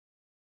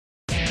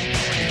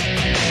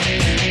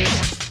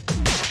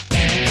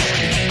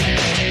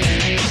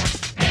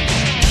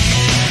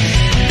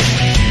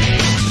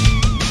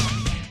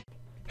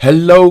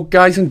Hello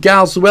guys and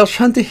gals, the Welsh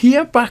Hunter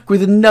here, back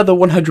with another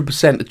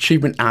 100%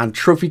 achievement and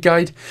trophy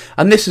guide,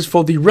 and this is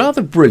for the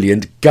rather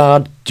brilliant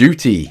Guard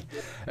Duty,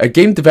 a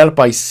game developed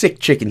by Sick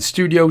Chicken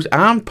Studios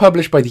and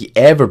published by the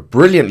ever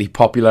brilliantly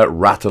popular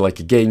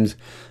Ratalaika games,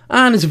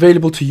 and is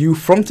available to you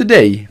from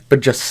today for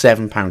just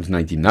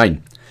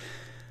 £7.99.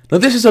 Now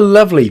this is a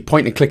lovely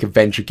point and click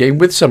adventure game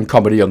with some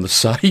comedy on the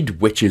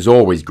side, which is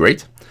always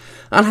great,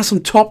 and has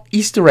some top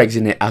Easter eggs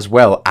in it as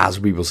well, as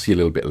we will see a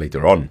little bit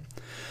later on.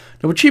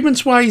 Now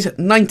achievements wise,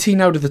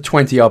 19 out of the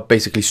 20 are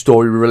basically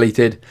story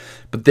related,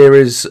 but there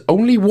is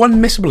only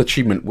one missable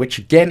achievement, which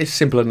again is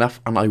simple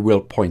enough and I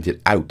will point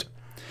it out.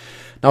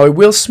 Now I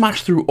will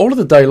smash through all of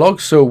the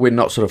dialogue so we're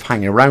not sort of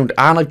hanging around,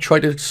 and I've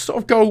tried to sort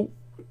of go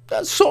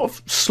sort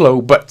of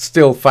slow but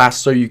still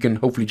fast so you can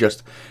hopefully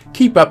just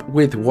keep up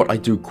with what I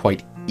do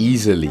quite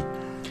easily.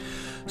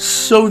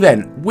 So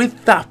then,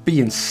 with that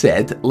being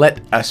said, let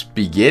us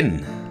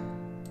begin.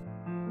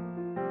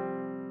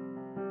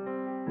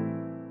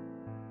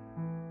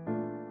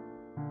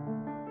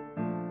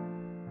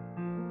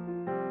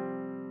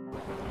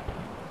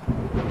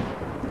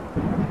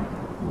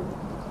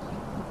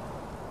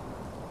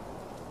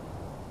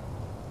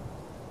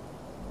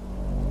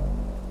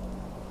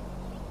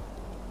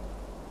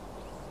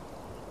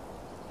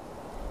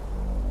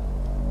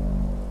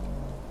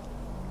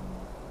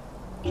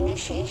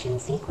 Initiation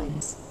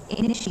sequence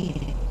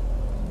initiated.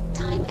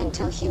 Time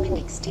until human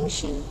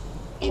extinction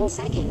in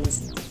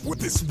seconds. With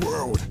this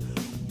world,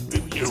 do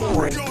you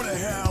go to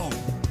hell?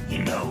 You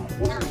know,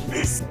 9,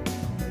 this 8,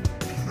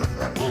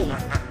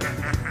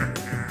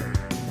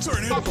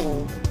 turn it.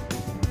 7.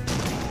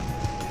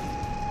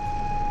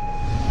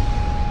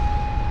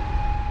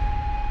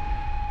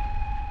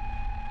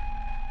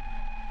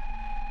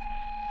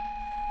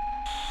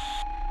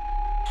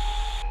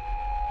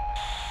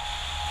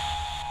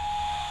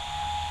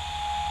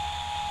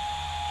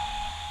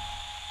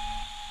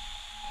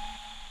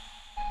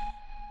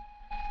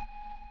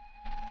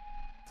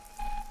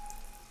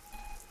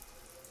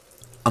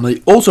 And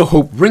I also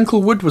hope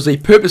Wrinklewood was a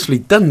purposely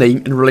done name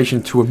in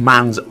relation to a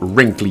man's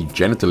wrinkly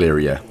genital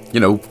area. You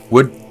know,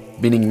 wood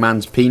meaning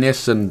man's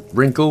penis and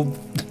wrinkle.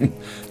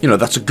 You know,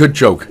 that's a good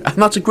joke. And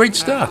that's a great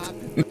start.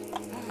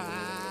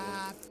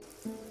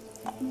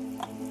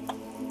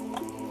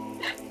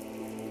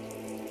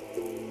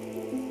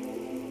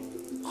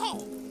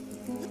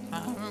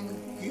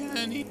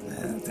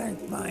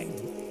 Don't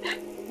mind.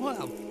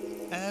 Well,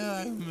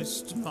 hello,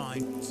 Mr.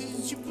 Mine.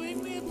 Did you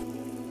bring me a...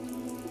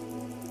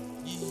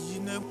 You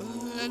know,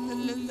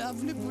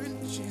 lovely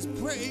prince. She's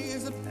pretty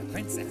as a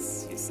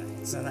princess, you say.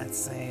 So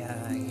that's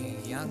a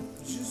young...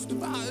 Just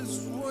about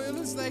as royal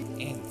as they...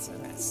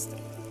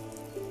 Interesting.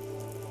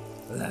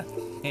 Look,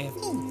 if...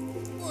 Oh,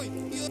 boy,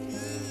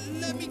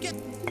 let me get...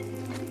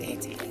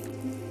 Idiot.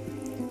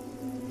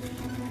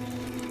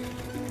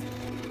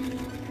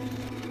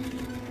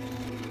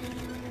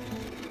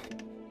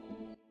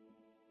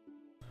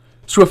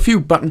 So a few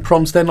button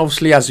prompts then.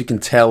 Obviously, as you can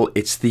tell,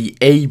 it's the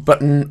A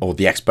button or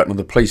the X button of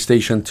the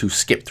PlayStation to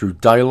skip through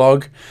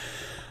dialogue.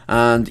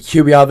 And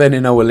here we are then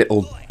in our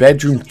little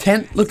bedroom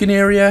tent looking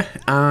area,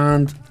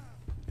 and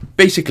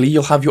basically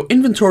you'll have your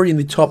inventory in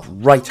the top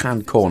right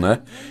hand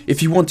corner.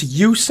 If you want to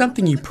use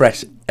something, you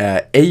press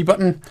A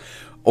button,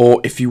 or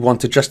if you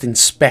want to just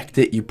inspect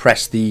it, you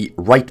press the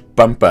right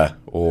bumper,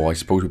 or I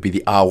suppose it would be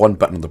the R1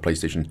 button on the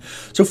PlayStation.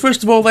 So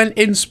first of all then,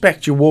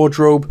 inspect your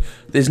wardrobe.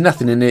 There's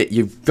nothing in it.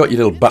 You've got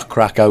your little butt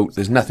crack out.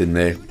 There's nothing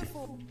there.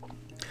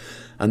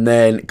 And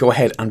then go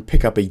ahead and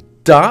pick up a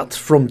dart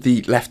from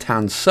the left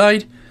hand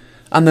side,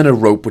 and then a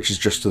rope which is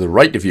just to the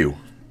right of you.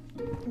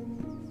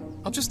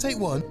 I'll just take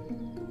one.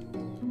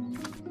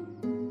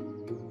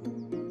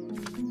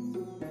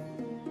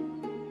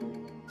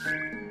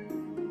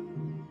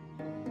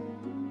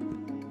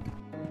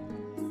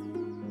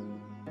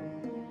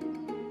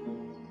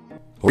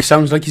 It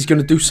sounds like he's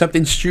going to do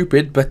something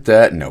stupid, but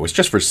no, it's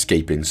just for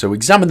escaping. So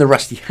examine the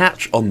rusty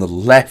hatch on the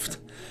left.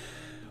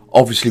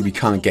 Obviously we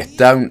can't get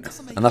down,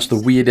 and that's the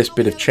weirdest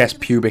bit of chest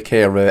pubic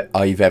hair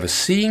I've ever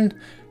seen.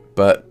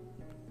 But,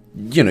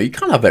 you know, you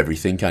can't have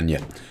everything, can you?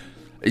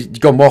 You've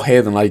got more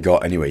hair than I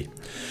got anyway.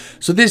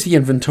 So there's the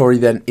inventory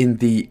then in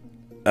the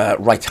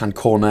right hand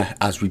corner,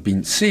 as we've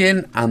been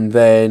seeing. And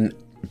then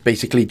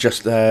basically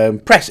just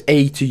press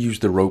A to use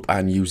the rope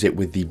and use it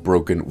with the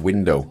broken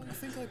window.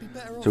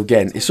 So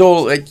again, it's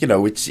all, like, you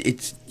know, it's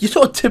your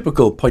sort of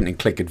typical point and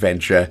click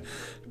adventure,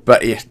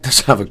 but it does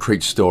have a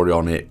great story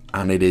on it,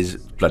 and it is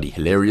bloody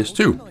hilarious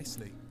too.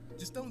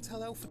 Just don't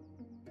tell Alpha.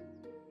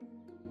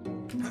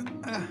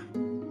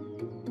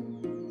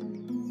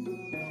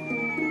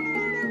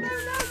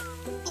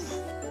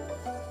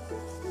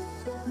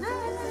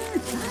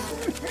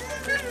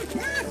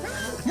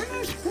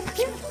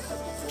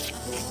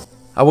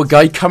 Our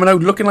guy coming out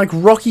looking like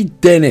Rocky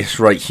Dennis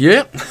right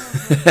here.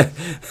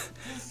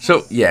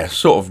 So yeah,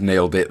 sort of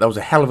nailed it. That was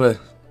a hell of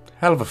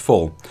a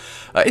fall.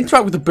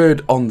 Interact with the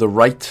bird on the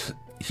right.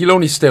 He'll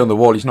only stay on the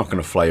wall. He's not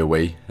going to fly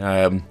away.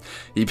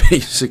 He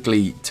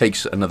basically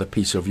takes another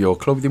piece of your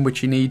clothing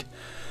which you need.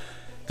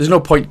 There's no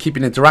point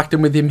keeping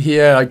interacting with him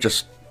here. I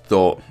just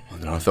thought, I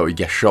don't know, I thought he'd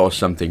get shot or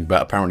something,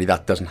 but apparently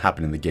that doesn't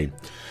happen in the game.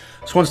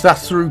 So once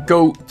that's through,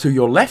 go to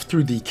your left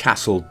through the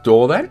castle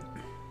door then.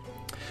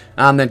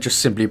 And then just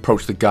simply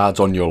approach the guards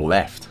on your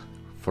left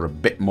for a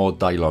bit more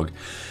dialogue.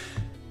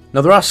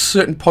 Now there are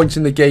certain points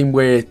in the game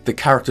where the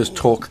characters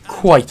talk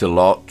quite a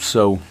lot,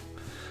 so,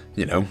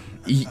 you know,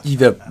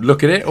 either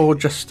look at it or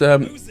just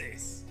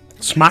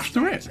smash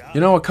through it. You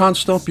know, I can't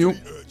stop you.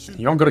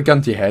 You haven't got a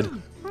gun to your head.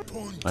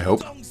 I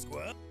hope.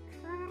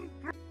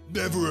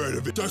 Never heard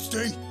of it,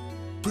 Dusty.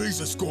 Please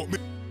escort me.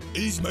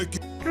 He's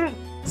making...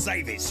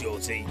 Save it,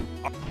 Shorty.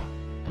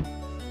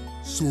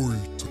 Sorry.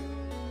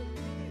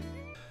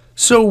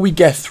 So we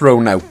get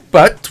thrown out,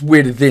 but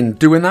within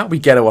doing that we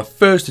get our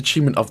first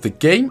achievement of the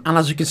game, and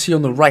as you can see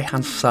on the right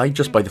hand side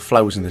just by the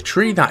flowers in the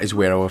tree, that is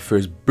where our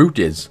first boot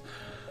is.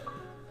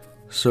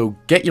 So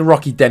get your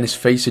Rocky Dennis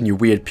face and your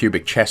weird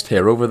pubic chest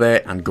hair over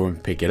there and go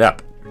and pick it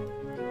up.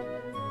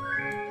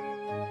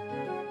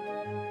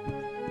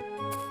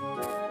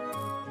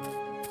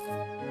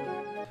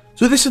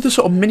 So this is the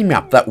sort of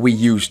mini-map that we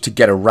use to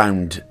get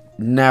around.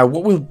 Now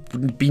what we'll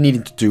be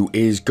needing to do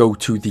is go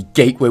to the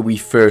gate where we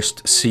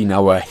first seen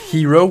our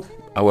hero,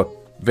 our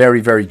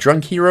very, very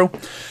drunk hero.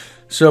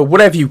 So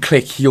whatever you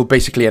click, you'll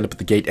basically end up at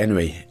the gate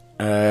anyway.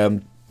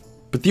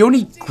 But the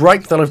only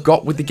gripe that I've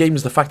got with the game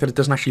is the fact that it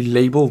doesn't actually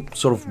label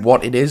sort of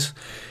what it is.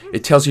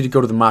 It tells you to go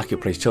to the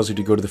marketplace, tells you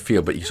to go to the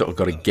field, but you sort of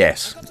got to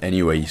guess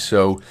anyway.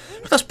 So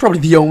that's probably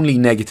the only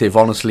negative,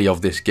 honestly, of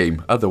this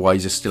game.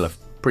 Otherwise, it's still a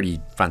pretty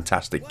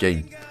fantastic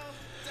game.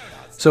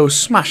 So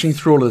smashing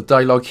through all of the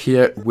dialogue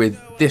here with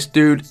this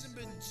dude.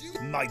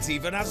 Might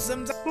even have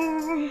some...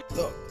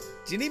 Look,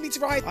 do you need me to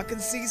ride? I can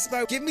see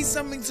smoke. Give me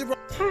something to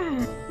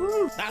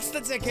ride. That's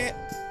the ticket.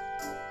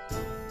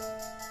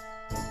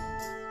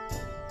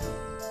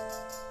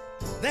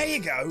 There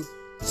you go.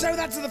 Show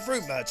that to the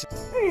fruit merchant.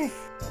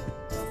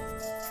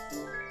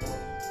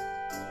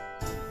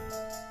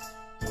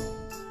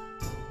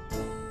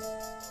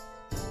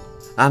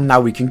 And now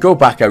we can go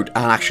back out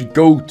and actually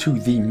go to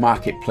the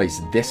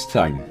marketplace this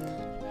time,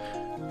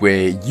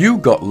 where you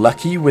got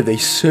lucky with a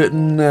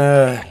certain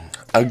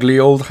ugly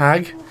old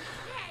hag.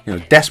 You know,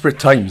 desperate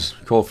times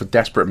call for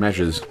desperate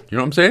measures. You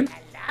know what I'm saying?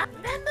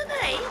 Remember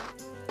me?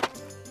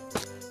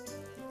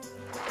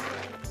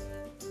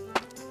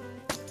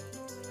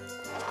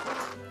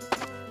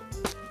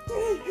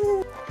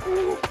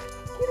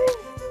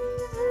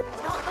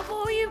 Not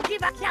before you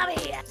give up. Come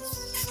here.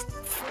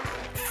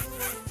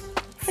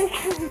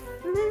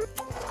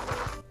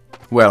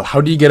 Well,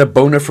 how do you get a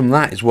boner from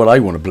that is what I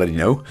want to bloody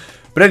know.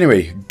 But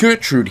anyway,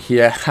 Gertrude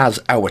here has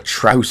our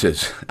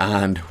trousers,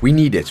 and we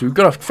need it. So we've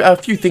got a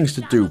few things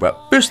to do, but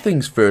first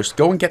things first,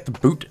 go and get the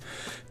boot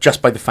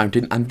just by the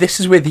fountain, and this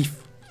is where the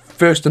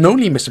first and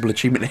only missable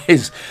achievement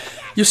is.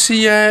 You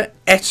see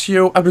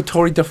Ezio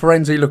Auditore da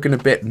Firenze looking a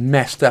bit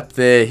messed up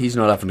there. He's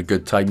not having a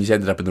good time. He's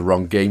ended up in the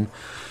wrong game.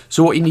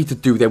 So what you need to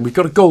do then, we've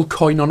got a gold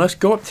coin on us.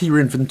 Go up to your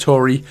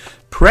inventory,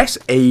 press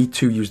A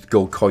to use the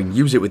gold coin,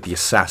 use it with the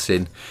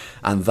assassin,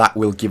 and that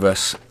will give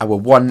us our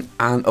one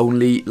and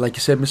only, like I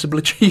said, missable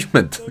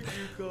achievement.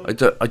 I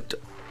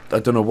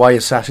don't know why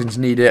assassins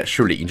need it.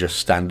 Surely you can just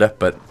stand up,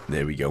 but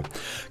there we go.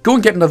 Go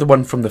and get another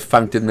one from the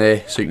fountain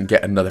there, so you can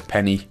get another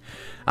penny,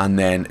 and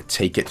then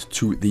take it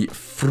to the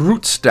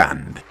fruit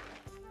stand,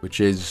 which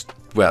is,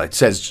 well, it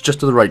says just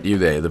to the right of you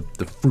there, the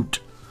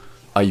fruit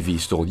IV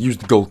stall. Use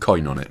the gold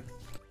coin on it.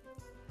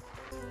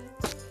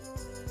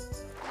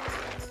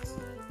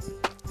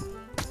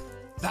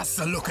 That's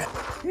the look at.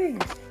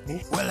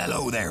 Well,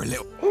 hello there,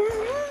 little.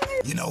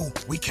 You know,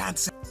 we can't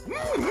say.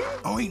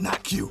 Oh, ain't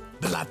that cute?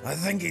 The lad. I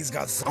think he's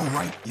got some... Oh,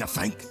 right, you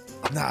think?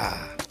 Nah.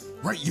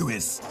 Right, you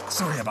is.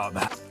 Sorry about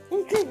that.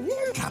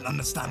 Can't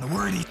understand the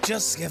word.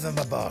 Just give him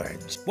a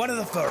orange. One of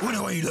the first. What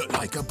do I look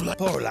like, a blood?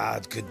 Poor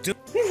lad could do...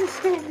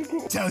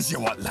 Tells you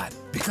what, lad.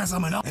 Because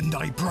I'm an up and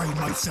I pride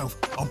myself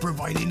on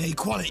providing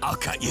equality. I'll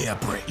cut you a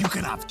brick. You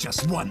can have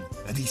just one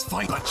of these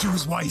five, but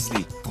choose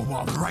wisely. For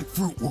while the right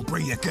fruit will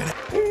bring you good...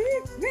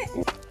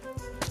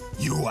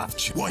 You have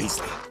choose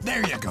wisely.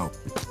 There you go.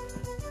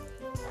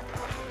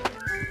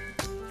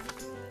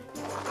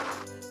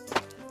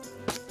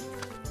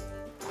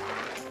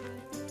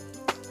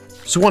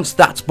 So once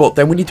that's bought,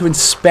 then we need to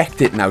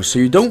inspect it now. So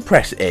you don't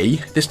press A.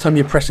 This time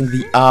you're pressing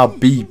the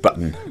RB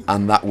button,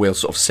 and that will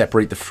sort of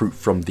separate the fruit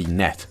from the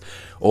net.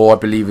 Or I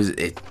believe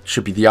it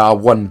should be the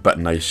R1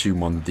 button, I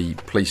assume, on the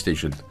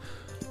PlayStation.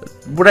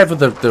 Whatever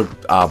the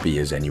RB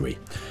is anyway,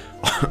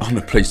 on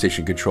the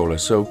PlayStation controller.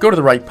 So go to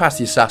the right, past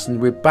the assassin.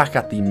 We're back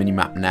at the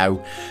minimap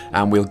now,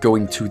 and we'll go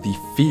into the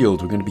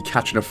field. We're going to be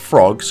catching a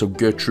frog, so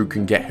Gertrude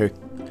can get her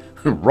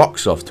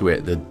rocks off to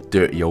it, the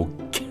dirty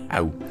old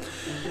cow.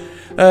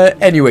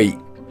 Anyway,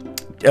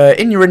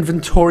 in your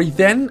inventory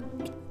then,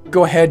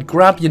 go ahead,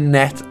 grab your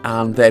net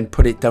and then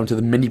put it down to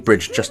the mini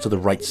bridge just to the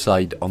right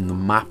side on the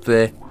map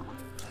there.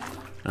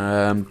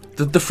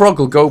 The frog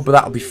will go, but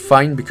that'll be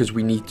fine because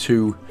we need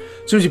to,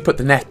 as soon as you put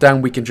the net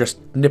down, we can just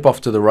nip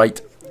off to the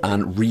right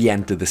and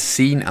re-enter the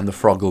scene, and the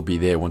frog will be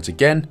there once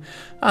again,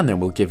 and then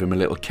we'll give him a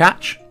little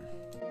catch.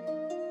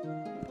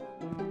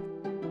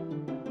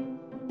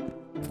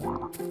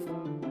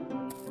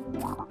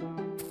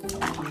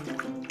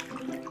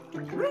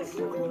 So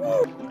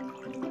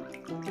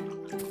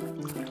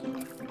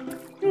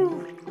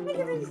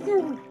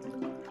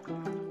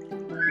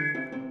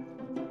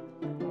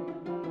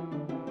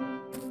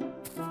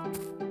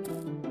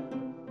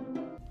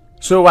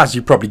as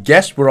you probably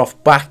guessed, we're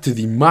off back to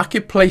the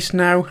marketplace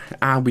now,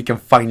 and we can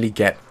finally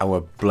get our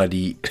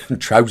bloody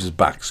trousers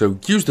back. So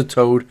use the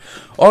toad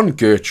on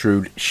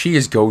Gertrude. She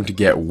is going to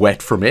get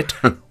wet from it.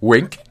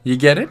 Wink. You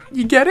get it?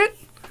 You get it?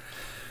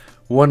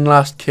 One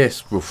last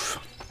kiss. Oof.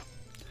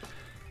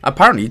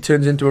 Apparently he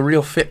turns into a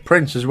real fit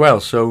prince as well,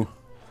 so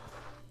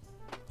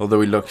although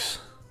he looks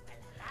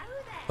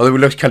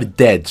kind of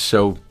dead,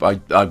 so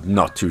I'm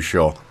not too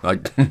sure.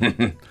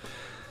 And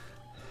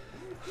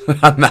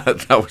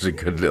that was a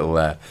good little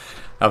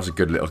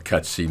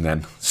cutscene.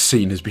 Then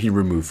scene has been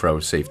removed for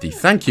our safety.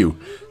 Thank you,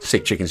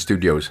 Sick Chicken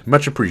Studios,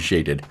 much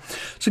appreciated.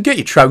 So get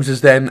your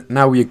trousers then.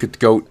 Now we're good to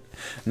go.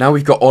 Now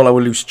we've got all our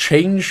loose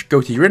change.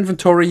 Go to your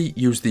inventory,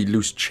 use the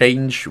loose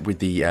change with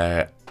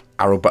the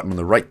arrow button on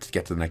the right to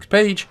get to the next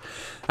page,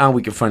 and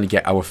we can finally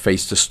get our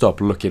face to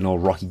stop looking all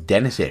Rocky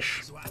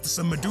Dennis-ish. So after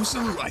some Medusa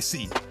root, I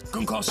see.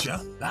 Gonna cost ya.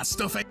 That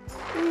stuff ain't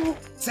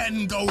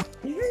 10 gold.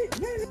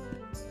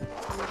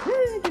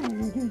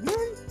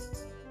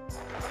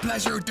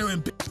 Pleasure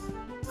doing.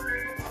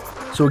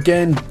 So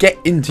again, get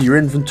into your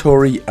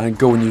inventory and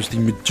go and use the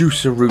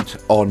Medusa root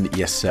on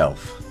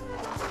yourself.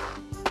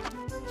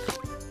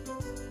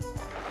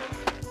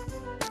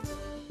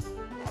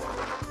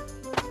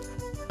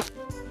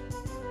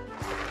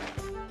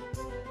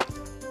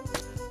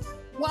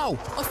 Wow,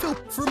 I feel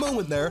for a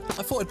moment there,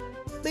 I thought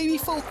I'd maybe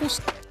focus.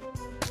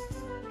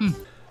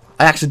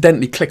 I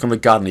accidentally click on the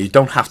gardener. You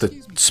don't have to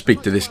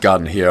speak to this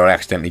gardener here. I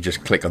accidentally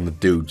just click on the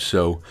dude.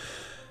 So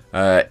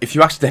if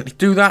you accidentally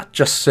do that,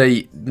 just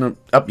say, no,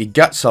 up your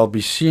guts, I'll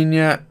be seeing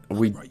you.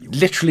 We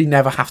literally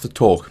never have to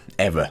talk,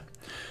 ever.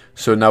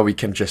 So now we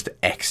can just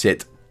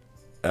exit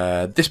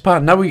this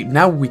part. Now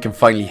we can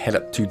finally head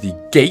up to the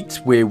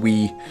gate where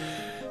we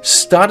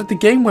started the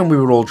game when we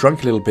were all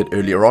drunk a little bit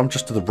earlier on,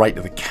 just to the right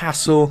of the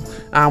castle.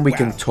 And we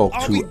can talk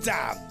to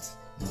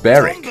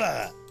Beric.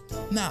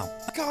 Now,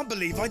 I can't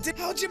believe I did.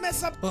 How'd you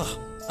mess up? ugh,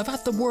 I've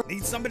had the work.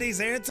 Need somebody's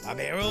here. I'm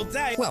here all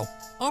day. Well,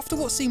 after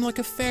what seemed like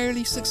a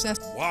fairly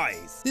successful,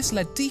 Wise. this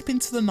led deep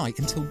into the night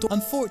until dawn.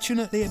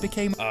 Unfortunately, it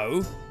became.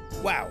 Oh,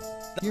 wow.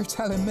 You're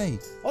telling me?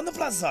 On the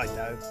plus side,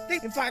 though,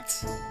 in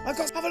fact, I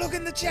got to have a look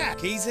in the chat.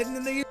 Keys hidden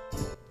in the.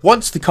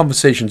 Once the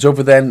conversation's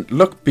over then,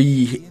 look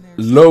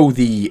below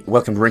the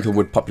Welcome to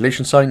Wrinklewood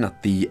population sign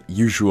at the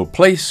usual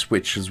place,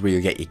 which is where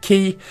you get your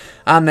key,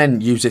 and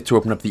then use it to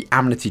open up the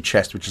amenity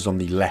chest, which is on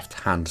the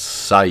left-hand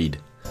side.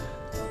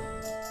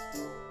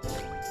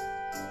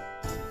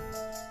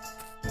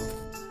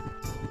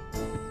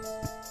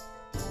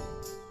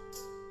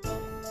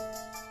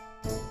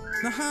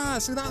 Aha,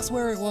 so that's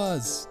where it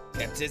was.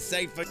 Kept it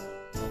safe for.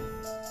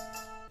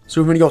 So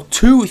we've only got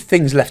 2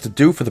 things left to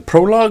do for the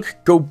prologue.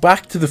 Go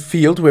back to the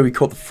field where we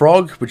caught the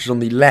frog, which is on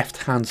the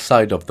left-hand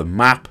side of the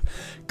map.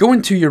 Go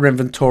into your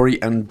inventory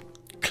and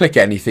click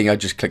anything. I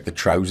just click the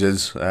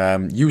trousers.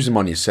 Use them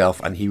on yourself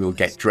and he will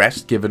get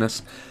dressed, giving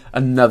us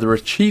another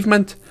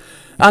achievement.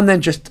 And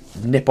then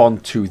just nip on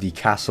to the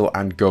castle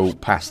and go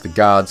past the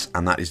guards,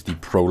 and that is the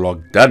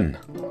prologue done.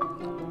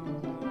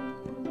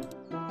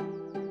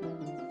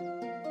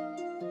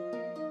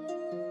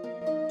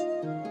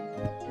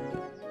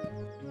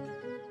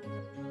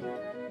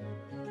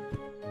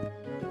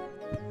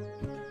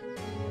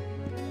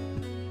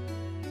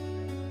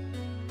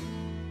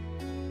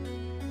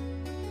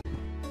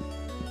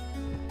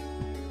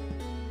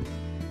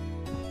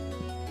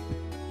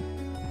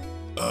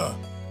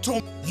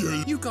 Tom,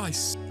 You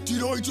guys,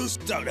 did I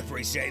just... Don't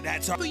appreciate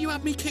that, Tom. but you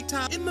had me kicked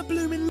out in my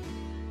blooming.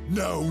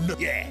 No,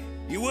 Yeah,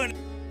 you weren't.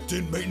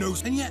 didn't make no...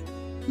 And yet,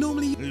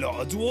 normally Lot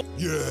of dwarf.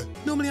 Yeah,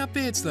 have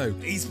beards though.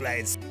 He's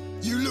playing.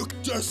 you look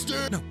just...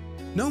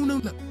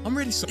 No, I'm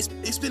really sorry.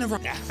 It's been a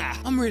rough.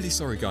 I'm really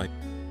sorry, guy.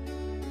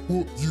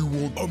 What you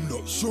want? I'm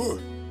not sure.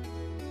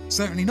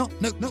 Certainly not.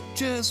 No,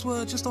 just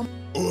on.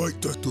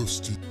 Alright, that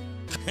dusty.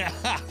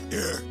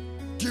 Yeah,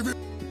 give it...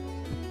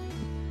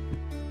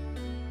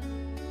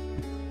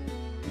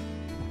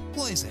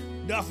 What is it?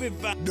 Nothing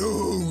fun.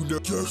 No,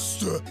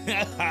 just...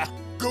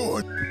 go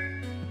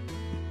on.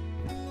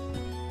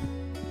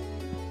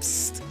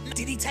 Psst.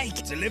 Did he take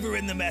it?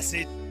 Delivering the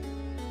message.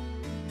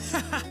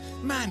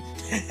 Man,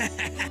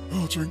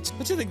 I'll drink.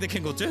 What do you think the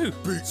king will do?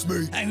 Beats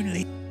me.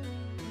 Only.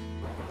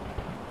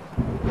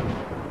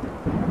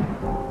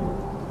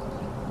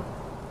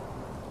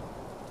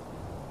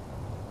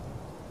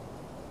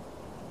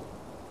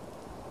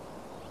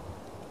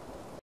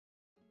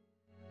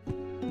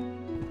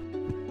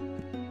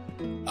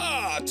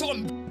 Ah,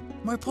 Tom.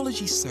 my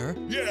apologies, sir.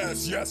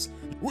 Yes.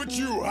 Would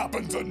you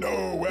happen to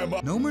know where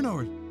my... No, my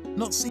lord.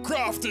 Not see.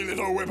 crafty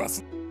little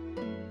whippers...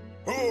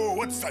 Oh,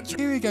 what's that?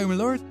 Here you go, my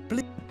lord.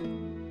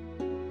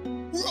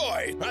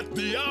 Right, at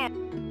the hour.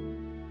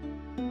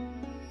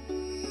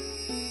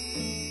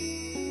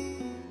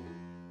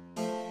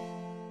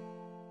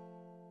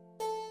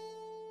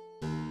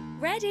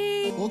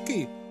 Ready?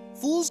 Okay,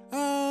 fools.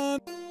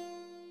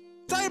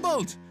 Time.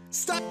 disabled!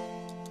 Stop!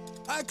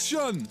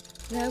 Action!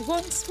 There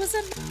once was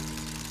a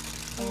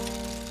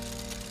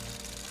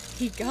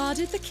he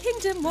guarded the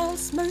kingdom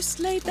whilst most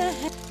laid their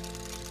head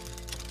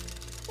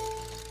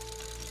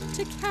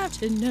to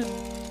catch a no.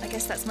 I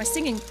guess that's my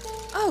singing.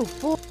 Oh,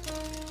 boy.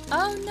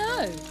 Oh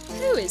no.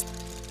 Who is?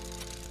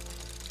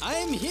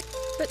 I'm here.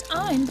 But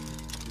I'm.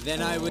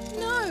 Then I would.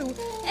 No.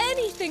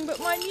 Anything but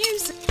my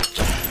music.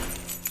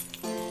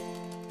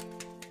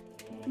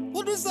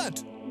 What was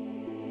that?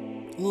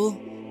 Well,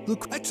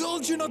 look, I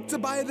told you not to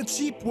buy the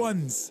cheap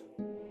ones.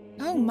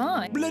 Oh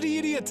my. Bloody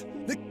idiot.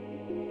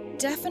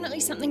 Definitely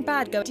something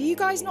bad go. Do you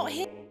guys not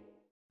hear?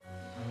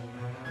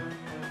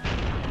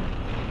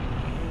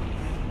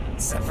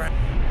 Surprise.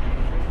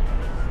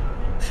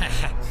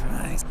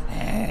 Nice.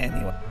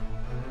 Anyway.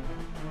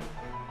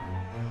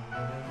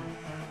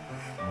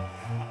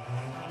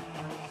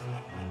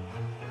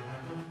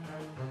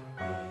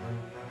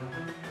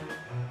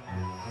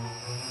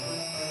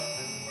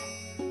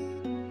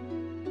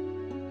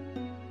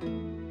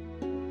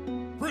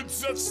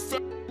 Princess.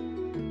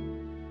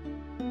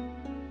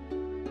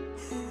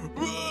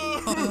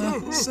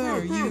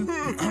 Sir, you...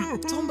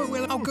 Tombo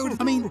will... I'll go...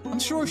 I mean, I'm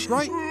sure,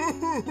 right?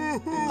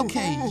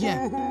 Okay,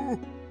 yeah.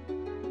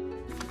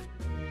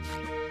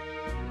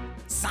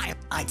 Sire,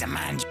 I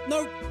demand...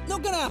 No,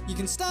 not gonna happen. You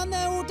can stand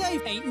there all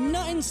day. Ain't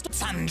nothing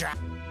Sandra.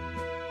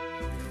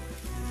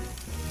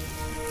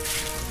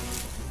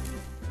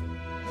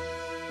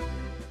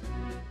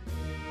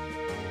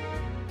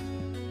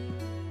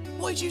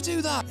 Why'd you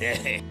do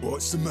that?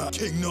 What's the matter,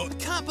 King Not? I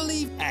can't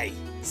believe... Hey.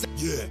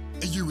 Yeah,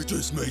 and you it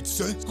just made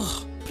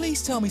sense.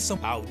 Please tell me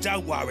something. Oh,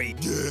 don't worry.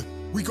 Yeah,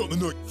 we got the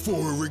night for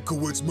a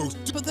Wrinklewood's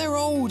most... But they're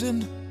old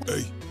and...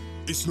 Hey,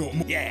 it's not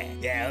more...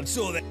 Yeah, I'm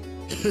sure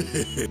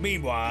that...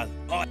 Meanwhile,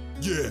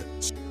 Yeah.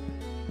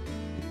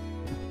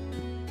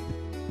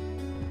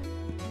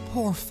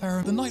 Poor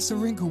Pharaoh. The Knights of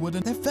Wrinklewood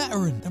and they're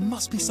veteran. There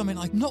must be something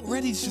like not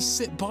ready to just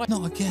sit by.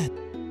 Not again.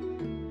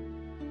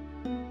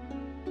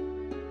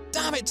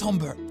 Damn it,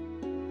 Tombert.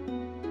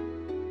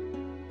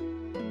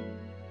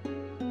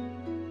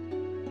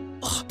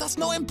 Ugh, that's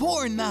not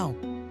important now.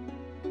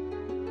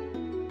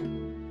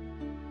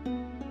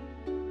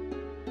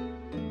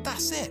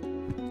 That's it.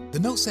 The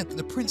note said that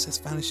the princess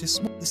vanished this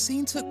morning. The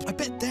scene took... I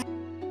bet that...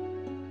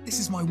 This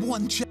is my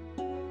one chance.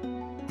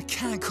 I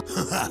can't...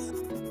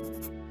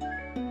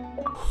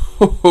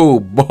 Oh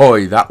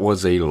boy, that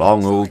was a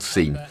long old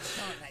scene.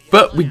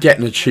 But we get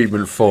an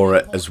achievement for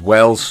it as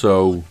well,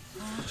 so...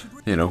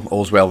 You know,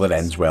 all's well that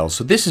ends well.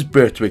 So this is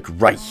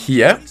Birtwick right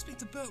here.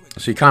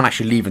 So you can't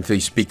actually leave until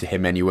you speak to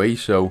him anyway,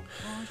 so...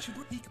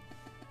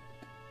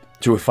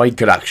 So if I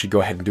could actually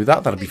go ahead and do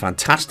that, that'd be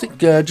fantastic.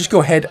 Just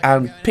go ahead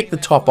and pick the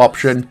top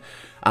option,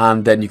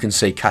 and then you can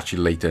say catch you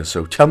later.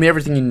 So tell me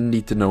everything you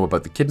need to know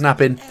about the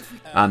kidnapping,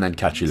 and then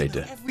catch you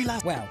later.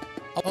 Well,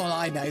 all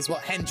I know is what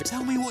Hendrik...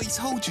 Tell me what he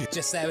told you.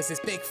 Just there was this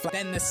big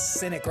then the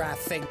cinemagraph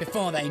thing.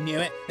 Before they knew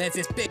it, there's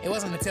this big... It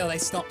wasn't until they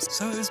stopped...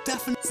 So it was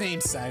definitely...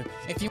 Seems so.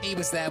 He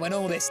was there when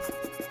all this...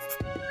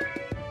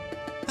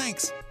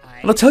 Thanks.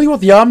 Well, I'll tell you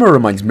what the armour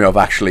reminds me of,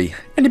 actually.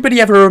 Anybody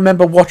ever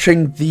remember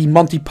watching the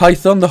Monty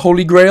Python, the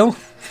Holy Grail?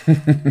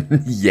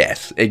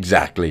 Yes,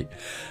 exactly.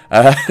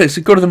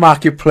 So go to the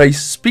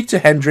marketplace, speak to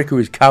Hendrik, who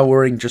is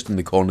cowering just in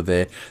the corner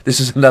there. This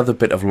is another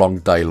bit of long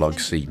dialogue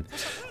scene.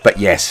 But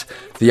yes,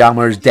 the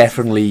armour is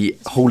definitely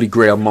Holy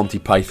Grail Monty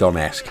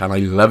Python-esque, and I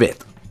love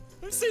it.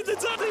 I've seen the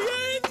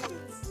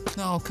end!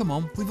 No, come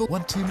on. We've all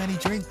one too many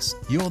drinks.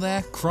 You're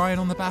there, crying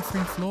on the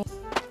bathroom floor.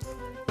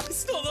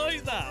 It's not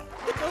like that.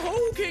 The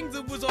whole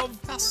kingdom was on...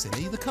 That's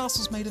silly. The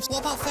castle's made of...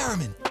 What about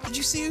Theremin? Did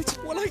you see who...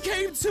 When I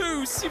came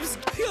to, she was...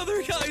 The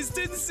other guys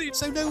didn't see...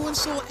 So no one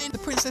saw any... The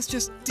princess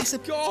just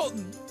disappeared.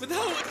 Gone.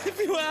 Without... If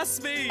you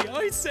ask me,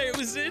 I'd say it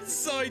was an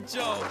inside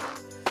job.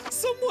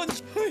 Someone...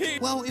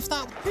 Well, if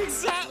that...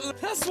 Exactly.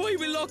 That's why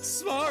we look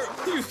smart.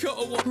 You've got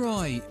to watch...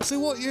 Right. So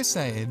what you're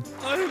saying...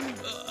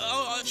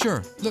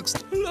 Sure. Look.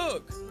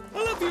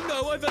 I'll have you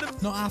know I've had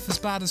a... Not half as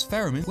bad as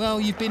Themin.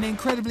 Well, you've been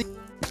incredibly...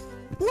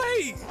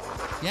 Wait!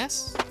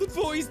 Yes? The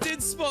boys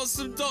did spot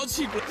some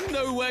dodgy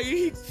no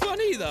way.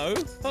 Funny though.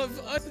 I've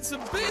had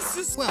some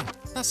business. Well,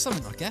 that's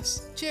something, I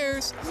guess.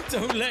 Cheers!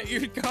 Don't let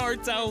your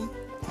guard down.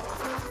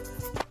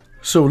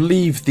 So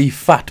leave the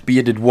fat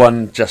bearded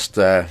one, just,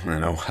 I don't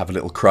know, have a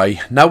little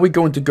cry. Now we're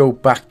going to go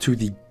back to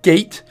the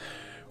gate,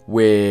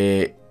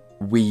 where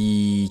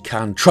we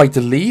can try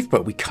to leave,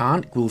 but we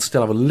can't. We'll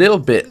still have a little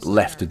bit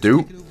left to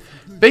do.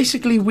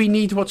 Basically, we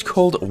need what's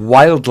called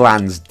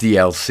Wildlands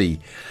DLC.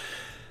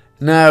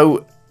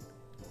 Now,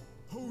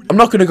 I'm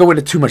not going to go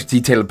into too much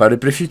detail about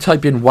it, but if you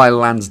type in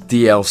Wildlands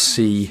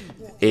DLC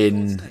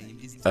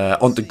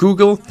onto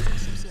Google,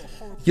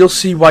 you'll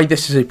see why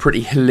this is a pretty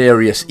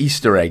hilarious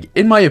Easter egg,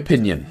 in my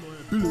opinion.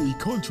 Ability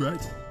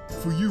contract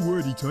for you,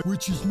 wordy type,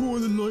 which is more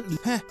than likely.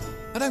 Heh,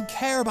 I don't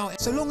care about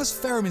it. So long as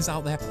Themin's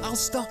out there, I'll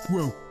stop.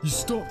 Well, you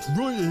stopped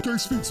right here. Go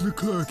speak to the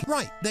clerk.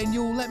 Right, then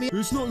you'll let me...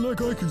 It's not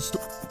like I can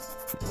stop.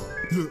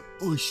 Look,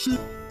 I should...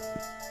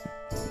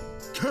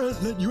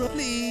 Can't let you out.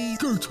 Please.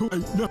 Go to...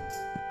 No.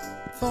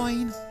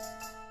 Fine.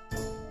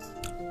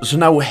 So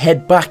now we'll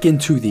head back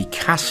into the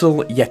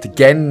castle yet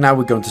again. Now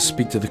we're going to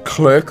speak to the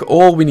clerk.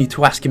 All we need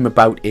to ask him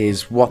about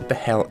is what the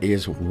hell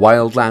is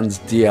Wildlands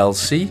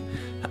DLC?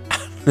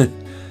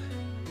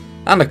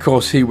 And of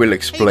course he will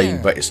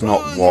explain, but it's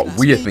not what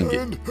we're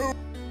thinking.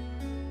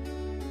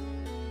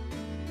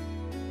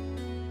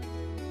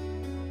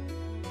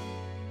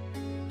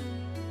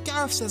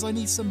 Gareth says I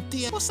need some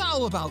DS. What's that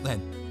all about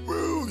then?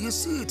 Well, you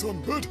see,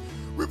 Tombird,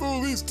 with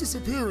all these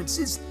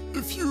disappearances,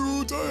 if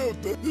you die out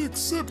there,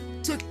 except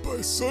by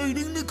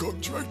signing the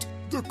contract,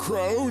 the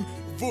crown,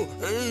 for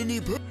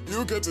any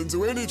you get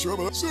into any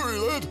trouble. Sorry,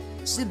 lad.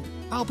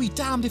 I'll be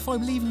damned if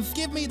I'm leaving.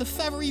 Give me the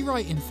feathery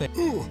writing thing.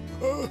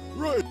 Oh,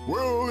 right.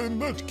 Well, in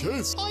that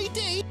case,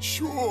 ID?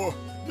 Sure.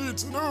 Need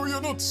to know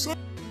you're not so.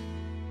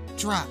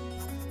 Drat.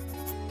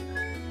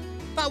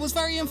 That was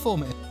very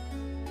informative.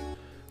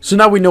 So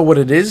now we know what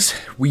it is.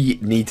 We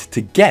need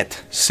to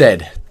get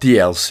said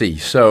DLC.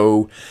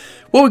 So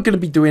what we're going to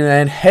be doing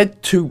then, head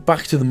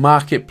back to the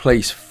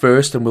marketplace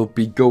first, and we'll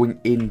be going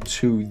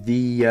into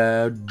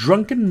the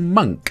Drunken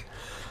Monk,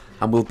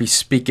 and we'll be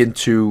speaking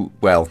to,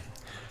 well,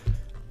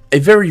 a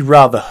very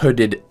rather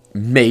hooded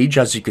mage.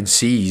 As you can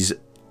see, he's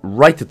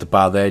right at the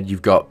bar there.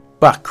 You've got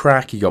back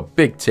crack, you've got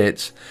big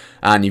tits,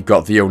 and you've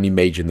got the only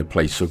mage in the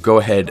place. So go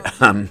ahead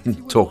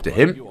and talk to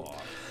him.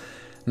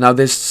 Now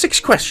there's 6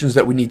 questions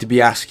that we need to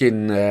be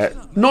asking,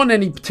 not in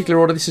any particular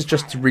order. This is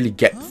just to really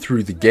get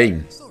through the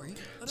game.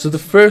 So the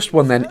first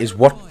one then is,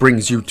 what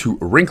brings you to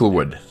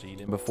Wrinklewood?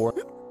 Before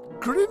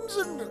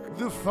Crimson,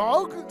 the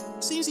fog?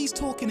 Seems he's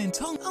talking in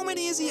tongue. How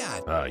many has he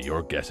had?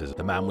 your guess is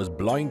the man was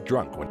blind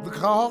drunk when The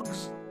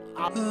cogs?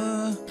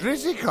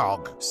 Pretty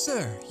cog.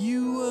 Sir,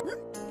 you,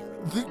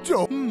 The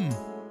dog.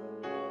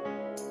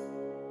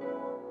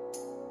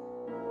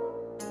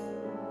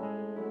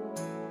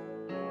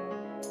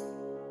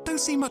 Don't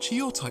see much of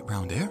your type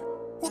round here.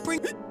 What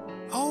bring...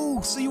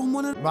 Oh, so you're on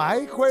one of...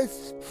 My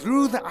quest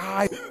through the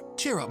eye.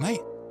 Cheer up,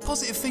 mate.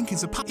 Positive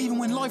thinking's a even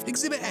when life...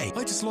 Exhibit A.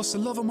 I just lost the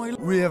love of my...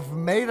 We have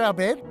made our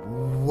bed.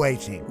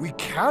 Waiting. We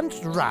can't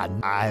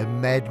run. I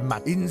made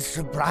my in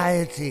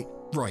sobriety.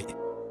 Right.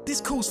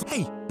 This calls for...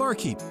 Hey,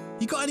 barkeep.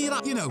 You got any of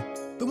that, you know?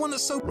 The one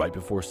that's so... right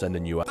before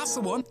sending you out. That's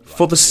the one.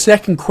 For the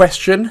second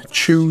question,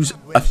 choose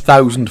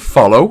 1,000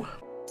 follow.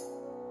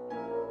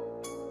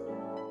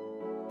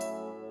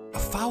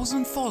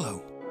 1,000 follow?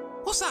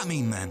 What's that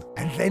mean, then?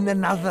 And then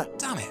another.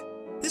 Damn it.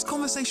 This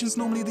conversation's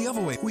normally the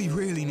other way. We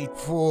really need...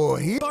 For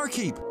here.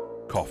 Barkeep.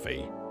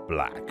 Coffee,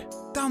 black.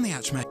 Down the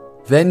hatch, mate.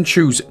 Then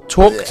choose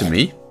Talk to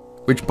Me,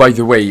 which, by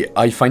the way,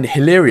 I find it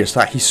hilarious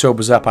that he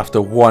sobers up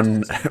after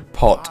one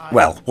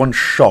one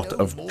shot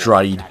of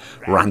dried,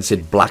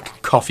 rancid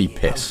black coffee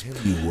piss.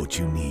 Tell you what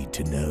you need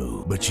to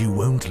know, but you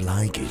won't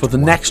like it. For the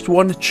next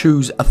one,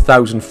 choose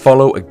 1,000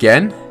 follow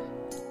again.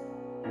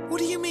 What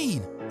do you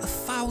mean?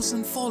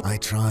 1,000 follow? I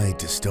tried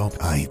to stop.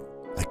 I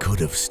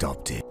could have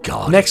stopped it.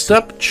 God. Next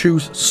up,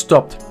 choose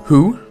Stopped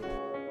Who.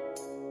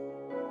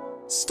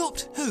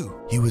 Stopped who?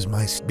 He was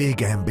my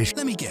big ambition.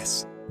 Let me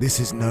guess. This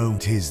is known.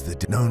 'Tis the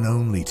known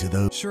only to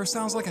those. Sure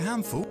sounds like a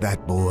handful.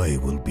 That boy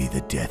will be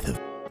the death of.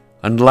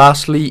 And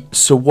lastly,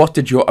 so what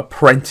did your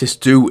apprentice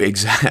do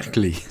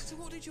exactly? So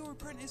what did your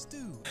apprentice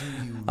do?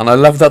 And I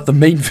love that the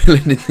main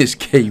villain in this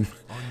game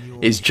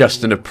is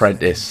just an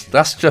apprentice.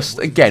 That's just,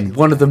 again,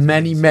 one of the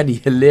many, many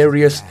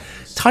hilarious,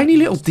 tiny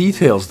little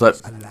details that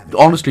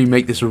honestly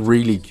make this a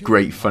really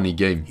great, funny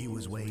game. He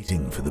was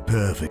waiting for the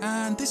perfect.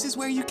 And this is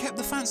where you kept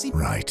the fancy...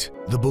 Right.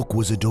 The book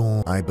was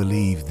adorned. I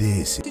believe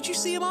this. Did you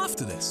see him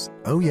after this?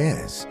 Oh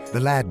yes. The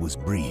lad was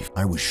brief.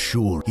 I was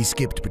sure he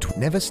skipped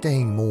between, never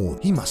staying more.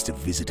 He must have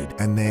visited,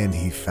 and then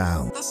he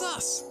found. That's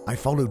us. I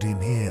followed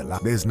him here.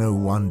 There's no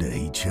wonder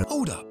he chose.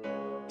 Hold up.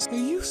 So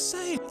you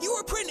saying your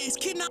apprentice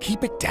kidnapped...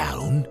 Keep it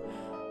down.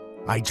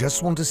 I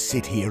just want to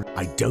sit here.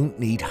 I don't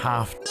need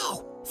half.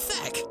 No,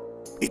 feck.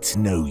 It's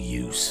no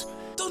use.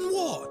 Done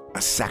what?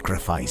 A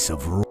sacrifice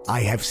of I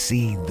have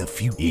seen the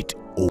it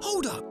all.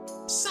 Hold up.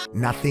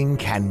 Nothing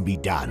can be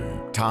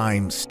done.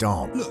 Time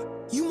stop.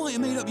 Look, you might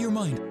have made up your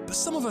mind, but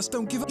some of us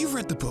don't give up. You've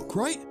read the book,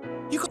 right?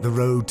 You got the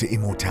road to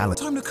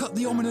immortality. Time to cut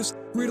the ominous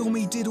riddle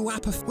me diddle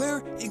apathy.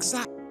 Where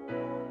exact?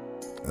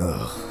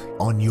 Ugh.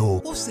 On your.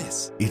 What's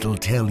this? It'll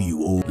tell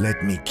you all.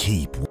 Let me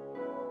keep.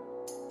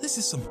 This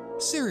is some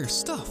serious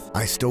stuff.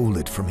 I stole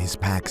it from his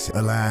packs.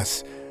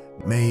 Alas,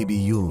 maybe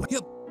you'll.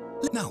 Yep.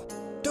 No,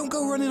 don't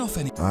go running off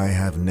any. I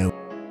have no.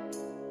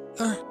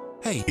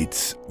 Hey.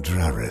 It's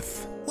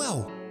Draveth.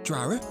 Well,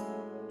 Draveth,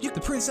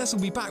 the princess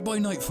will be back by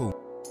nightfall.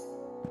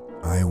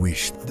 I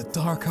wish. The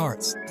Dark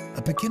Arts,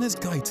 a beginner's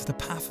guide to the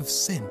path of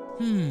sin.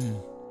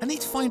 I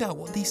need to find out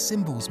what these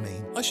symbols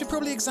mean. I should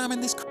probably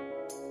examine this.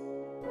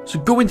 So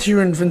go into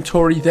your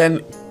inventory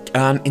then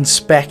and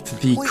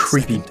inspect the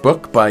creepy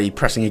book by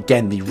pressing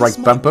again the right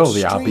bumper or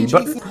the RB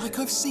button. Like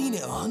I've seen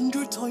it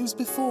 100 times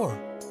before.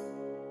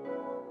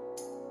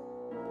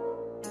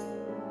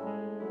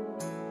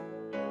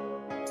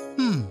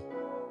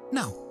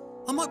 Now,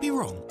 I might be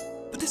wrong,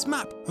 but this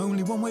map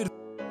only one way to...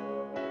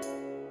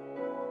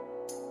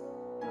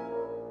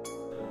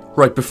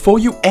 Right, before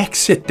you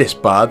exit this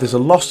bar, there's a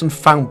lost and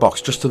found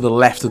box just to the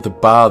left of the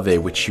bar there,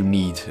 which you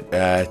need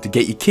to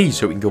get your keys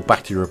so you can go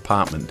back to your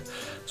apartment.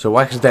 So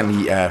I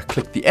accidentally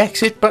clicked the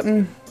exit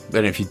button.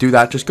 Then if you do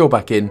that, just go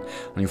back in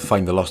and you'll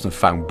find the lost and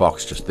found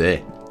box just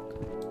there.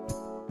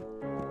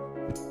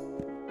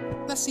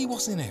 Let's see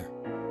what's in here.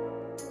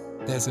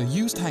 There's a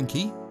used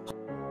hanky.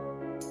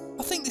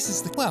 I think this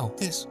is the... well,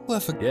 it's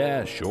worth a...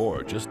 Yeah,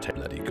 sure, just take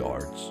bloody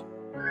guards.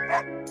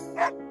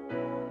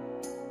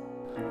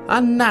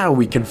 And now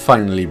we can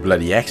finally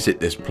bloody exit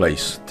this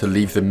place to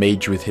leave the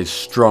mage with his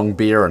strong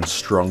beer and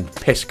strong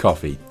piss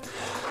coffee.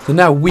 So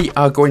now we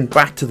are going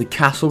back to the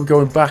castle,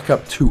 going back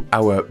up to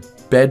our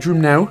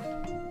bedroom now.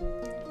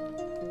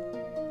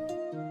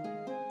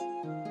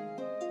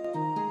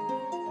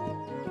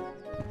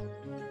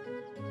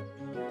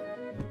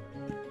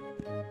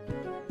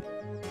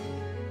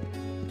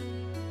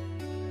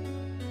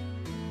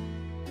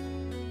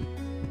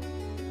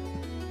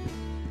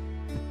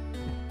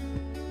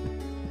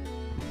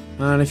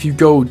 And if you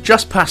go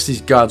just past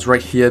these guards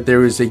right here,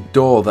 there is a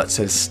door that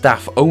says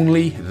staff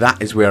only. That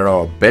is where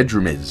our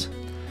bedroom is.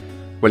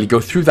 Well, you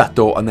go through that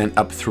door and then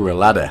up through a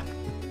ladder.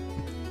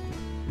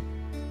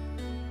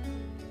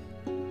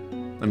 I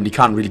mean, you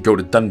can't really go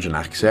to dungeon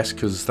access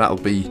because that'll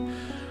be,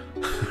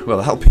 well,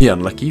 that'll be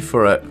unlucky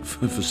for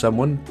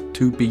someone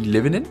to be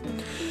living in.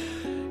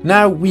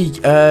 Now we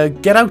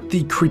get out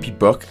the creepy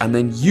book and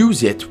then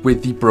use it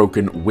with the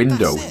broken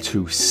window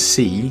to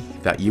see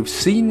that you've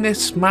seen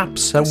this map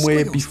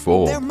somewhere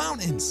before. They're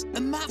mountains,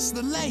 and that's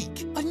the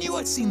lake. I knew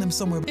I'd seen them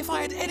somewhere. If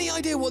I had any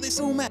idea what this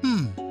all meant.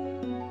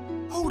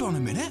 Hold on a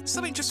minute.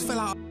 Something just fell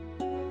out.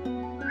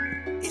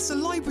 It's a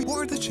library. What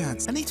are the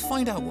chances? I need to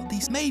find out what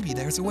these... maybe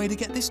there's a way to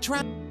get this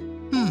trap.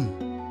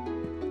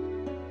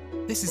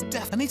 This is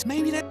death. I need to...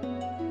 maybe there...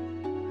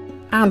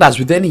 And as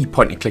with any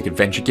point-and-click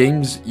adventure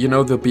games, you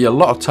know, there'll be a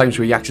lot of times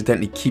where you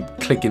accidentally keep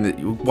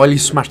clicking... while you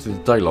smash through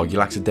the dialogue,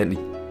 you'll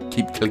accidentally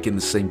keep clicking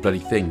the same bloody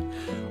thing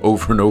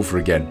over and over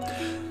again.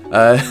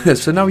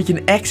 So now we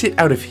can exit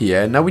out of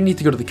here. Now we need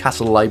to go to the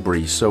castle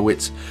library. So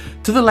it's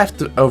to the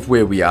left of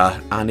where we are,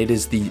 and it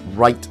is the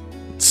right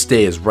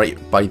stairs right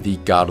by the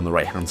guard on the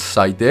right-hand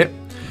side there.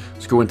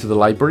 Let's go into the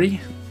library.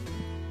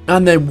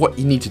 And then what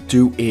you need to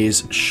do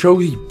is show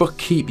the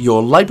bookkeep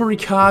your library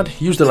card,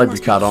 use the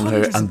library card on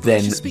her, and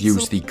then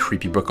use the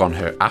creepy book on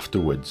her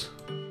afterwards.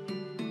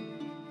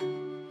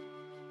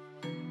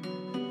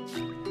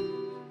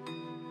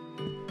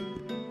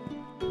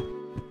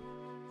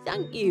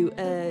 Thank you,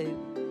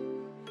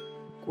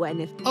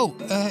 Gwyneth. Oh,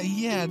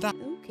 yeah, that...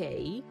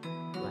 Okay.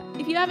 Well,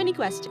 if you have any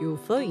questions, you'll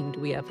find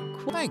we have...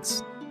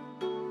 Thanks.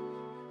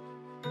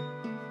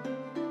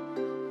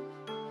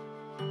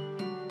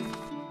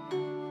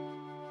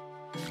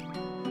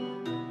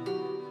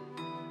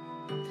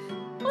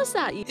 What's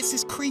that? This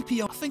is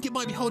creepy. I think it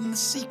might be holding the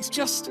secrets.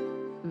 Just...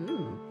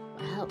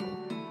 well,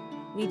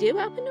 we do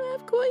happen to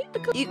have quite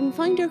a... you can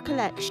find our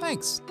collection.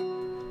 Thanks.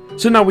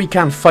 So now we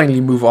can finally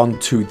move on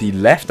to the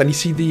left, and you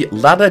see the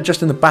ladder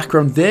just in the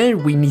background there.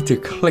 We need to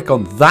click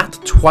on that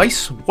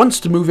twice, once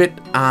to move it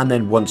and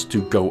then once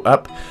to go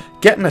up,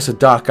 getting us a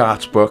dark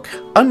arts book,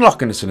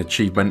 unlocking us an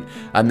achievement,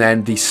 and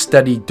then the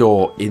study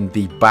door in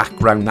the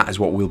background. That is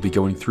what we'll be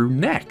going through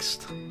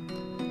next.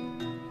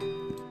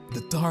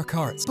 The dark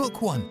arts.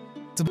 Book 1.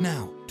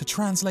 Now, to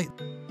translate.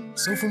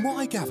 So from what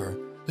I gather,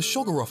 the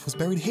Shoggoth was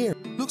buried here.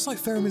 Looks like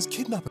Faramir's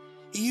kidnapper.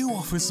 EU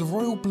offers the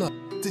royal blood.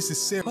 This is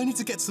serious. I need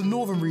to get to the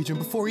northern region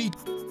before he...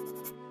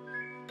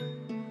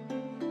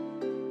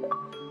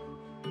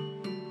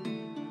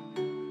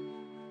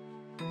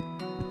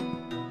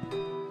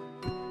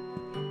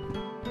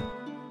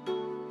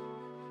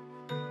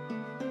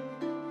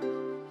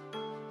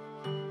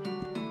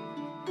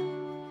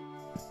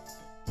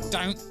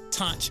 Don't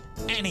touch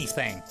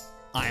anything.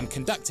 I am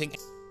conducting...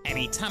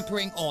 any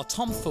tampering or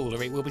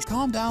tomfoolery will be...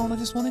 Calm down, I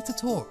just wanted to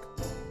talk.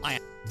 I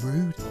am...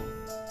 rude.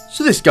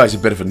 So this guy's a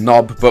bit of a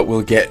knob, but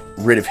we'll get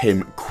rid of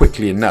him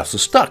quickly enough. So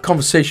start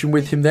conversation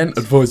with him then.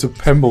 Advisor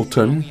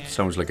Pembleton.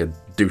 Sounds like a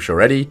douche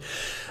already.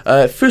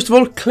 First of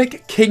all,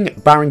 click King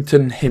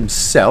Barrington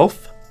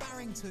himself.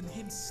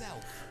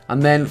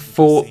 And then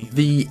for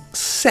the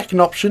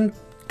second option,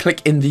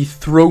 click in the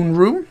throne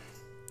room.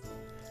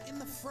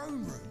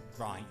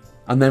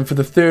 And then for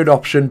the third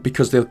option,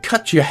 because they'll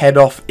cut your head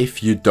off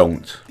if you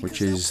don't,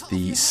 which is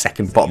the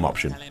second bottom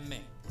option.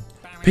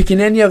 Picking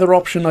any other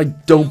option I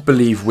don't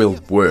believe will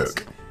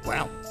work.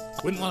 Well,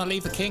 wouldn't want to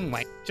leave the king,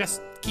 mate.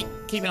 Just keep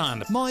an eye on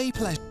them. My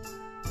pleasure.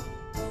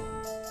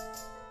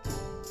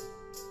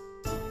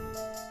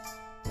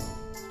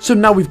 So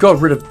now we've got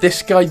rid of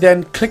this guy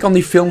then. Click on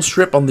the film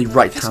strip on the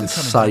right hand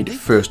side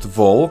first of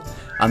all.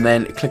 And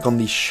then click on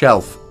the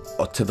shelf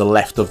to the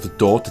left of the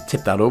door to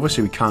tip that over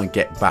so we can't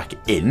get back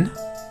in.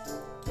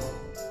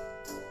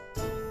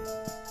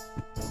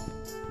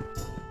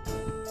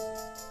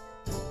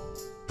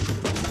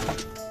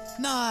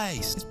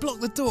 Nice! It's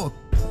blocked the door.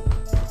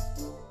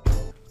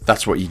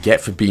 That's what you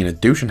get for being a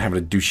douche and having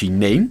a douchey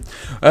name.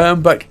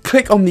 But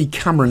click on the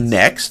camera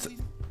next.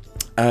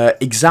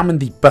 Examine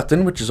the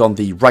button, which is on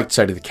the right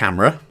side of the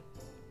camera.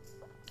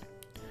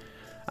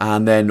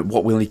 And then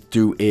what we'll need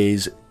to do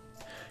is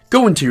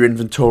go into your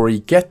inventory,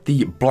 get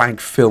the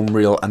blank film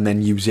reel, and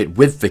then use it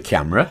with the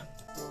camera.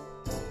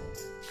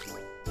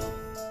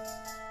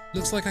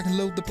 Looks like I can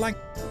load the blank.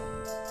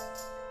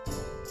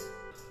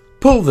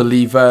 Pull the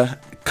lever,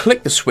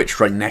 click the switch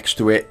right next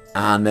to it,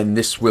 and then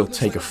this will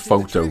take a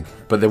photo.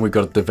 But then we've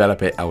got to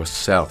develop it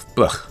ourselves.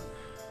 Ugh.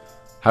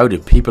 How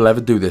did people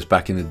ever do this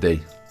back in the day?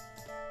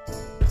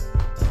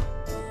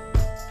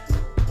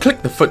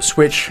 Click the foot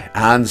switch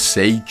and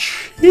say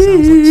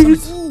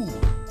cheese.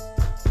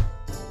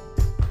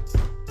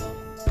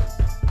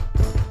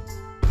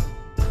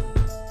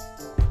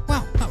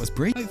 Wow, that was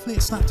brilliant. Hopefully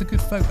it snapped a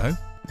good photo.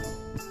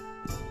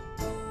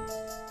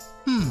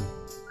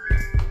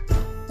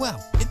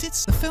 Well, it did.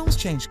 The film's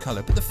changed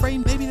colour, but the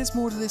frame, maybe there's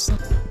more to this than...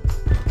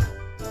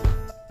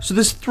 So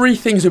there's 3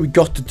 things that we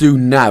got to do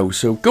now.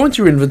 So go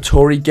into your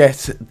inventory,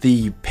 get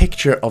the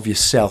picture of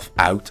yourself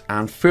out,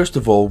 and first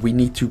of all we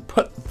need to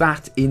put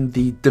that in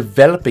the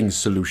developing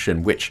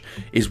solution, which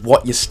is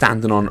what you're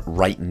standing on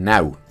right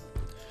now.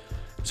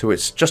 So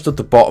it's just at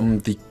the bottom,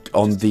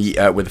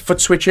 where the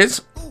foot switch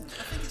is.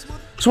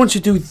 So once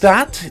you do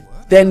that,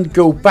 then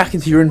go back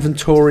into your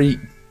inventory,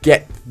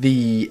 get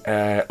the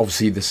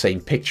obviously the same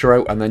picture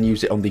out, and then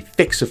use it on the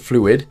fixer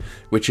fluid,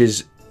 which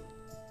is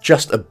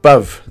just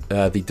above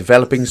the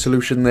developing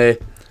solution there.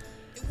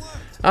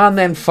 And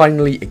then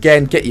finally,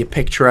 again, get your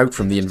picture out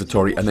from the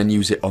inventory and then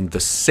use it on the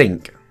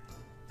sink.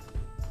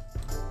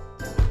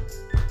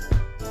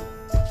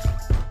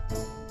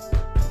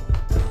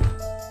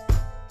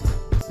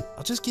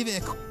 I'll just give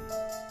it a...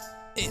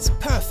 It's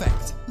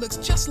perfect. Looks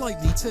just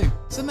like me too.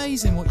 It's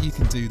amazing what you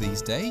can do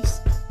these days.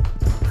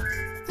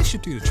 This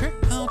should do the trick.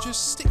 I'll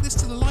just stick this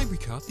to the library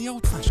card the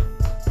old-fashioned.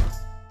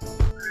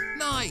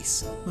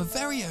 Nice! My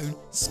very own.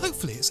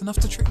 Hopefully it's enough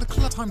to trick the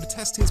club. Time to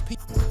test his P.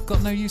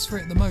 Got no use for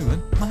it at the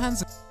moment. My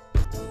hands are...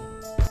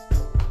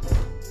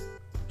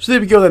 So there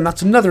we go then,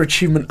 that's another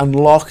achievement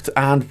unlocked,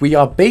 and we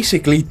are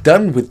basically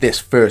done with this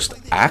first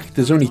act.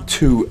 There's only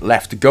 2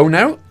 left to go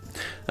now.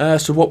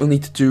 So what we'll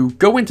need to do,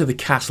 go into the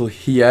castle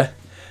here,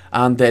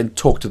 and then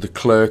talk to the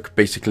clerk,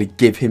 basically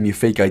give him your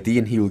fake ID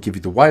and he will give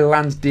you the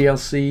Wildlands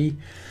DLC.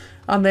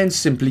 And then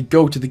simply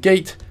go to the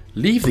gate,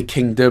 leave the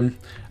kingdom,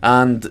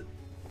 and,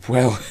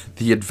 well,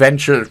 the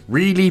adventure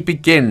really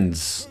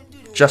begins,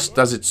 just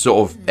as it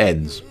sort of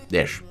ends.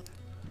 Ish.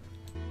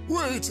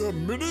 Wait a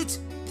minute,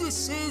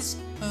 this is...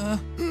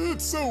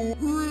 It's a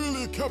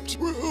really capture...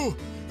 Well,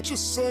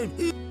 just sign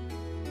in.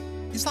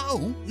 Is that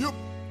all? Yep,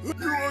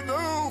 you are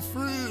now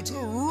free to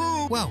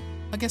roam. Well,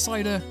 I guess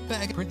I'd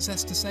better get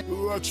Princess to say...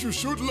 That you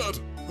should, lad.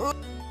 Huh?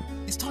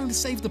 It's time to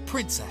save the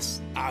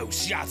princess. Oh,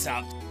 shut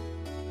up.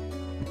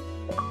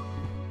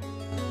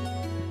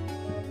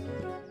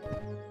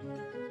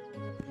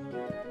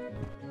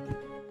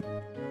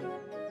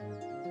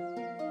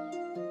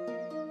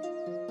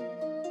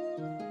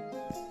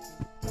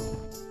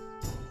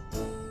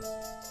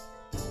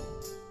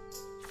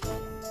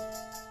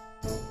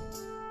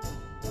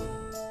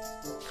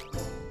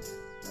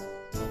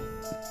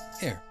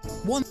 Here,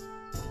 one...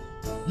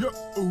 Yeah,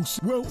 oh,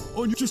 well,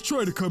 on you just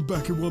try to come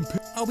back in one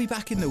pit. I'll be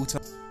back in no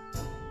time.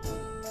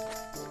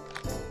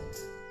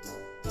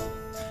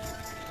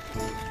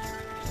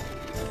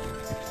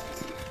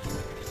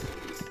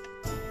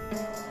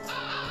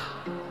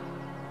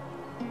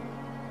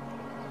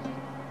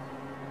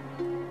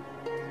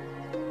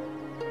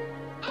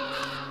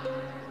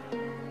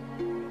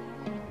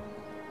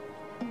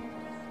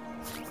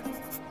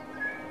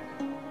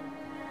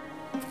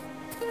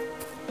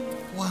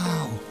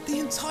 Wow, the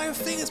entire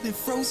thing has been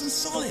frozen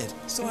solid.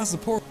 So as the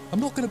poor... I'm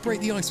not going to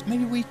break the ice.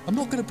 Maybe we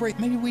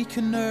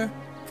can,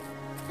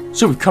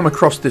 So we've come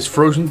across this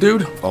frozen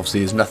dude. Obviously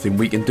there's nothing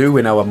we can do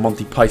in our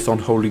Monty Python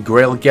Holy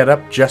Grail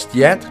getup just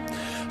yet.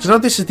 So now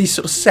this is the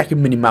sort of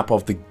second mini-map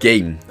of the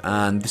game.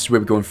 And this is where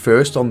we're going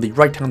first. On the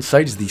right-hand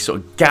side is the sort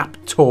of gap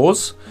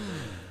tours.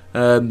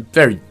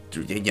 Very,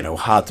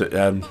 hard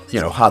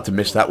to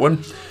miss that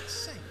one.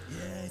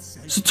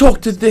 So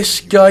talk to this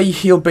guy,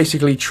 he'll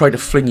basically try to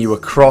fling you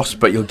across,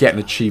 but you'll get an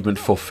achievement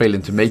for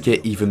failing to make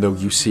it, even though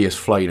you see us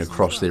flying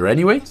across there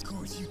anyway.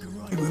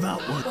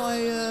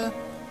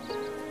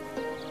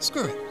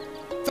 Screw it.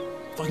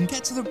 If I can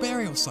get to the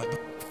burial site...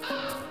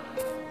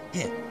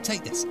 Here,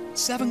 take this.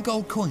 7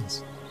 gold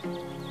coins.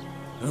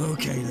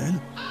 Okay then.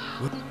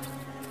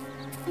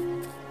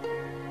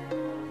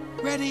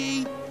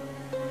 Ready?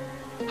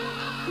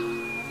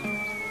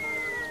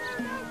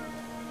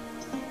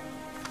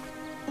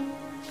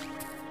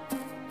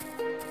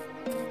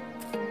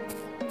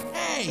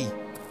 Hey!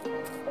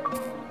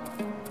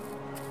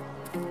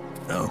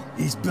 Oh,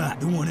 he's back,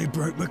 the one who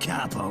broke my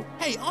capo.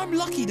 Hey, I'm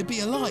lucky to be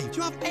alive. Do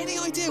you have any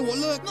idea what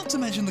lurked? Not to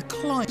mention the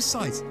climb.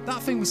 Besides,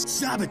 that thing was...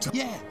 Sabotage?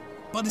 Yeah,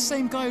 by the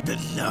same guy... The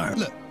nerve.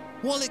 Look,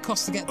 what'll it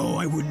cost to get... Oh,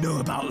 I wouldn't know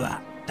about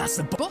that. That's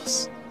the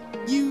boss?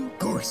 You... Of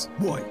course.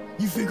 Why?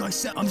 You think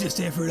I'm just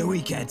here for the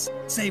weekends?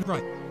 Say...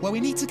 Right. Well, we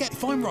need to get...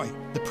 If I'm right,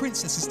 the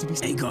princess is to be...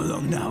 Ain't got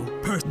long now.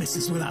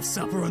 Missus will have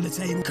supper on the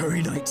table.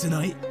 Curry night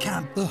tonight.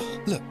 Camp. Ugh,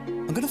 look.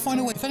 I'm gonna find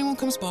a way. If anyone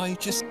comes by,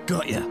 just...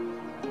 Got ya.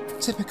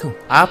 Typical.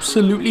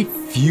 Absolutely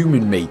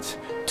fuming, mate.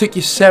 Took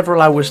you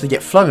several hours to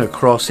get flung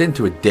across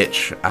into a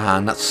ditch,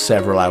 and that's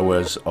several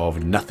hours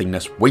of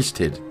nothingness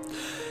wasted.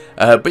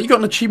 But you got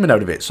an achievement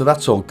out of it, so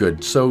that's all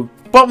good. So,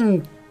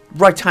 bottom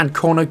right hand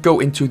corner, go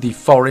into the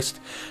forest,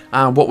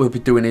 and what we'll be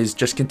doing is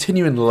just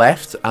continuing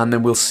left, and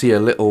then we'll see a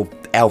little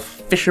elf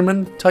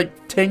fisherman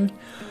type thing.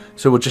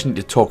 So we'll just need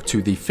to talk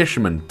to the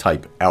fisherman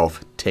type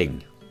elf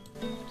thing.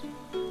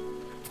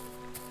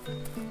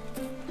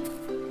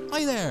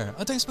 Hi there,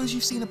 I don't suppose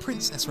you've seen a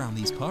princess round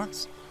these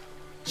parts?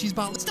 She's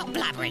about... Stop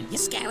blabbering, you're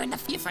scaring the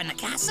fear from the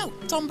castle.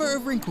 Tombert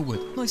of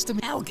Wrinklewood, nice to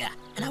meet... Helga,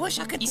 and I wish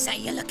I could say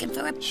you're looking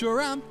for a...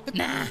 Sure am.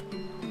 Nah.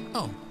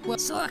 Oh, well...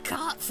 Saw a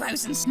cart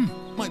frozen...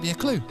 might be a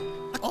clue.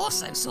 I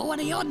also saw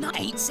one of your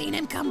ain't seen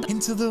him come...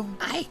 Into the...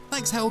 Aye?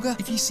 Thanks, Helga.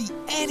 If you see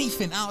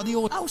anything out of the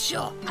order... Oh,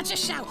 sure, I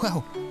just shout.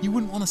 Well, you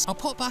wouldn't want to... I'll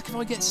pop back if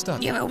I get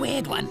stuck. You're a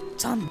weird one,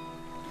 Tom.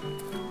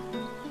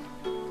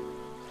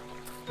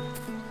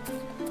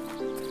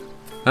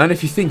 And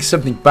if you think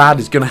something bad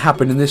is going to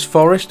happen in this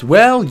forest,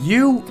 well,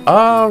 you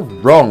are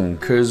wrong,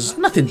 because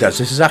nothing does.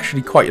 This is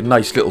actually quite a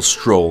nice little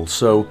stroll.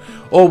 So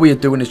all we are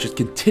doing is just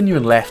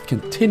continuing left,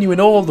 continuing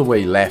all the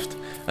way left,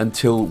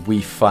 until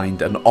we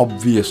find an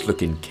obvious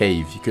looking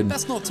cave. You can...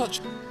 That's not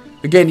touch.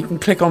 Again, you can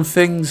click on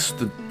things,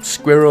 the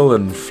squirrel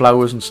and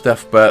flowers and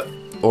stuff, but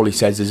all he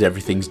says is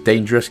everything's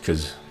dangerous,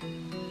 because,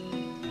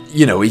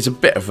 you know, he's a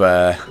bit of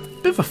a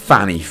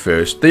fanny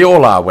first. They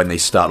all are when they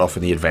start off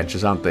in the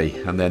adventures, aren't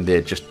they? And then they're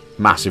just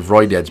massive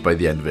roidheads by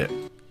the end of it.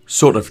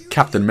 Sort of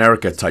Captain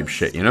America type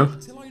shit, you know?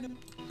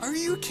 Are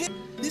you kidding?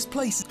 This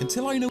place,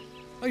 until I know,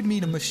 I'd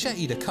need a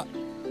machete to cut.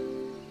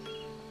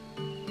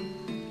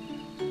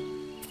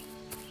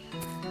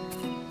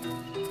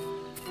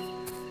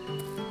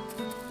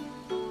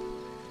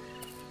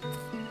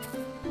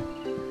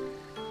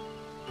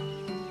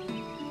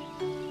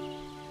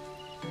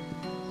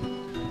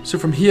 So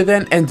from here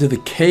then, enter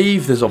the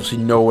cave. There's obviously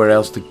nowhere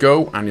else to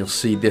go, and you'll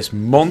see this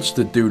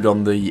monster dude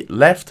on the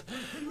left,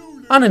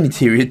 and an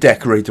interior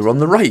decorator on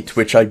the right,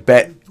 which I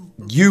bet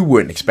you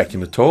weren't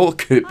expecting at all,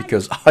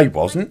 because I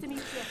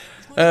wasn't.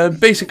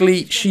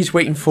 Basically, she's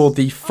waiting for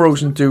the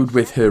frozen dude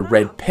with her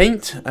red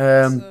paint,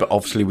 but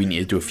obviously we need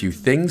to do a few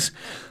things,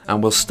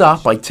 and we'll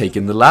start by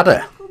taking the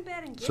ladder.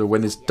 So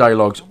when this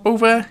dialogue's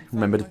over,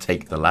 remember to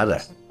take the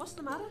ladder.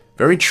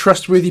 Very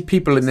trustworthy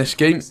people in this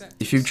game.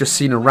 If you've just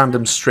seen a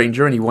random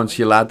stranger and he wants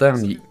your ladder,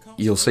 and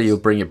you'll say you'll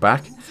bring it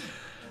back,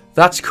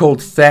 that's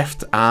called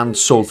theft and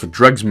sold for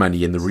drugs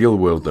money in the real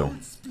world, though.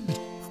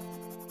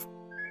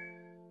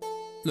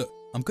 Look,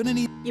 I'm gonna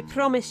need... You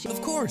promise?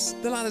 Of course,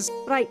 the ladder's...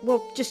 Right,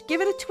 well, just give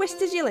it a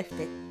twist as you lift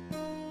it.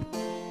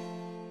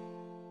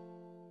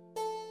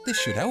 This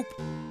should help.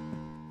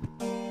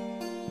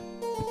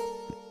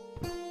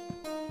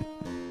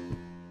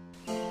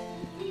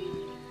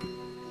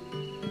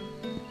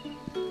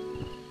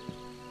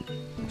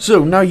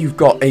 So now you've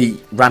got a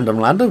random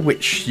ladder,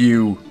 which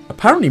you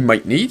apparently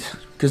might need,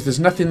 because there's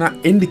nothing that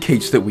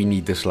indicates that we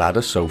need this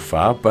ladder so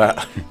far,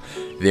 but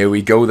there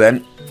we go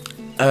then.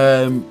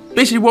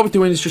 Basically what we're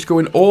doing is just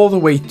going all the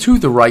way to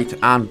the right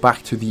and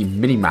back to the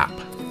mini-map.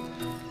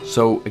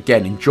 So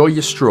again, enjoy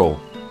your stroll.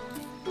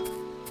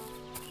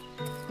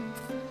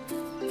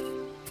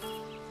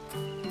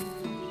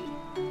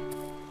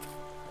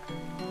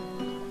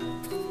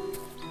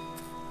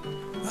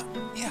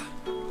 Yeah.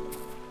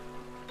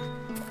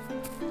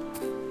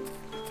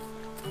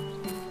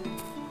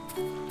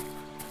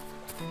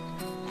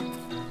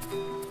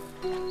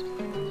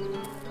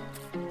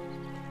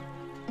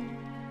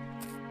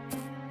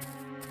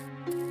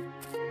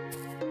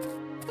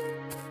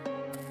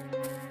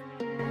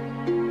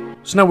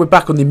 So now we're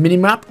back on the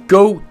minimap.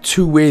 Go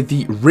to where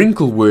the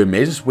wrinkle worm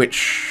is,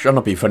 which, I'm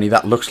not being funny,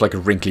 that looks like a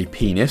wrinkly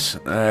penis.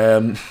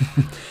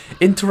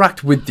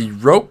 Interact with the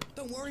rope.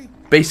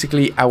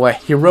 Basically, our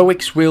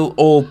heroics will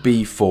all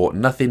be for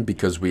nothing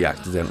because we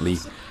accidentally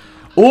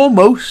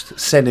almost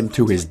send him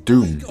to his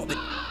doom.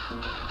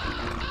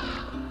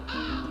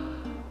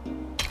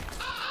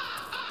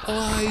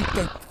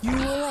 You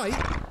alright?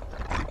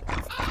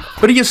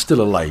 But he is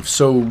still alive,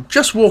 so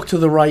just walk to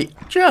the right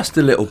just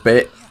a little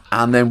bit.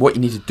 And then what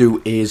you need to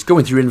do is go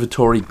into your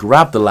inventory,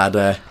 grab the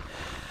ladder,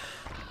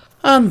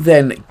 and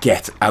then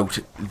get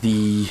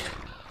the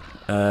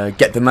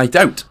knight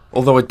out.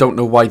 Although I don't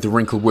know why the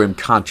wrinkle worm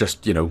can't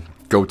just, you know,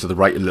 go to the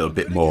right a little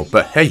bit more.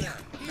 But hey.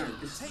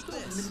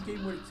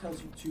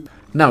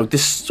 Now,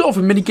 this is sort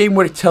of a minigame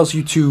where it tells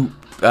you to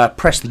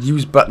press the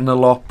use button a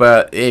lot,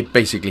 but it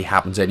basically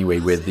happens anyway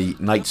where the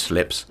knight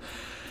slips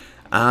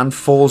and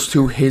falls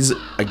to his,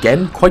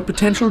 again, quite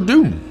potential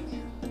doom.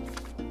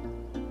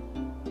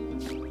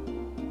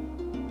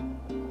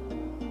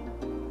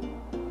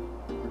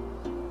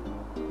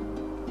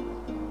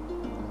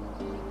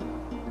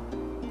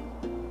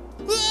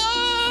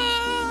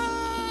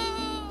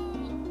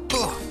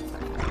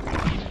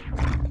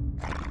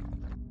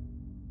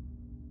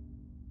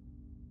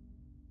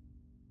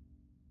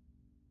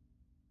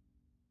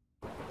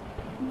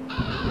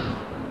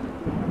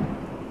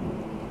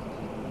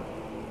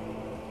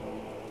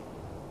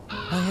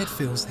 My head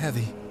feels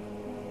heavy.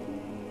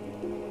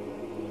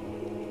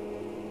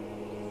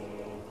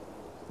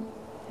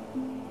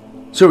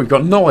 So we've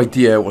got no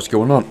idea what's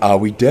going on. Are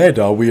we dead?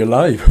 Are we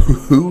alive?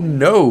 Who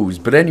knows?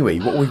 But anyway,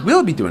 what we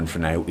will be doing for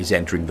now is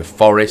entering the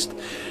forest.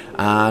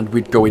 And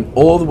we're going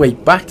all the way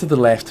back to the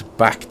left,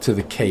 back to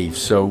the cave.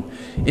 So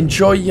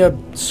enjoy your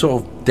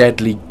sort of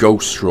deadly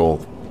ghost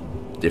stroll.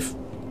 If,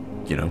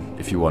 you know,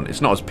 if you want. It's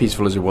not as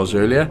peaceful as it was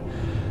earlier.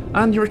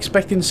 And you're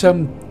expecting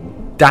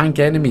some dank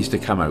enemies to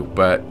come out.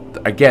 But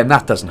again,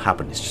 that doesn't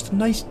happen. It's just a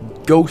nice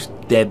ghost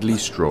deadly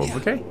stroll,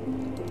 okay?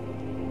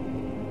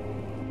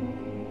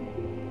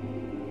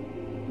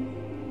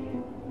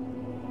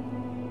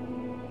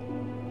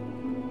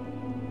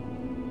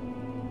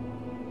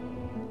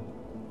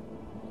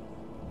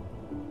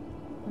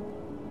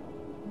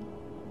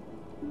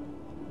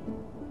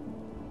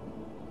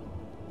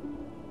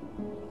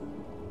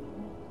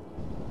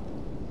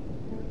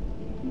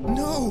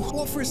 No!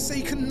 What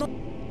forsaken no...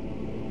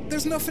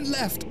 There's nothing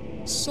left.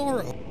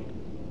 Sorrow.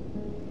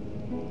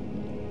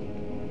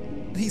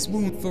 These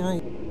wounds are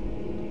all...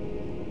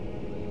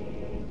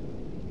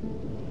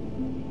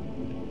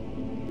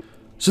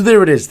 So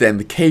there it is then,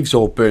 the cave's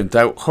all burnt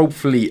out.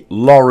 Hopefully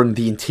Lauren,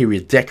 the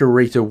interior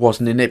decorator,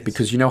 wasn't in it,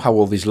 because you know how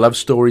all these love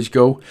stories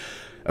go.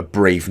 A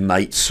brave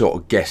knight sort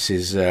of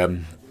guesses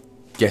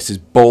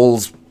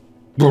balls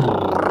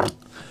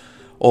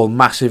all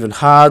massive and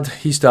hard.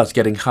 He starts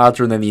getting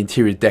harder, and then the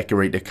interior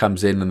decorator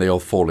comes in and they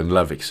all fall in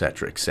love,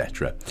 etc,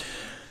 etc.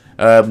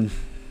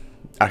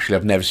 Actually,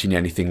 I've never seen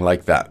anything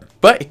like that,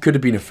 but it could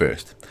have been a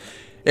first.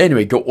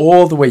 Anyway, go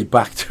all the way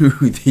back to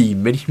the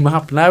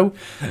mini-map now.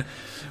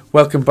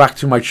 Welcome back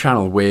to my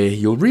channel, where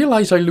you'll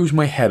realise I lose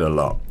my head a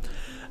lot.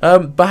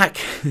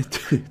 Back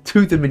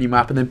to the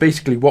mini-map, and then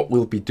basically what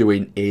we'll be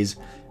doing is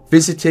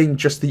visiting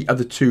just the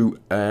other two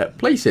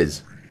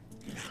places,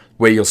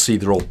 where you'll see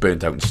they're all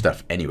burnt out and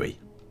stuff anyway.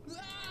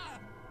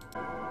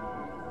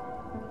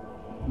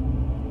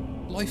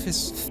 Life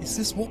is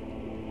this what?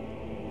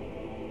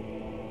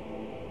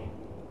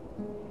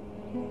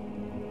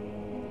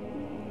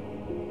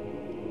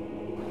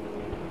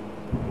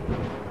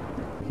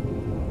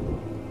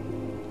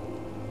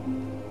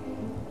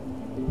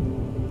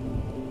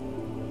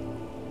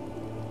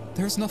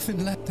 There's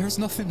nothing left. There's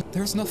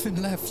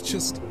nothing left.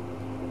 Just...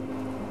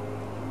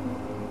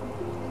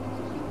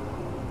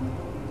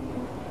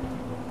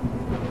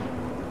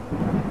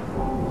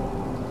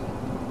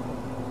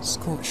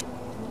 Scorch.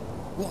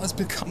 What has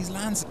become these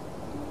lands?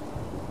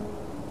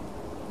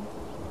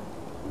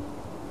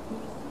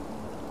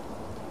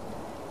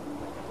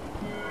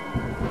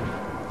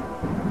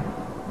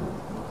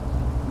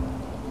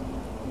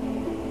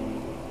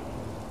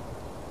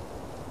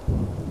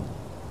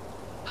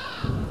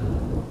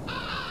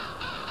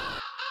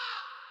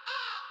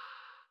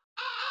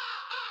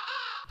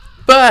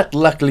 But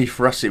luckily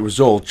for us, it was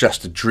all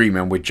just a dream,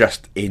 and we're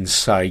just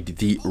inside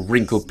the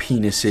wrinkle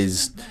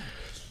penis's...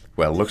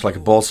 Well, looks like a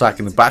ball sack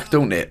in the back,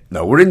 don't it?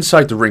 No, we're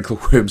inside the wrinkle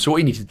worm, so what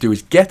you need to do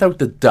is get out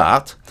the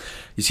dart.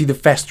 You see the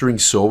festering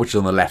sore, which is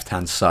on the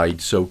left-hand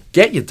side. So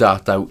get your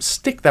dart out,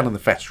 stick that on the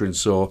festering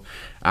sore,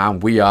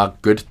 and we are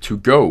good to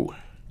go.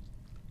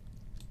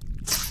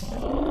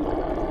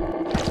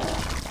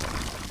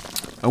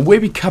 And where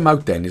we come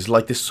out then is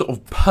like this sort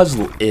of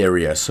puzzle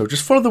area. So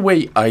just follow the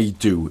way I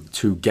do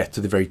to get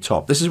to the very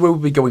top. This is where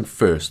we'll be going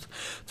first,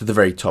 to the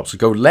very top. So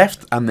go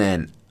left and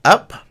then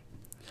up.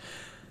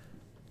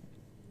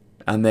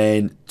 And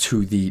then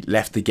to the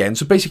left again.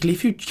 So basically,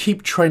 if you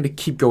keep trying to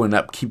keep going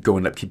up,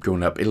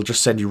 it'll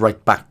just send you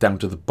right back down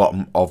to the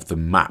bottom of the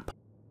map.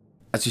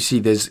 As you see,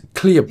 there's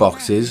clear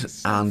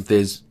boxes, and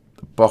there's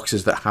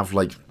boxes that have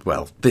like,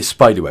 well, there's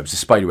spider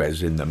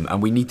webs in them,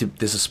 and we need to,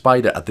 there's a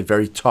spider at the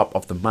very top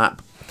of the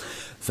map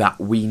that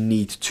we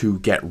need to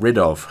get rid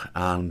of,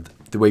 and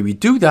the way we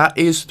do that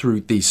is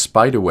through these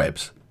spider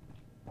webs.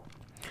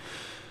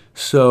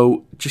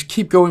 So just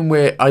keep going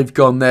where I've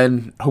gone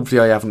then.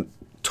 Hopefully I haven't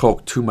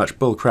talk too much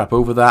bullcrap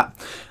over that,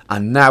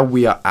 and now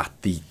we are at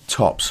the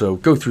top. So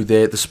go through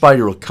there, the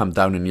spider will come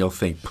down, and you'll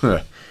think,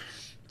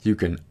 you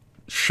can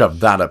shove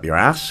that up your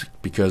ass,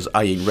 because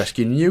I ain't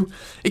rescuing you,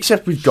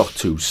 except we've got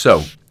to.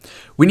 So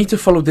we need to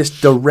follow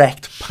this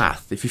direct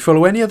path. If you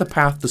follow any other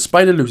path, the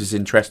spider loses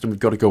interest, and we've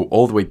got to go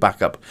all the way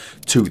back up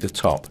to the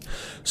top.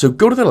 So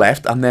go to the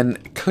left and then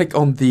click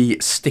on the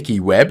sticky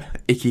web,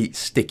 icky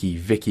sticky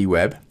Vicky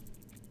web,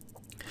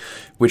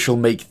 which will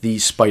make the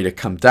spider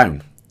come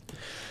down.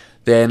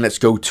 Then let's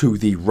go to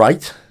the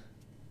right,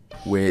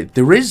 where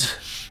there is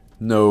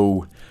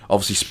no,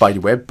 obviously,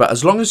 spider web, but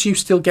as long as you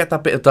still get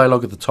that bit of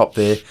dialogue at the top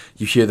there,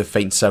 you hear the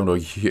faint sound, or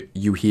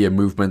you hear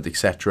movement,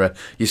 etc.,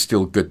 you're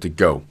still good to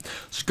go.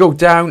 So go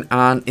down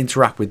and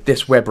interact with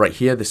this web right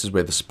here. This is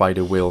where the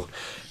spider will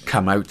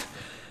come out.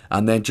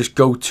 And then just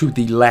go to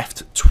the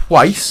left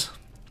twice.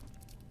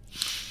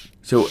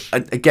 So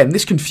again,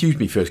 this confused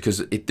me first, because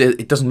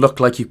it doesn't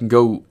look like you can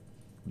go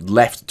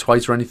left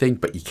twice or anything,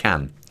 but you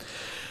can.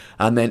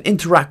 And then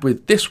interact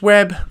with this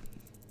web.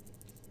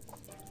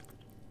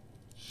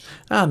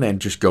 And then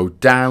just go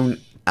down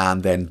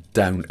and then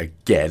down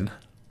again.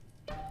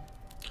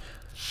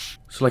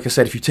 So like I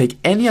said, if you take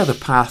any other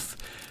path,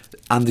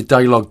 and the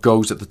dialogue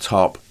goes at the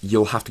top,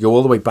 you'll have to go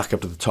all the way back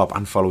up to the top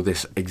and follow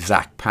this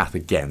exact path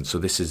again. So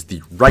this is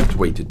the right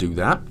way to do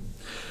that.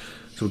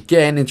 So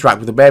again, interact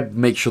with the web,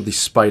 make sure the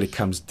spider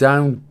comes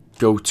down,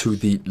 go to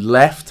the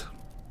left,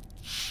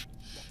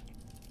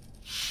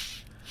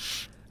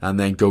 and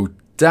then go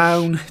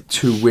down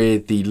to where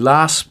the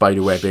last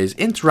spider web is,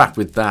 interact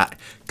with that,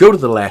 go to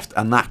the left,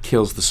 and that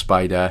kills the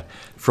spider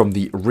from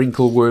the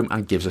wrinkle worm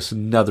and gives us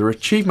another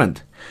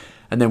achievement.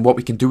 And then what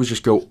we can do is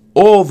just go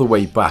all the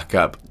way back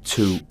up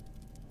to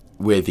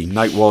where the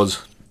knight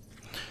was.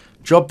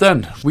 Job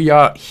done. We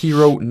are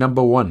hero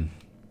number 1.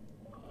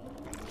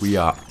 We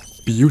are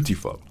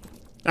beautiful.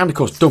 And of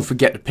course, don't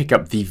forget to pick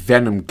up the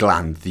venom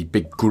gland, the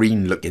big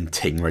green looking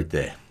thing right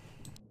there.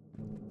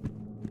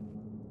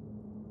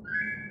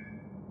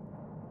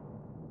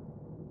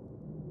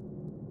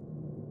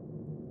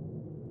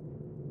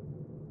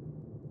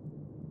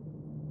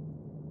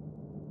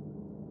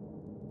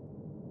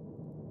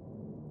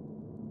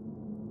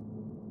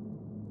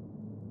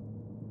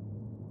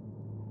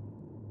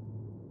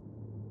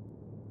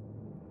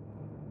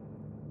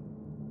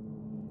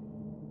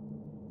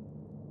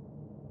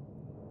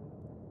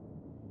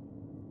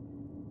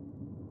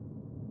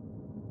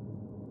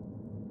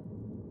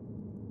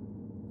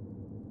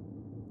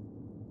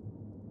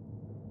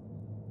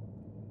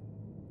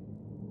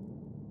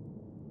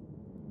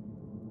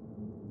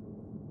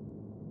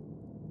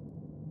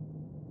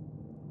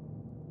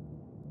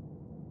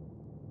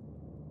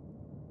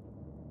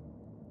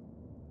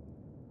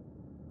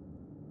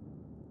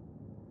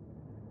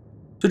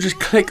 So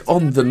just click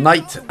on the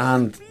knight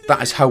and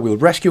that is how we'll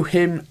rescue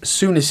him. As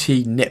soon as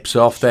he nips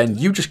off, then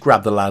you just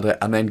grab the ladder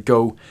and then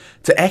go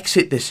to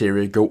exit this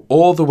area, go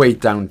all the way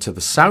down to the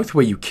south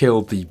where you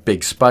killed the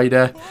big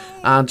spider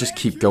and just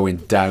keep going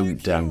down,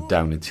 down,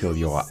 down until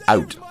you are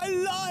out.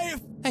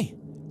 Hey,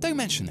 don't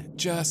mention it.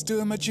 Just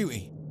doing my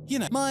duty. You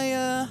know, my,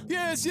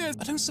 Yes.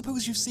 I don't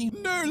suppose you've seen...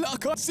 No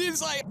luck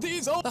since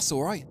these all... That's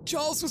alright.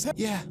 Charles was...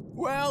 Yeah.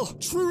 Well,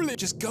 truly...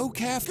 Just go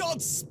careful.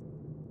 God's...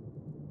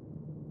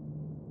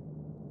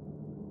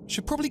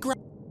 Should probably grab...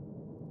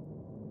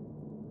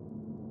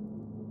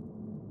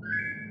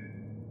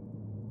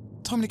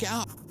 Time to get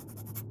up.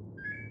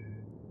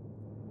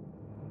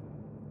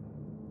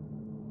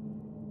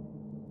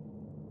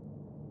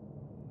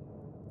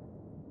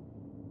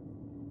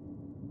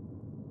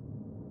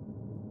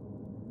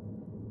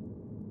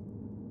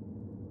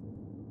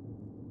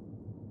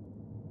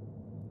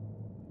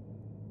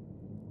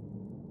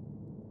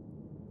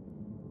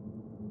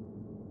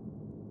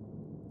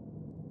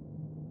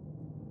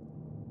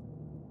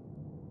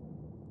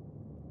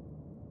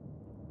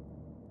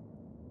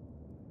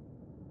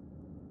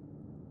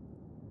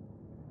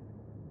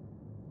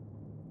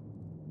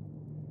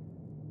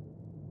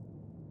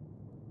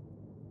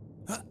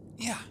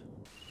 Yeah.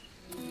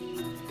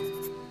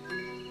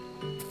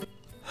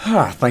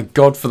 Thank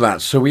God for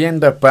that. So we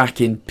end up back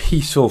in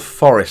peaceful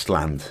forest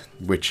land,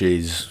 which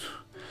is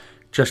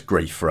just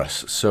great for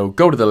us. So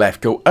go to the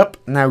left, go up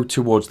now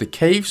towards the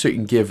cave so you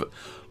can give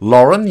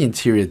Lauren, the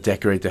interior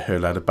decorator, her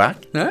ladder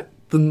back. Huh?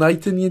 The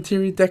knight and the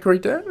interior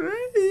decorator?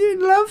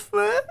 You love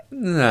that?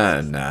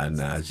 No.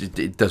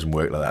 It doesn't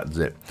work like that, does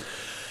it?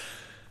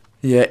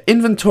 Yeah,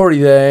 inventory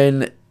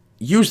then.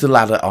 Use the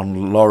ladder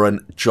on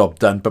Lauren, job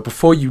done. But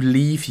before you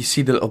leave, you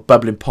see the little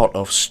bubbling pot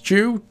of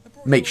stew.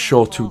 Make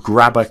sure to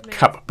grab a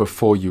cup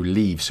before you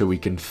leave so we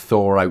can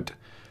thaw out...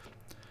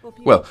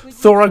 Well,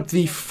 thaw out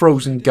the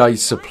frozen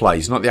guy's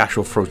supplies, not the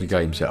actual frozen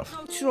guy himself.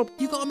 Sure.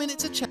 You got a minute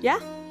to check? Yeah?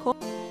 Cool.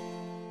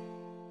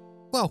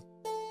 Well...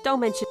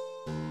 Don't mention...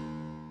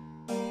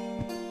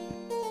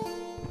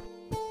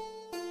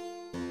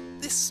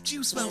 This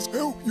stew smells...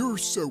 Help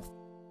yourself.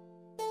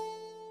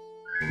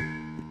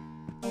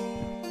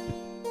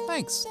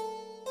 Thanks.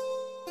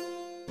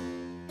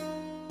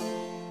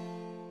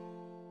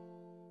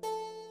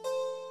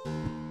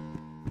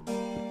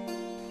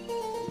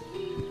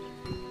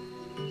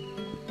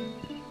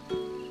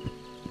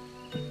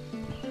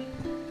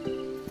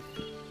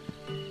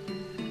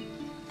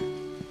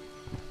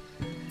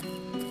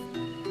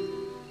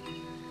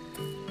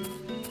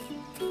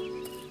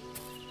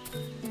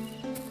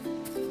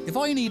 If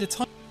I need a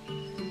time...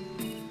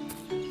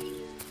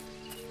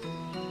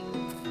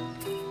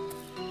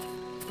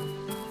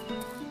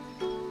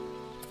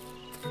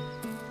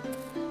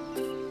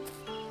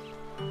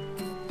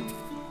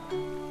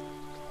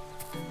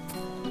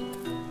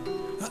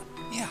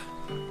 yeah.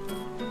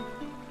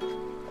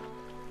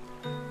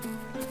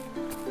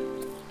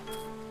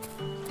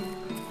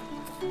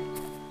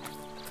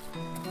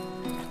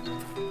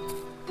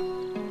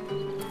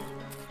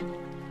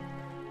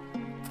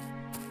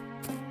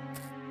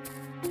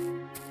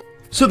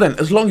 So then,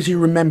 as long as you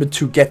remember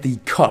to get the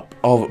cup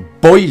of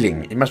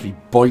boiling, it must be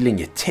boiling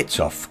your tits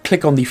off.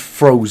 Click on the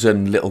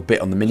frozen little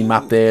bit on the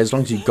mini-map there. As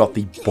long as you've got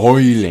the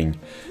boiling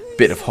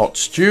bit of hot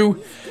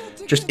stew,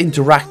 just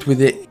interact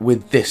with it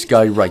with this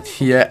guy right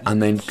here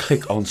and then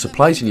click on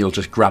supplies and you'll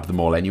just grab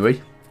them all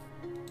anyway.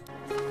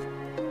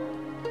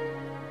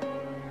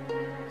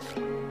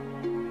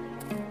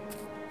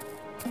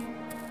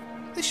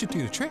 This should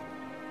do the trick.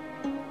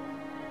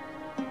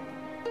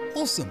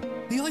 Awesome.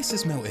 The ice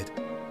has melted.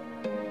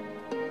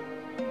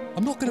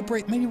 I'm not gonna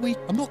break. Maybe we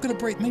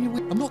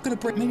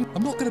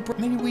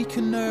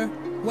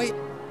can. Wait.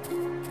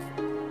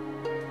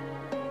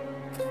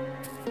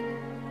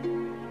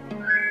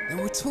 There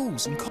were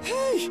tools and.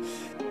 Hey!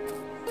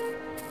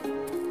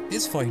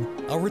 It's fine.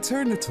 I'll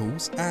return the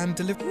tools and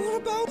deliver.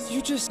 What about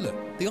you? Just look.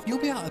 You'll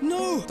be out.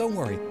 No, don't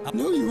worry.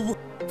 No, you.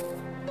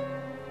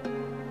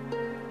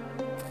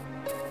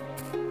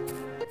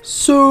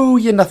 So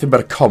you're nothing but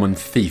a common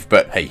thief,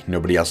 but hey,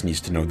 nobody else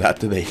needs to know that,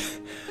 do they?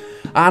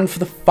 And for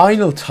the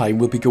final time,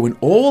 we'll be going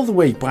all the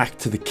way back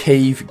to the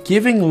cave,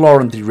 giving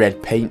Lauren the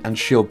red paint, and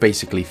she'll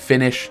basically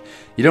finish.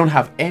 You don't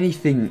have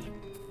anything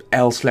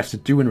else left to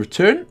do in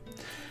return.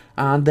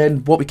 And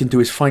then what we can do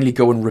is finally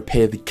go and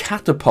repair the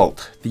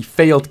catapult, the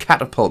failed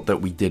catapult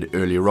that we did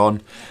earlier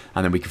on.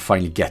 And then we can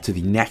finally get to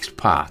the next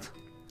part.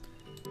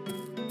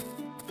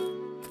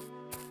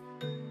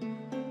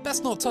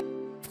 That's not tough.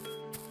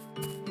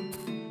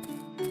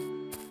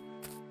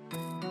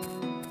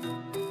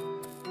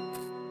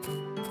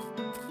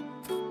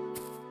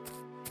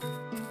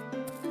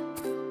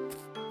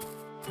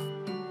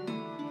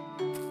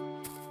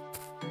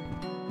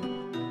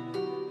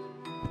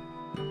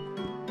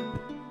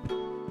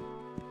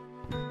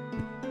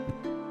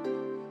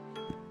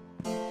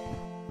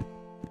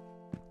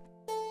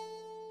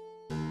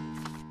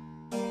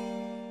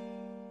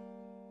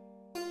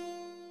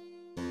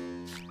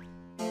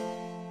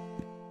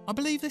 I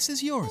believe this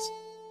is yours.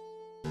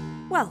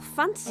 Well,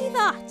 fancy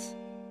that.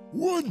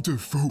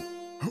 Wonderful.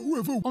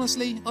 However,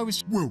 honestly, I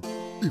was... Well,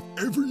 if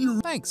ever you're...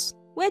 Thanks.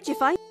 Where'd you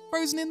find?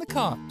 Frozen in the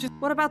car. Just...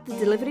 What about the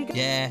delivery guy?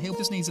 Yeah, he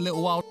just needs a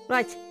little while.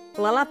 Right.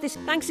 Well, I'll have this.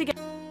 Thanks again.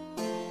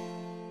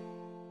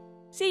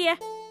 See ya.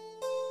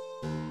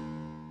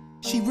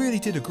 She really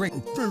did a great...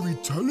 Very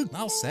talented.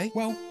 I'll say.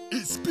 Well,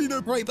 it's been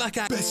a right back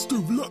at... Best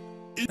of luck.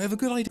 I have a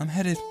good idea. I'm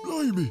headed.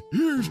 Blimey,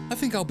 here's... I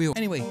think I'll be...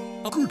 Anyway.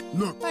 Good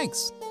luck.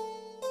 Thanks.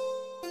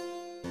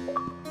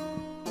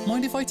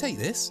 Mind if I take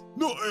this?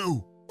 Not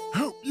ill.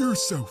 Help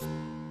yourself.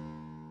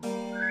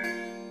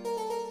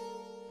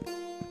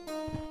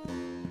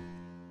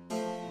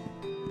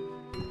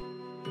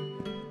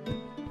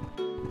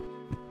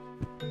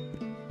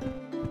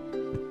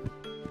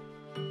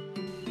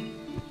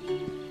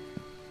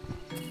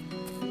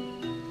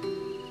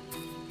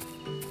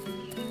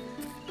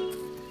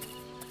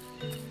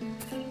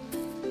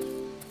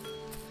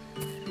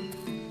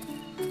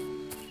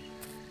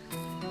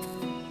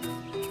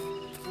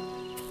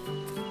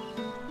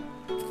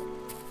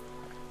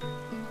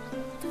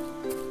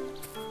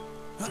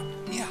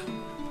 Yeah.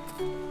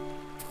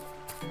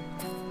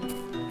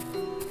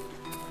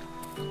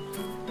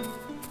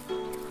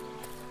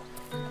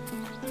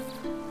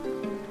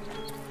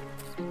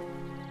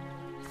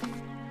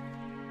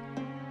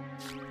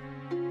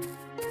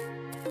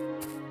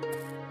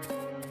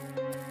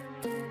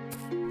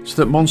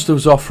 So that Monster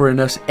was offering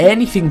us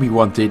anything we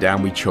wanted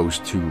and we chose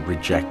to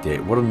reject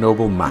it. What a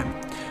noble man.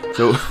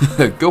 So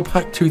go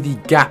back to the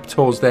gap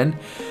tours then.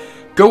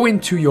 Go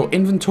into your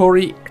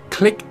inventory,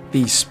 click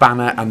the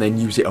spanner and then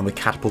use it on the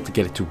catapult to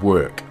get it to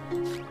work.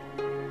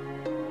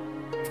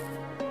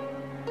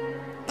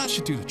 That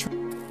should do the trick.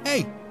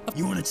 Hey!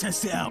 You want to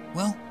test it out?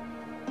 Well,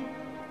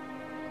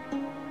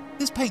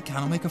 this paint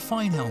can will make a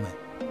fine helmet.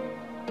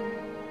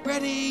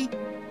 Ready?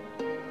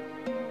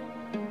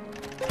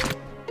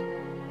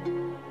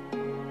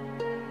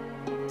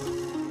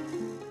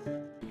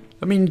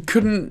 I mean,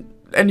 couldn't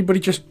anybody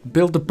just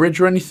build a bridge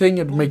or anything?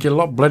 It'd make it a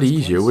lot bloody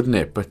easier, wouldn't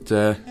it? But,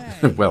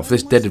 well, for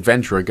this dead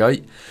adventurer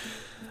guy,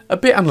 a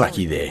bit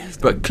unlucky there.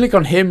 But click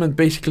on him and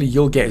basically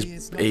you'll get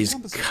his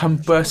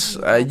compass.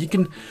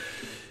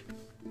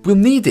 We'll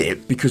need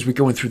it because we're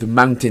going through the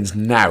mountains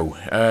now.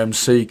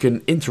 So you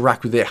can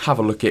interact with it, have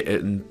a look at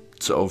it and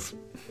sort of,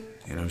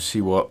 you know,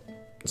 see what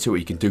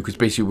you can do. Because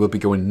basically we'll be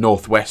going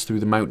northwest through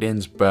the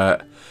mountains.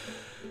 But,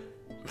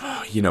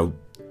 you know,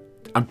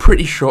 I'm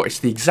pretty sure it's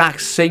the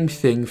exact same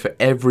thing for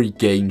every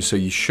game, so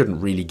you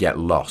shouldn't really get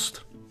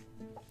lost.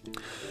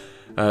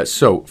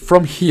 So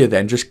from here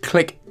then, just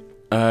click,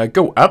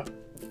 go up,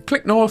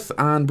 click north,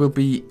 and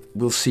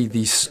we'll see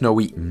these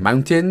snowy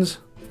mountains.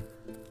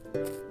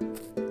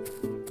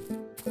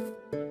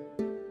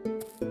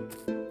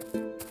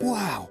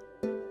 Wow.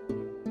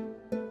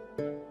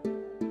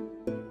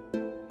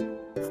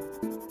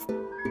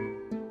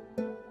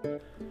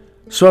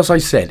 So as I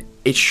said,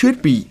 it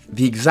should be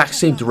the exact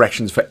same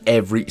directions for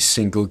every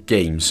single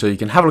game. So you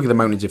can have a look at the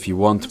mountains if you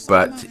want,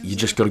 but you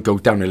just got to go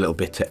down a little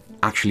bit to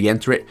actually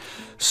enter it.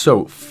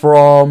 So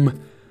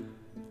from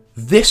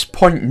this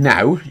point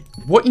now,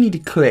 what you need to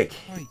click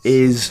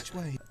is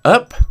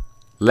up,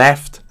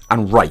 left,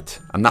 and right.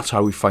 And that's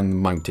how we find the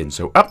mountain.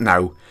 So up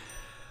now.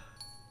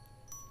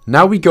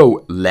 Now we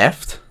go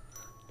left.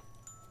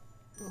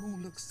 It all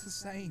looks the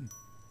same.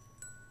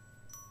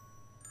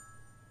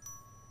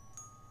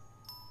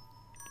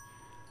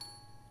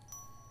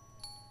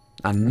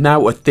 And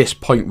now at this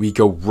point we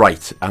go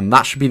right, and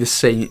that should be the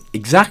same,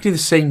 exactly the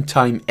same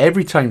time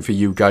every time for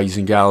you guys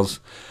and gals.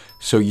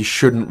 So you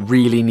shouldn't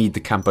really need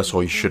the compass,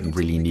 or you shouldn't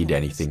really need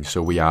anything.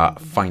 So we are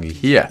finally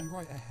here.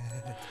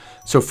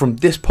 So from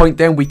this point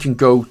then, we can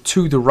go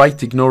to the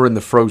right, ignoring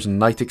the frozen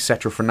night,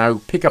 etc. for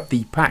now. Pick up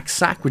the pack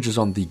sack, which is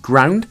on the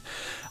ground.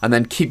 And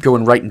then keep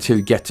going right until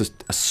you get to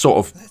a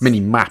sort of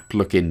mini-map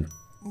looking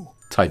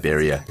type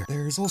area.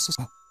 There's also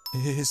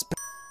his...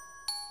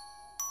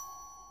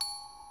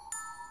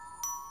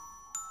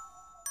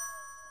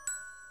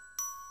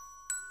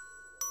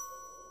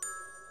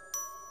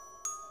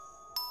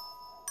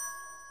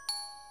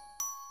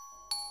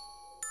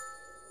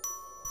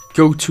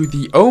 Go to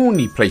the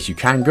only place you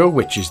can go,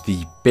 which is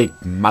the Big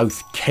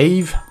Mouth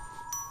Cave.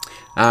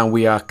 And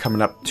we are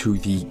coming up to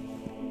the...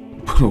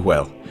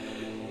 well,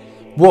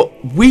 what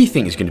we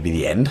think is going to be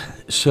the end.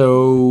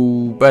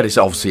 So, but it's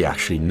obviously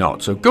actually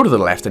not. So go to the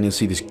left and you'll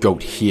see this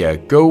goat here.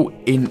 Go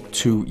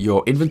into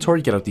your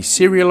inventory, get out the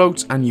cereal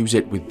oats and use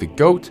it with the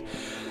goat.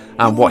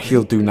 And what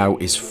he'll do now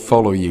is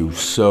follow you.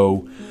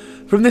 So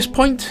from this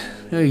point,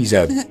 he's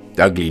a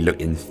ugly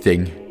looking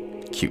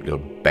thing. Cute little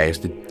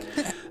bastard.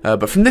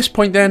 But from this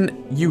point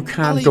then, you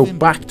can go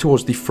back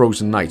towards the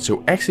Frozen Night.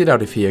 So exit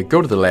out of here,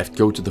 go to the left,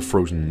 go to the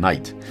Frozen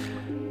Night.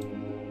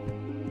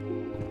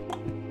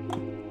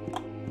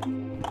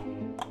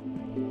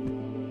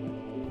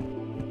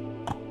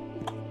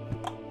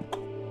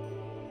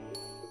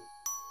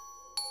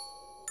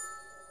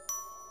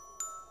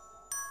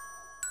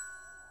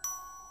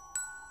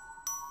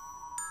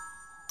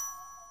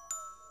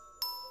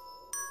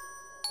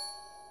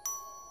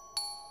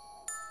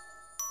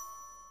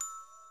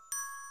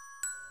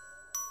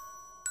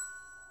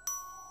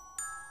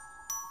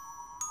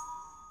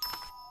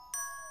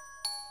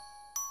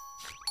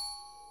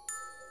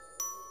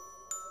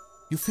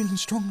 You feeling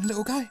strong,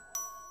 little guy?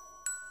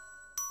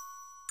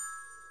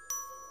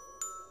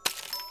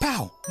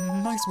 Pow!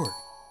 Nice work.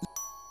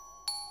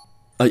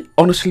 I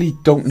honestly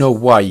don't know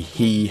why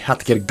he had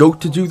to get a goat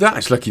to do that.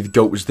 It's lucky the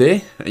goat was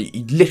there.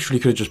 He literally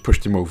could have just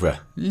pushed him over.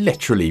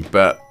 Literally,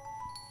 but...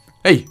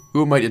 hey,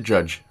 who am I to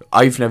judge?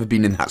 I've never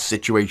been in that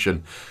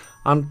situation.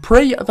 And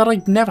pray that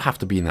I never have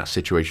to be in that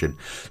situation.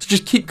 So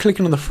just keep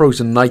clicking on the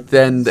Frozen Night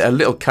then. A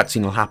little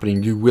cutscene will happen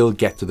and you will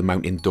get to the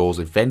mountain doors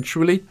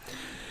eventually.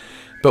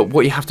 But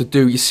what you have to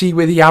do, you see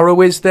where the arrow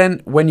is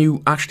then? When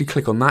you actually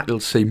click on that, it'll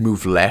say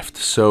move left.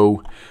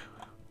 So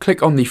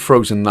click on the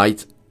Frozen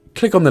Night,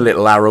 click on the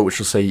little arrow which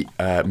will say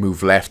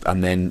move left,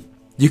 and then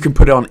you can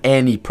put it on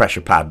any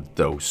pressure pad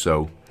though.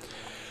 So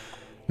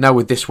now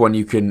with this one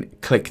you can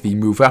click the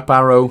move up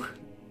arrow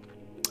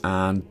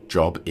and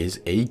job is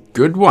a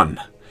good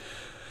one.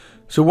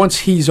 So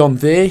once he's on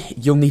there,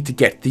 you'll need to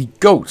get the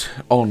goat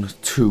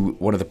onto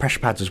one of the pressure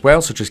pads as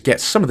well. So just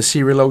get some of the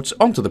cereal oats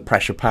onto the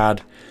pressure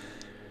pad.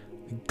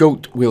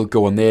 Goat will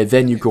go on there,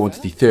 then you go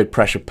onto the third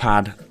pressure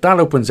pad, that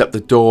opens up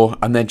the door,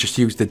 and then just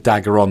use the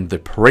dagger on the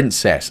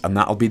princess, and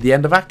that'll be the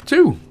end of Act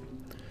 2.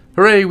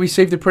 Hooray, we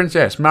saved the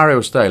princess,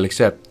 Mario style,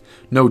 except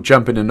no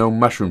jumping and no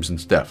mushrooms and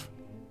stuff.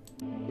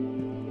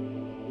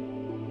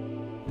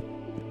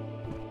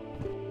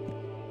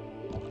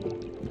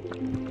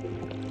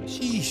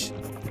 Sheesh.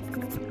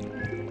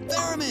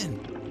 Theremin!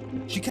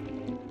 She can...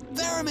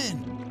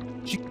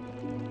 Theremin! She...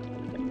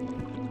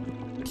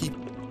 Keep...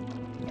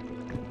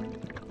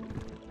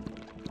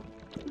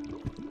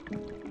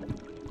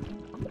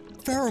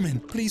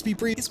 Theremin, please be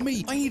brief. It's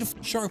me. I need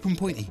a sharp and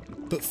pointy,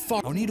 but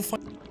far. I'll need a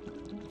fight.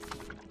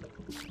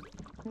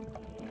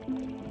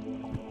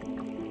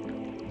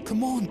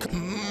 Come on.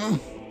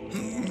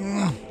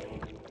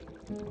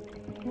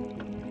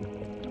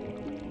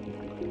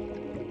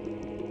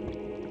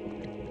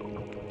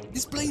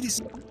 This blade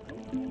is...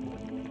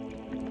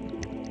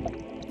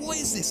 What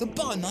is this? A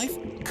butter knife?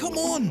 Come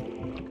on!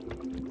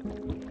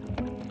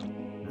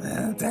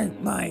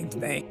 Don't mind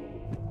me.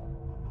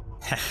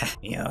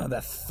 You're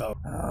the fool.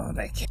 Oh,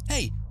 they can...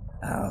 Hey!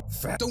 Oh,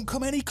 don't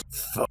come any...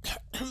 Fuck.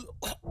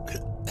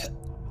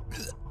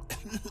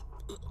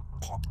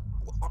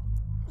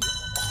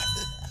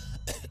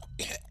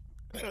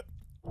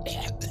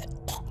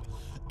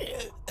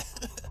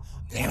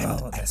 You're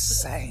all the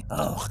same.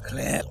 Oh,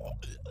 clear.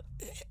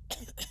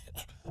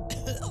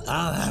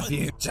 I'll have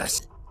you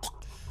just...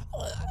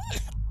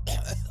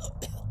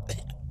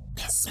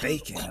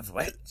 Speaking of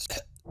which...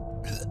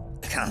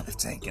 Can't have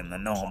taken the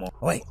normal...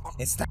 Wait,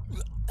 it's that...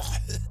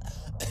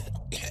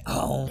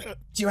 Oh,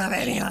 do you have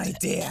any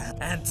idea?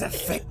 And to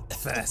fit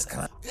first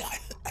class...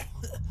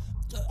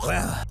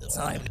 Well,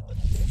 time...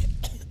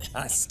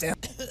 I still...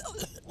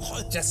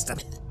 Just a...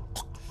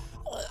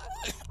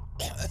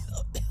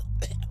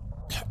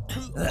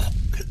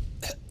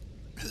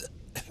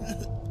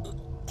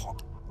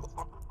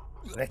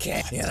 Look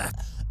at you.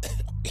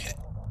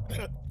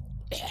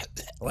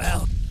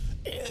 Well...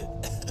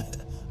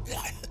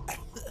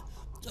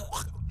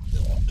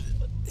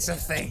 To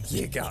think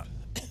you got...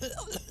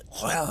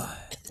 Well...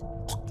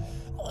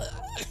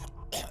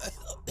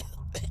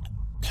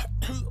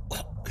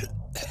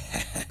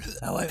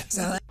 I won't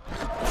tell it.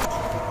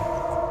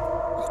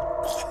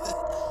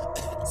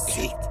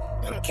 See,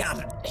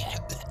 come.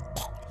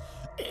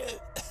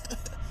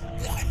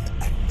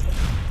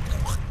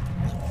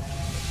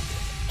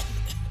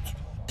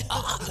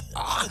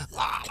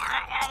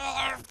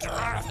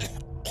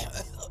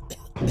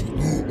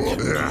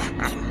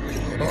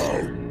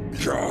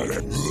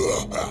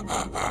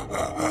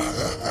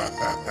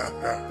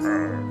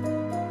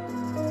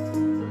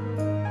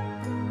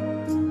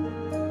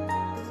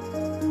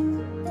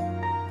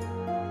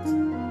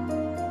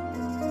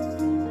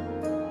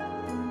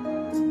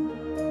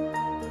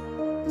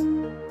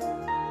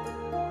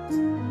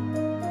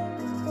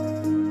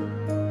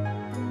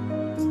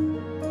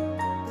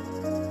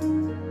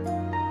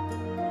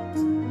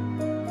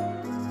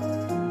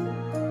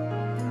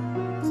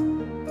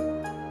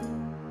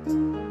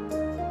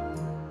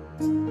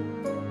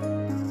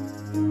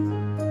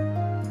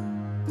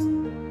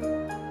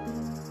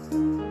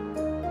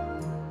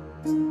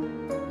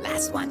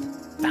 This one.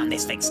 Found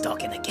this thing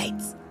stuck in the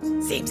gates.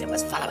 Seems it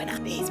was following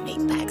up these meat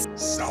bags.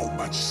 So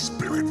much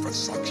spirit for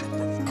such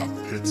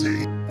a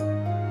pity.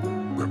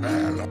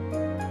 Rebel.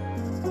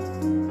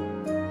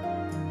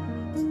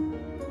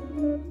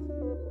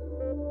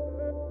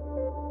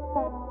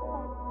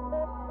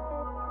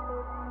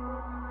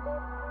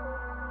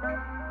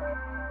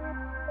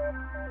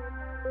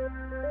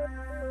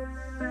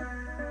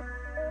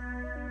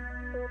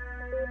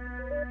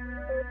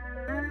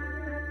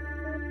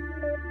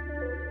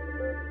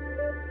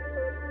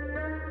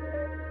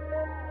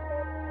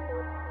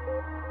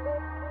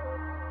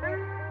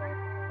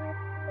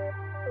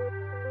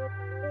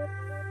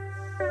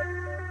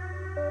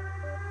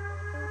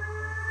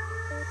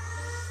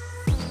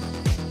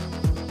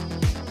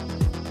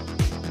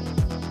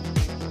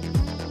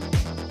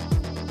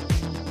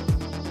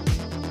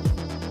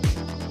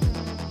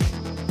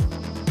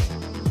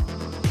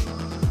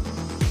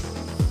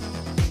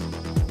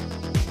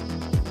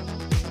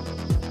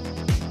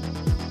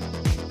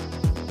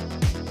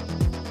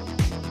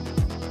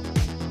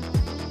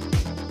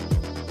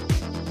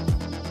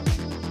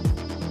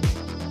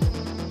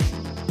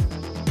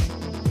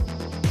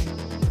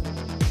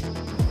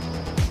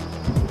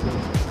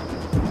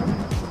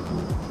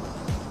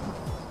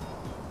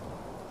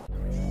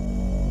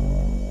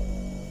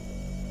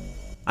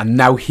 And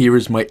now here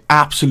is my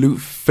absolute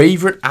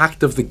favourite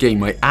act of the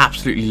game. I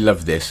absolutely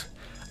love this.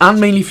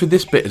 And mainly for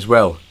this bit as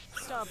well.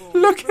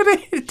 Look at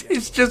it!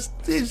 It's just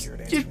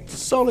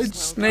Solid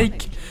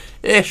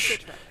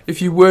Snake-ish. If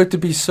you were to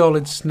be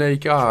Solid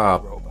Snake,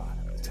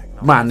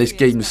 man, this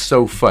game is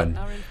so fun.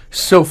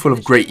 So full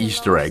of great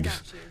Easter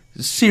eggs.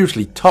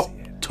 Seriously, top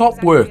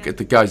work at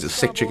the guys at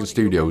Sick Chicken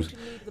Studios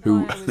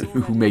who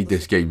made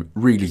this game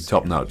really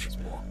top notch.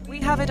 We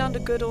have it under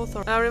good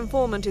authority. Our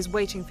informant is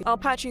waiting for you. I'll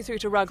patch you through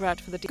to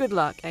Rugrat for the good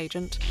luck,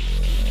 Agent.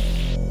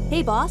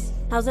 Hey, boss.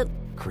 How's it?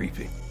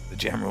 Creepy. The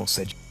General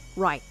said...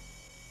 Right.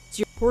 So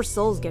your poor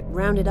souls get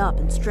rounded up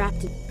and strapped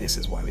to... This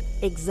is why we...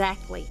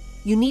 Exactly.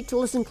 You need to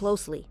listen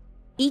closely.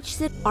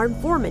 Our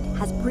informant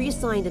has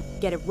pre-assigned to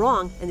get it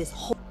wrong, and this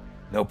whole...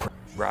 No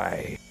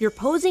right. You're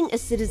posing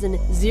as citizen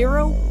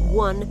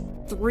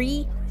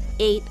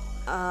 0138...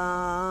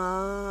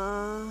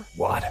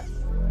 What?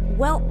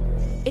 Well,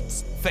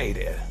 it's...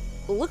 Faded.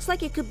 Looks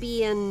like it could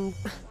be in...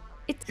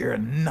 You're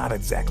not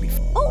exactly...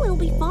 Oh, it'll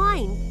be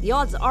fine. The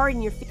odds are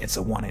in your... It's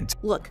a 1 in 2.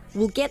 Look,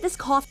 we'll get this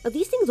coffee...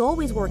 These things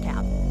always work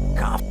out.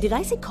 Coffee? Did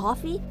I say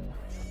coffee?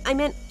 I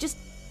meant just...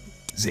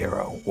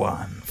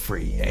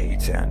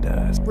 0138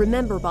 and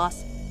Remember,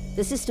 boss.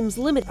 The system's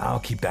limited. I'll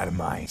keep that in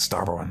mind.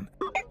 Starborn.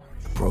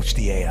 Approach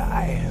the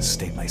AI.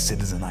 State my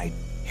citizen ID.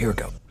 Here we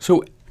go.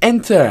 So...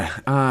 Enter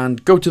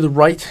and go to the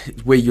right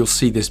where you'll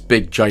see this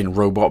big giant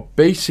robot.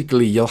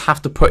 Basically, you'll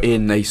have to put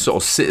in a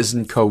sort of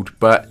citizen code,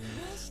 but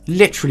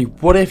literally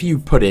whatever you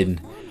put in,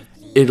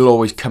 it'll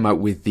always come out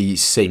with the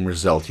same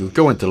result. You'll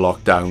go into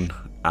lockdown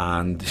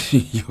and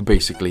you'll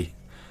basically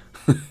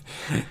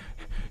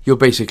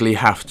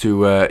have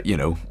to, you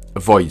know,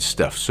 avoid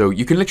stuff. So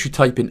you can literally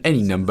type in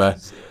any number.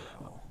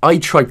 I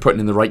tried putting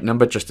in the right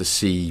number just to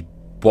see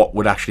what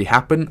would actually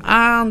happen,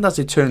 and as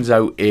it turns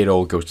out, it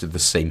all goes to the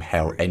same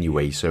hell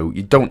anyway, so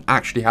you don't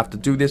actually have to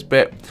do this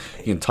bit.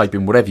 You can type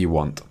in whatever you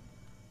want.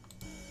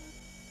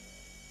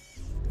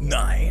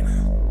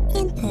 9.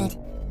 Input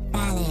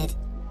valid.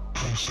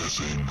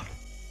 Processing.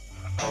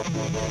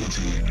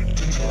 Abnormality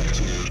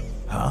detected.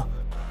 Huh?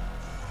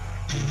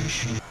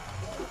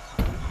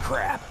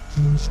 Crap.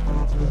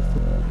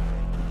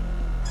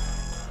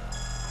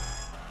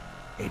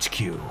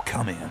 HQ,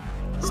 come in.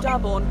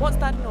 Starborn, what's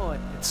that noise?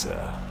 It's,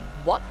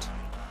 What?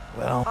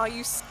 Well... Are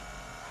you...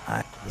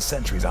 the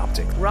sentry's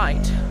optic.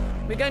 Right.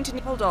 We're going to...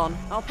 Hold on.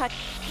 I'll patch...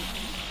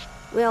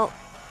 Well...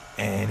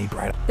 Any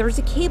bright... There's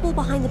a cable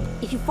behind the...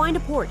 If you find a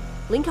port,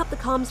 link up the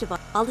comms device.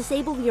 I'll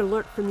disable the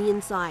alert from the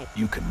inside.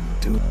 You can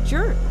do...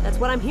 Sure, that's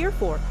what I'm here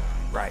for.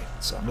 Right,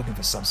 so I'm looking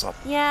for some sort...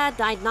 Yeah,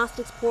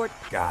 diagnostics port.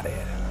 Got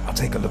it. I'll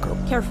take a look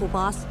around. Careful,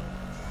 boss.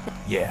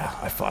 Yeah,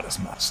 I thought as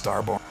much.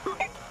 Starborn.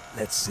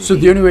 Let's see. So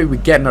the only way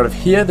we're getting out of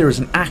here, there is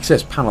an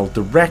access panel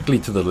directly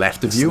to the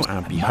left of you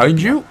and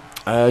behind you.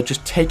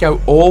 Just take out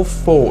all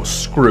 4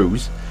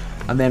 screws,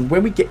 and then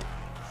when we get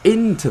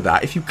into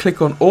that, if you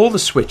click on all the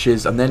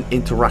switches and then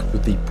interact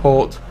with the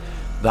port,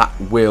 that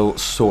will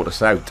sort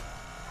us out.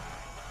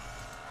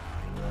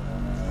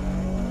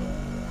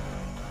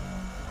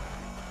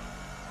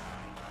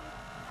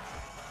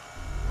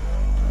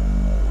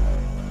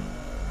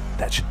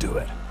 That should do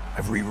it.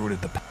 I've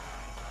rerouted the...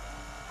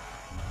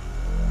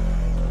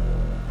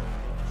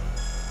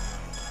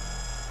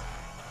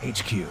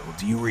 HQ,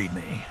 do you read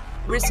me?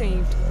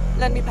 Received.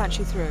 Let me patch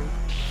you through.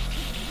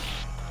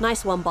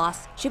 Nice one,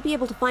 boss. Should be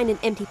able to find an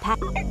empty pack.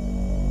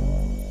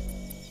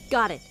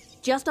 Got it.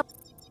 Just up.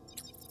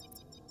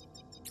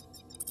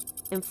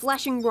 And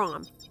flashing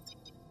ROM.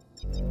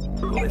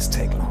 Will this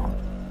take long?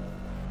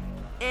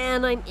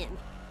 And I'm in.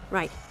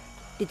 Right.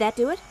 Did that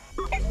do it?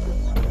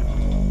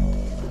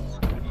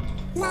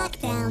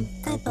 Lockdown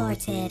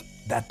aborted.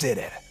 That did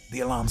it. The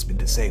alarm's been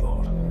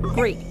disabled.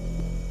 Great.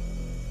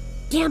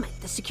 Damn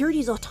it, the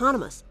security's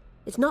autonomous.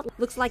 It's not.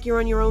 Looks like you're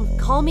on your own.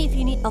 Call me if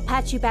you need. I'll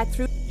patch you back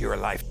through. You're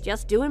alive.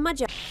 Just doing my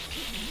job.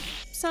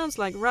 Sounds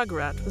like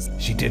Rugrat was...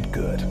 She did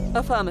good.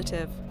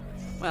 Affirmative.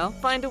 Well,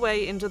 find a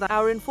way into the...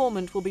 Our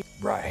informant will be...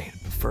 Right,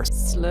 but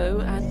first... Slow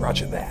and...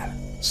 Roger that.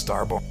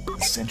 Starborn.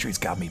 The sentry's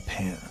got me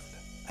pinned.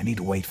 I need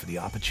to wait for the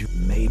opportunity.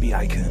 Maybe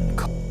I can...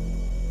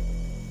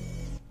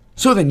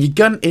 So then, your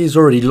gun is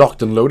already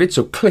locked and loaded,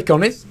 so click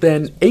on it,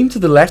 then aim to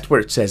the left where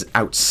it says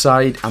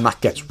outside, and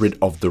that gets rid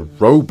of the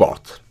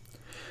robot.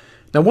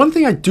 Now, one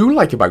thing I do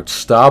like about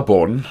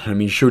Starborn, I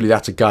mean, surely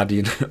that's a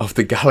Guardian of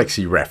the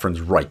Galaxy reference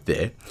right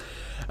there,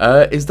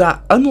 is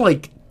that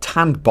unlike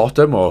Tanned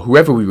Bottom, or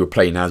whoever we were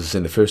playing as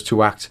in the first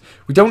 2 acts,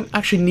 we don't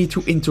actually need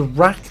to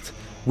interact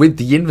with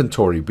the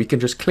inventory. We can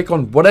just click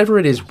on whatever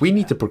it is we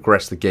need to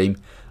progress the game,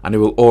 and it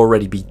will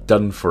already be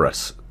done for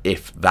us,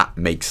 if that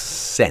makes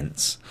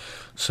sense.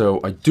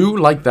 So I do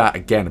like that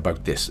again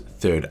about this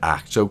 3rd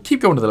act. So keep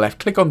going to the left,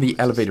 click on the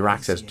elevator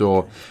access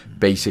door.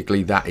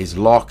 Basically, that is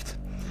locked.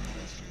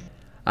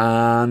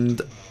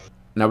 And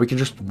now we can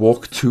just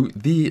walk to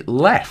the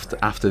left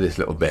after this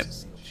little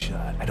bit.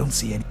 Shut. I don't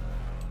see any...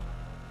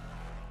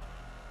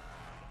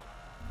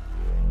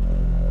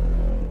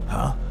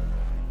 Huh?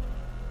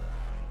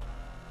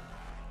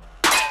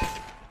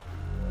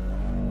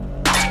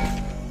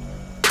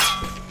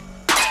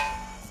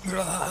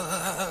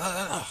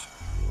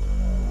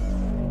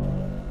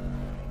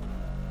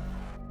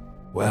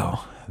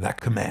 Well, that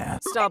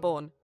command...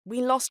 Starborn,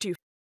 we lost you.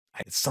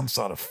 It's some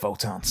sort of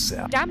photon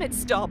cell. Damn it,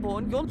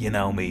 Starborn, you're... You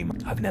know me,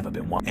 I've never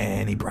been one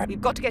any bright...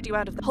 We've got to get you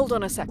out of the... Hold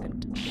on a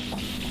second.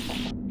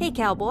 Hey,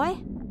 cowboy.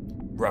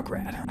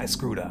 Rugrat, I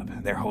screwed up.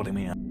 They're holding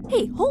me up.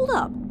 Hey, hold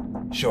up.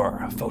 Sure,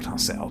 a photon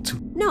cell too.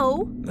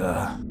 No.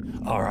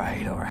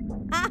 Alright.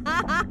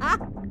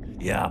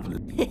 Yeah.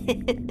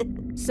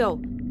 So,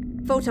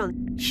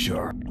 photon...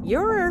 Sure.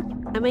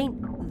 I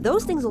mean,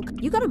 those things will...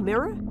 You got a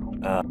mirror?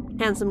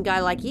 Handsome guy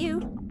like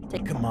you.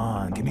 Come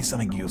on, give me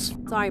something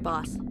useful. Sorry,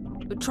 boss.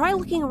 But try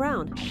looking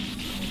around.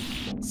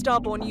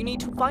 Starborn, you need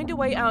to find a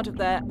way out of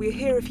there. We're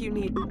here if you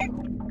need...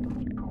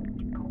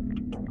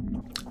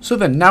 So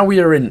then, now we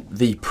are in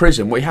the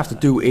prison. What you have to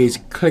do is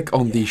click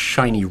on the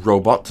shiny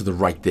robot to the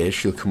right there.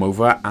 She'll come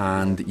over,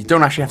 and you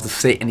don't actually have to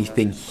say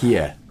anything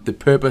here. The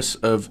purpose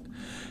of...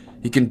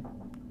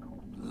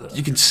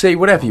 You can say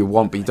whatever you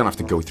want, but you don't have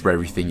to go through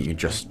everything. You can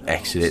just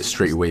exit it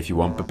straight away if you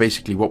want. But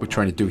basically, what we're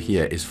trying to do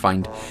here is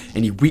find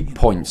any weak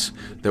points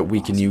that we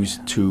can use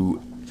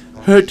to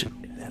hurt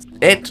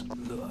it,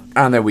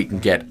 and then we can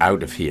get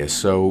out of here.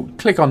 So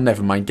click on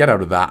Nevermind, get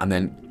out of that, and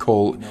then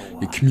call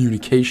your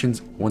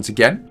communications once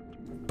again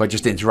by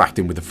just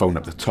interacting with the phone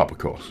up the top, of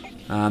course.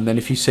 And then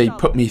if you say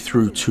put me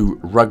through to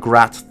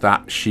Rugrat,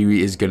 that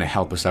she is going to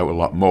help us out a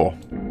lot more.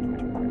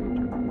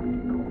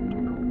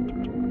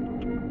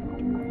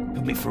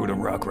 Put me through to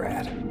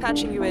Rugrat.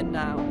 Patching you in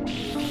now.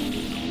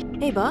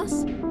 Hey,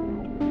 boss.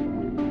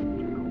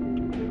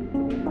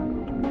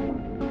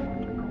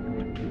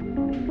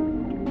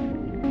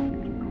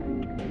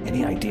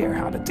 Any idea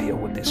how to deal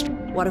with this?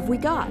 What have we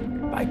got?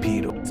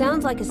 Bipedal.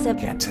 Sounds like a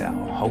Can't tell.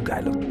 Whole guy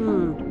look...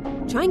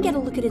 Try and get a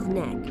look at his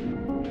neck.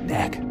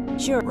 Neck?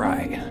 Sure.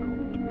 Right.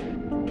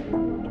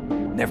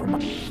 Never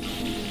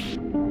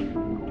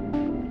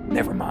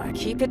mind.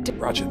 Keep it...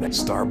 Roger that,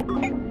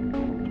 Starborn.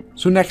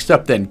 So next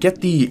up then,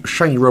 get the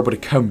shiny robot to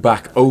come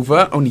back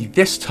over, only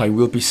this time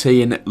we'll be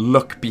saying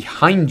look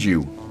behind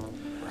you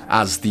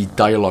as the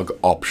dialogue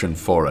option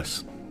for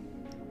us.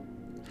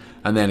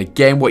 And then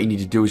again, what you need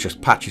to do is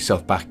just patch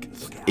yourself back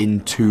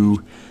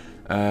into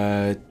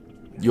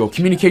your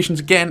communications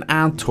again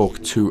and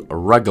talk to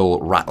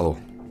Rattle.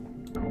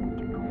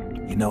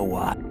 You know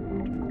what?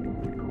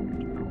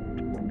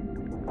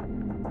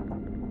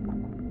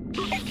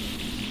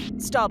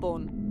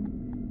 Starborn.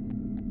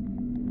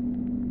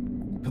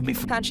 Put me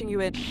patching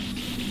you in.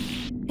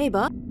 Hey,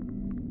 bud.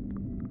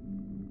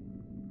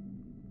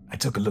 I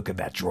took a look at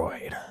that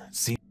droid.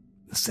 See,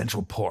 the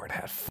central port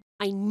had...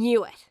 I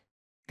knew it.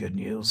 Good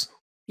news.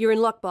 You're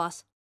in luck,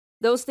 boss.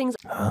 Those things...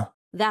 Huh?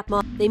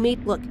 They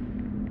made... Look.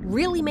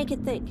 Really make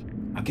it think.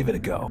 I'll give it a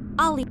go.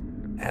 I'll leave...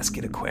 Ask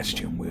it a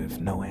question with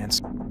no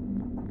answer.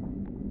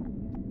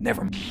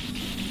 Never.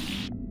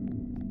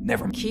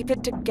 Keep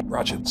it together.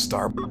 Roger,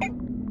 Starborn.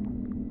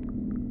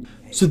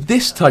 So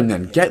this time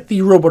then, get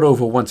the robot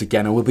over once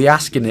again and we'll be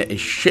asking it a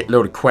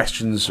shitload of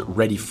questions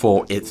ready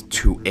for it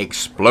to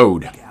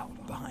explode.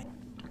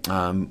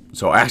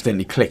 So I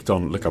accidentally clicked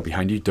on look out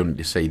behind you, don't need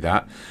to say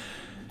that.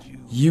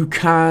 You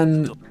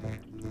can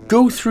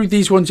go through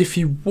these ones if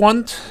you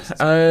want.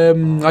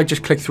 I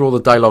just clicked through all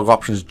the dialogue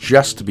options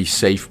just to be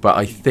safe, but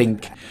I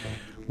think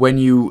when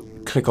you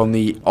click on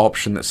the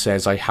option that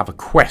says I have a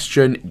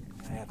question,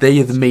 they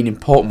are the main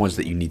important ones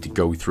that you need to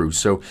go through.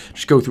 So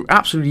just go through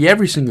absolutely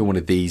every single one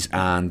of these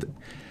and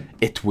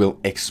it will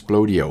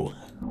explodio.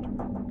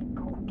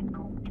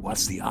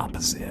 What's the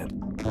opposite?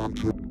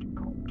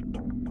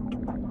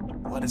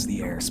 What is the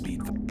airspeed?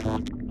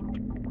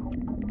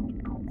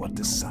 What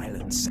does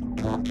silence?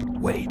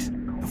 Wait,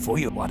 before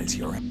you, what is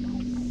your...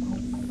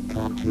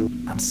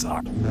 I'm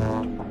sorry.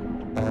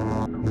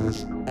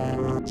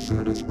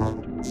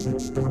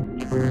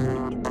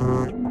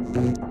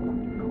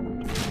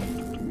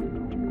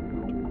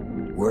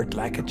 Worked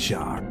like a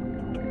charm.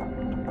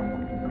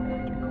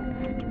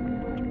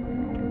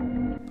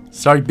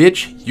 Sorry,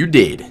 bitch. You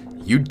did.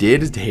 You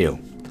did as hell.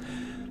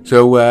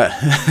 So,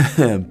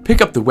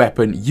 pick up the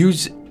weapon,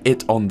 use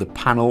it on the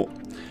panel,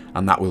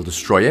 and that will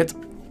destroy it.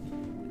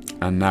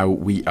 And now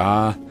we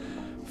are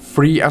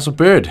free as a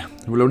bird.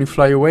 We'll only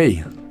fly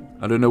away.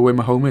 I don't know where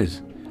my home is.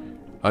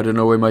 I don't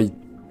know where my...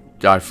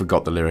 I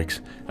forgot the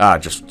lyrics. I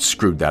just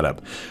screwed that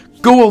up.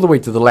 Go all the way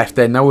to the left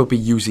there. Now we'll be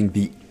using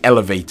the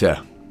elevator.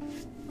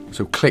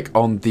 So click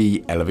on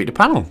the elevator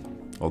panel,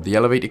 or the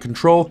elevator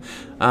control,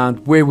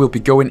 and where we'll be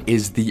going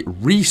is the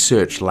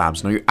research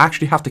labs. Now you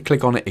actually have to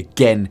click on it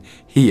again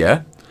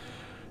here,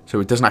 so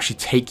it doesn't actually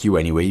take you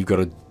anywhere. You've got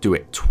to do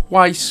it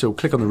twice. So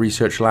click on the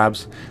research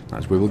labs.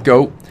 That's where we'll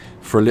go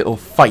for a little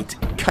fight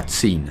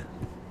cutscene.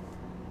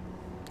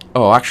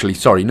 Oh, actually,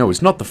 sorry, no,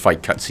 it's not the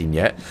fight cutscene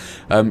yet.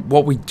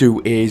 What we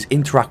do is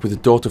interact with the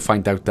door to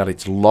find out that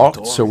it's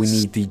locked. So we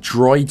need the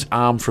droid's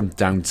arm from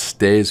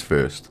downstairs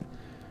first.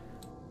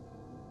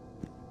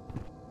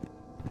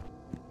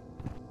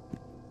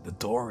 The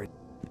door.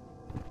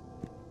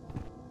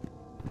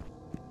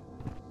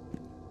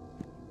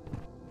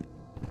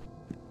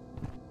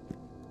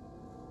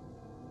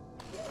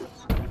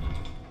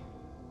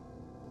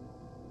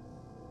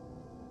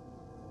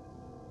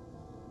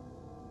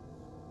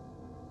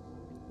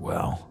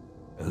 Well,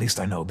 at least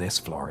I know this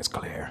floor is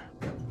clear.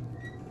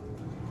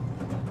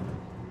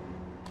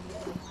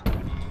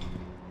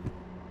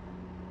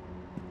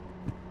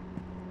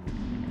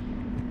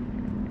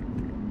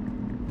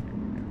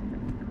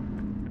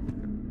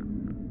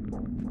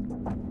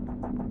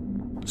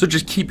 So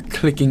just keep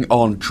clicking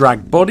on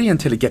drag body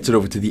until it gets it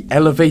over to the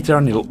elevator,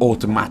 and it'll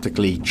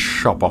automatically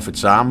chop off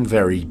its arm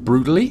very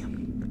brutally.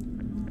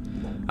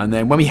 And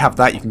then when we have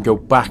that, you can go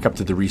back up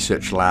to the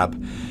research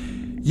lab,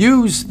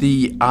 use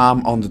the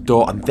arm on the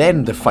door, and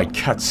then the fight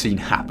cutscene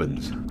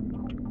happens.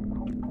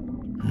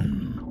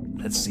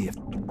 Let's see if...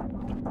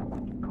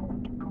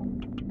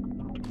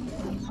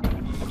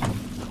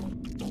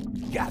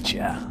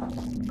 Gotcha.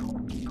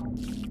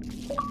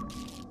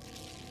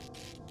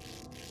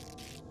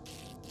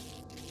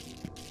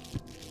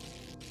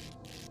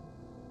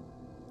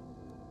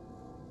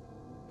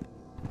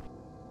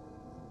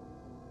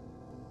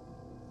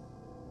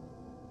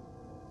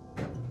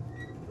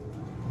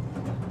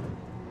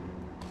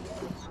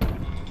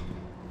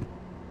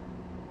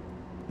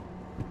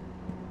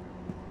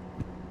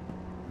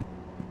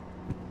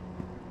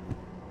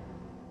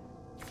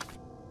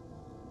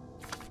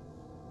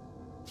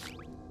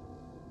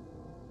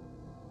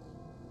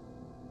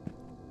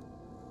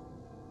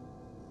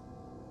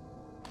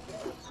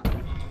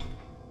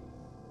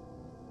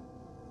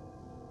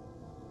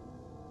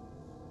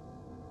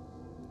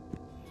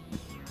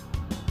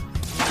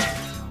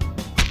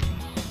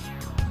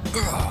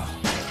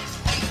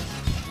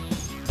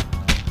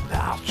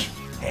 Ouch.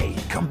 Hey,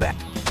 come back.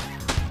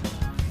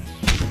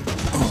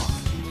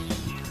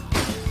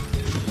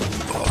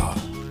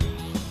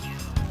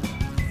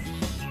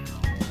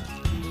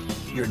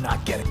 You're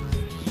not getting...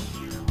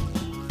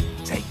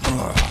 Take...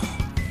 God.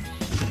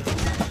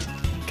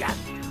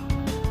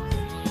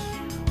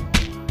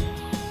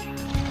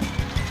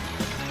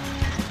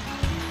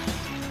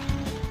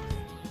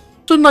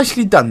 So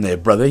nicely done there,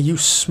 brother. You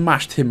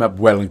smashed him up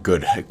well and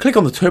good. Click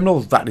on the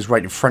terminal that is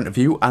right in front of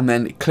you, and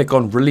then click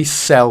on release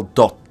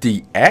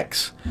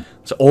cell.dx.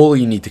 That's all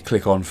you need to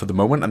click on for the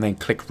moment, and then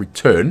click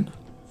return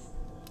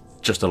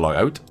just to log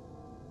out.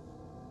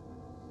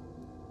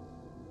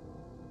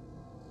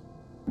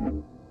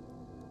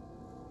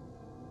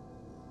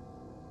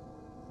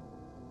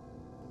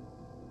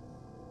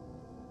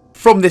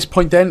 From this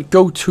point then,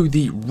 go to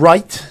the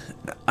right,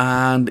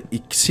 and you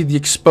can see the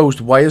exposed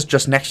wires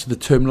just next to the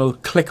terminal.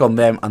 Click on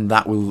them, and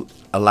that will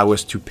allow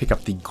us to pick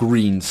up the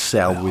green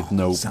cell with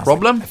no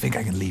problem. Like I think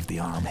I can leave the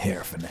arm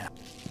here for now.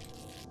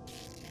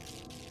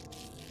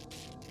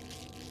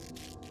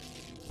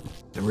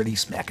 The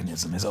release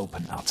mechanism is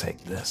open. I'll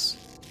take this.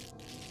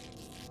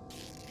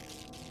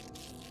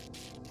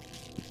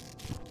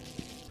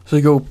 So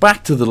you go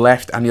back to the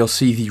left and you'll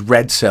see the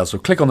red cell. So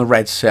click on the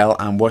red cell,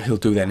 and what he'll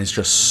do then is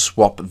just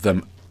swap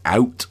them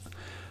out.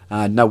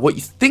 Now what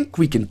you think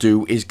we can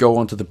do is go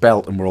onto the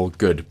belt and we're all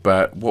good.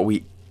 But what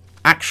we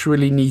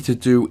actually need to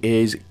do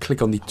is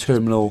click on the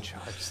terminal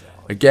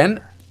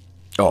again.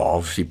 Oh,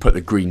 obviously put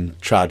the green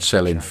charge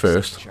cell in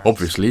first,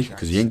 obviously,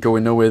 because he ain't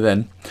going nowhere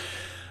then.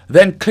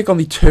 Then click on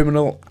the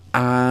terminal,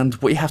 and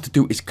what you have to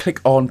do is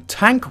click on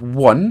tank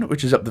 1,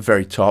 which is up the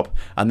very top,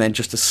 and then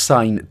just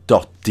assign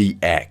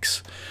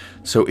 .dx.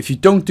 So if you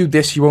don't do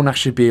this, you won't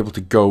actually be able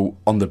to go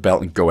on the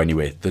belt and go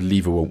anywhere. The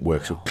lever won't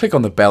work. So click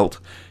on the belt,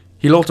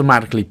 he'll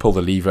automatically pull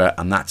the lever,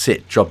 and that's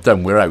it. Job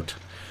done, we're out.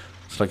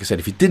 So like I said,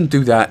 if you didn't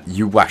do that,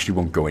 you actually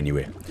won't go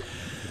anywhere.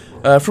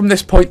 From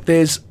this point,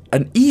 there's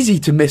an easy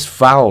to miss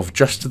valve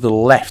just to the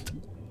left,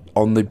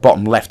 on the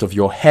bottom left of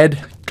your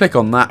head. Click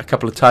on that a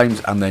couple of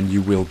times, and then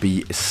you will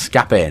be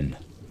escaping.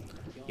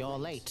 You're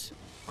late.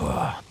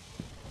 I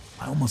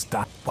almost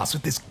died. What's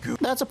with this goo?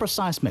 That's a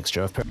precise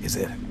mixture of... Is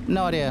it?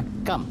 No idea.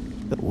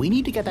 Come. We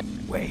need to get that...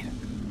 Wait.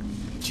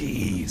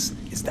 Jeez.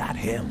 Is that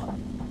him?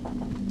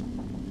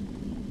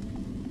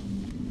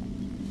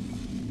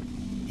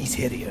 He's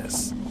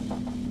hideous.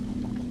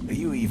 Are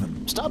you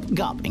even... Stop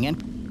gawping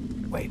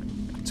and... Wait.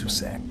 2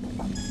 sec.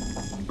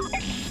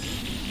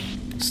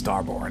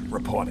 Starboard,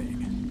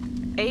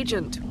 reporting.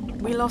 Agent,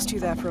 we lost you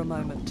there for a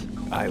moment.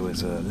 I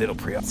was a little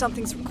preoccupied.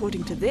 Something's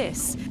according to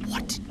this.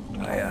 What?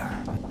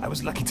 I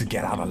was lucky to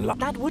get out alive.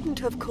 That wouldn't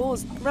have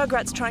caused...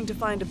 Rugrat's trying to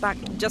find a back...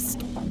 Just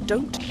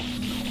don't...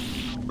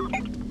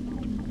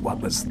 What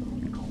was...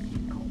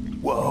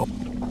 Whoa.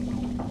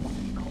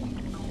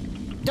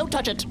 Don't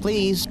touch it,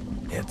 please.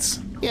 It's...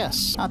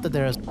 Yes, not that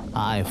there's...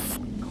 a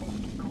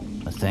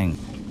thing.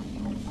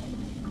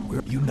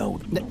 You know...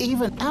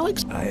 Even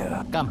Alex...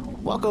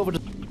 Come, walk over to...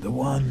 The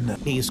one...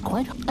 He's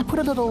quite... I put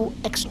a little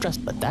extra...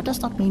 But that does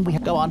not mean we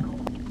have... Go on.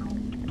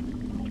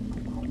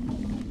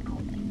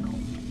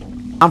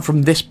 And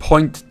from this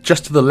point,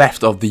 just to the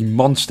left of the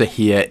monster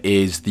here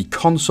is the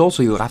console,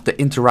 so you'll have to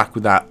interact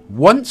with that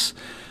once.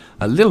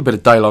 A little bit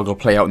of dialogue will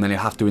play out, and then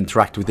you'll have to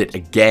interact with it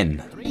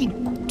again. 3,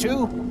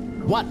 2,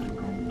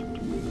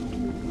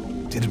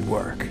 1. Did it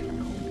work?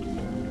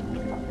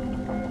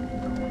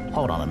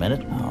 Hold on a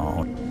minute.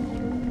 Oh.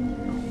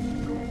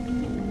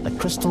 The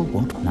crystal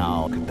won't...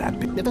 No. Could that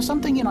be... There's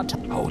something you're not...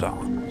 Hold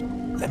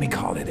on. Let me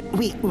call it...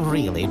 We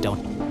really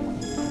don't...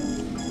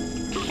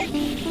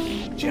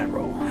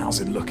 General, how's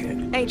it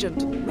looking?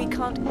 Agent, we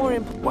can't... More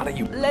important... What are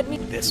you... Let me...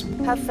 This...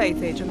 Have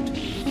faith, Agent.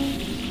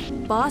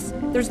 Boss,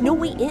 there's no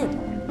way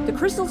in. The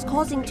crystal's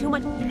causing too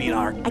much... You mean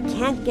our... I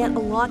can't get a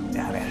lock...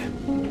 Damn it.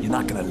 You're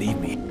not gonna leave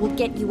me. We'll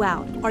get you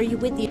out. Are you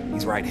with the...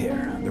 He's right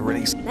here. The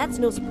release... That's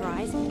no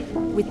surprise.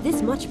 With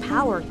this much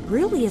power,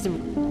 really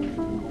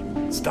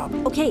isn't... Stop.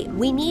 Okay,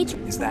 we need...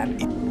 Is that...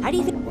 How do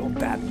you think... Will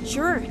that...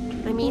 Sure.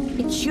 I mean,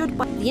 it should,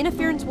 but the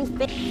interference will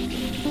fit.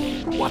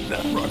 What the...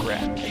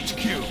 Rugrat.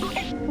 HQ.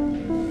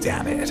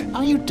 Damn it.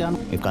 Are you done?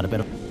 We've got a bit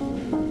of...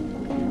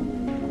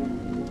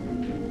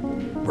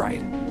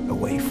 Right.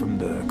 Away from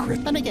the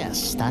crypt. Let me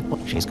guess. That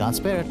what she's got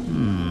spirit.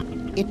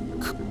 It...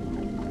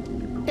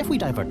 If we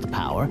divert the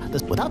power,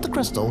 without the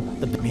crystal,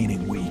 the...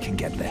 Meaning we can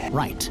get the...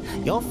 Right.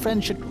 Your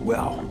friend should...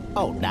 Well...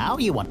 Oh, now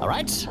you want... All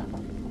right?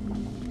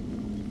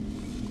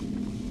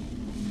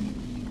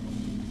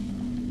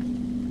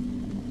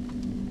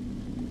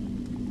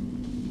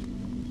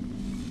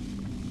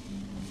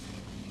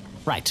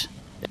 Right.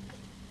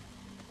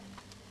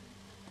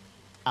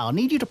 I'll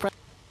need you to press...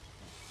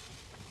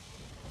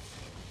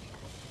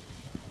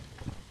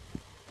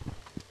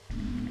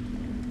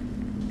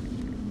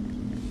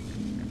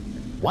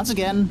 Once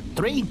again,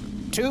 3,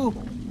 2,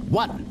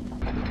 1.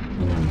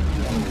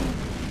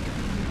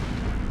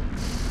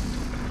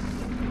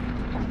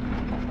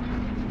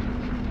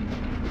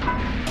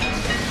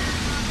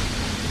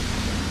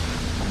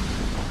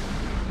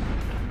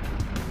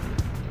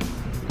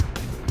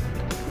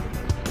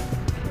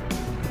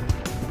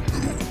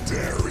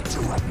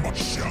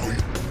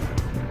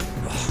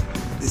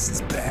 This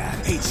is bad.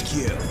 HQ.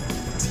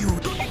 Do you...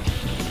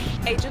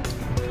 Agent,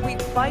 we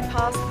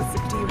bypassed the...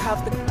 Do you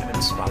have the... I'm in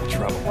a spot of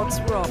trouble. What's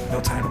wrong? No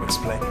time to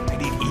explain. I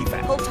need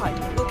evac. Hold tight.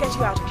 We'll get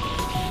you out.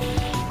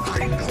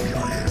 I know your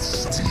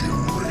answer to you,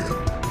 real.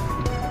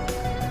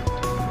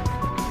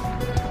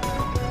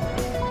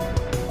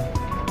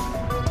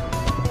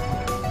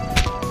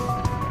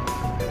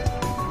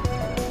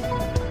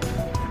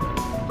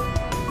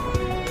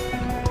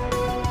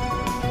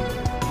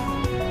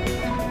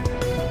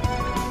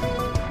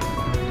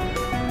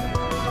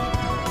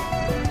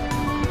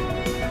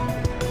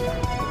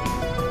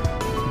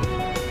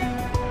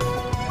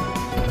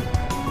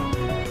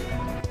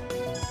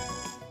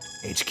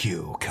 HQ,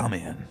 come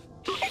in.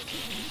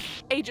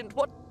 Agent,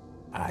 what?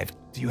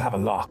 Do you have a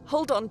lock?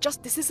 Hold on,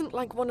 this isn't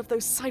like one of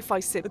those sci-fi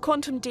sips. The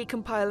quantum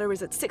decompiler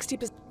is at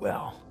 60%.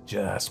 Well,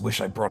 just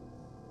wish I brought...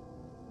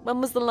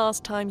 When was the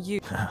last time you...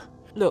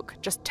 Look,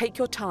 just take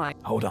your time.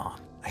 Hold on.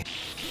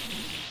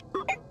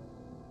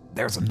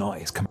 There's a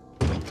noise. Come...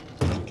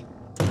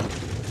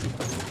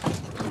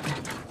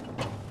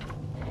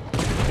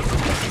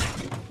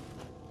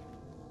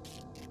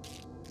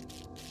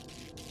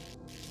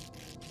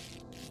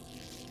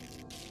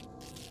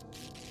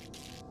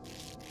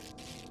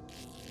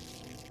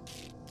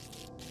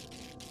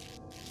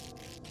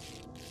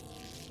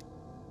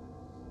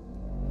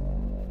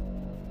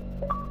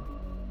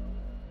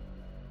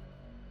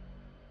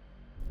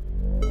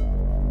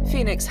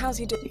 Phoenix, how's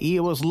he doing? He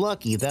was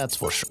lucky, that's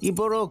for sure. He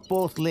broke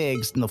both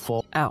legs in the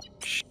fall.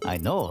 Ouch. I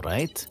know,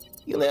 right?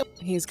 You live.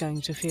 He's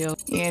going to feel...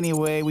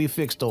 Anyway, we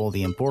fixed all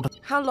the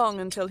important... How long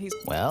until he's...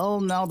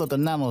 Well, now that the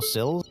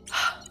nanocell...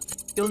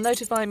 You'll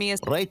notify me as...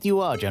 Right you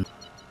are, Jen.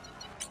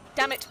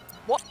 Damn it!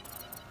 What?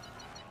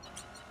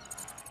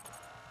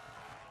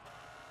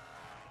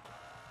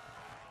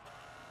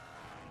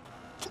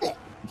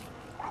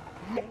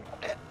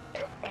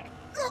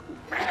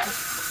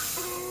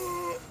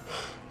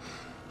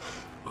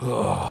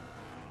 Oh.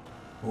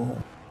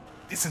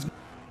 This is...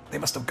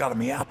 must have gotten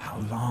me out. How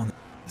long?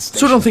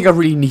 So I don't think I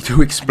really need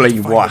to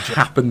explain what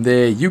happened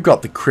there. You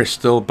got the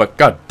crystal, but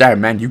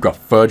goddamn man, you got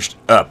fudged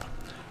up.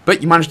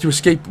 But you managed to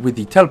escape with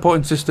the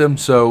teleporting system,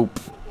 so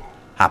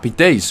happy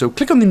days. So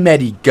click on the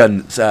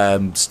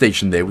Medigun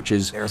station there, which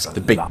is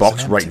the big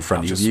box right in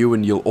front of you,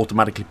 and you'll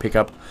automatically pick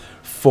up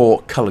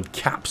 4 coloured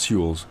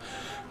capsules.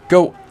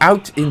 Go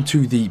out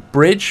into the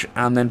bridge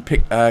and then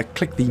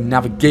click the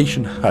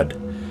navigation HUD,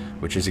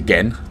 which is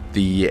again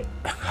the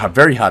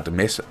very hard to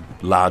miss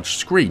large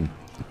screen.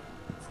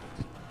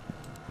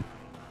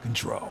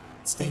 Control.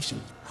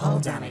 Station. Hull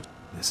damage.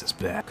 This is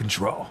bad.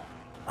 Control.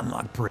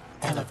 Unlock bridge.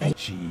 Elevate.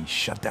 She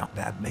shut down.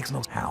 That makes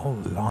no. How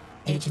long?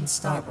 Agent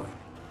Starboard.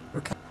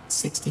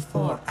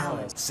 64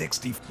 hours.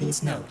 60.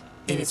 Please note,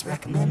 it is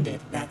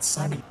recommended that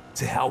Simon.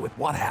 To hell with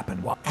what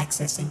happened. What?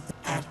 Accessing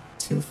at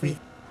 2 free.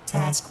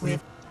 Task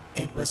with.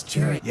 It was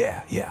during.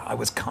 Yeah, I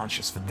was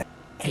conscious for that.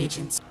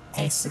 Agents.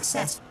 A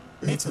success.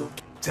 Little.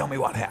 Tell me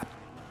what happened.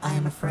 I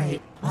am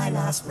afraid my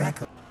last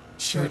record.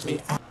 Shortly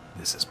after.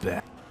 This is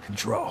bad.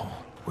 Control.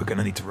 We're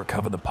gonna need to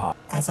recover the pod.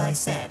 As I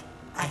said,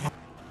 I have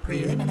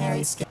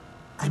preliminary skill.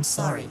 I'm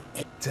sorry.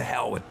 To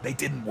hell with. They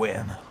didn't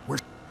win.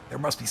 There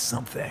must be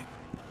something.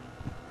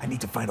 I need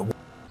to find a.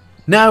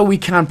 Now we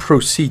can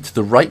proceed to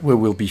the right, where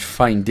we'll be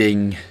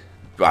finding.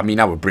 I mean,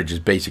 our bridge is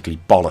basically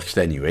bollocks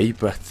anyway,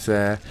 but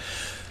so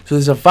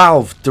there's a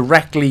valve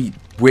directly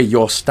where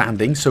you're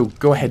standing. So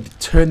go ahead,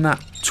 turn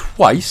that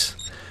twice,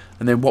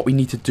 and then what we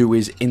need to do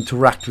is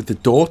interact with the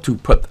door to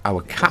put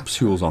our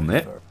capsules on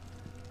there.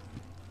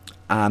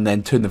 And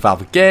then turn the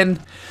valve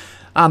again,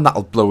 and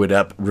that'll blow it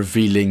up,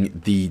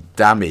 revealing the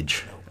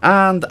damage.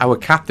 And our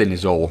captain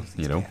is all,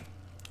 you know,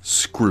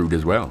 screwed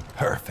as well.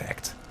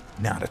 Perfect.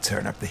 Now to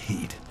turn up the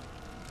heat.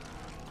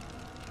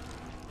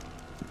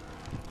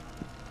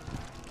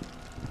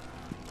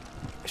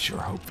 I sure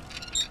hope.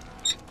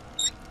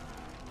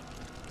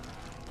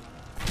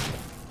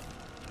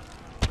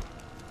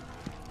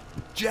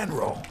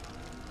 General.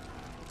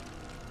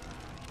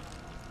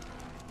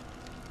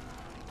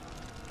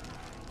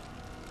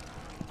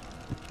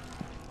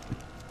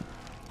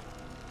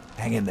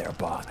 Hang in there,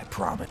 bot, I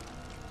promise.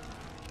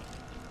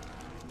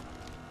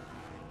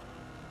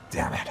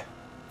 Damn it.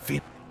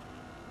 Feed.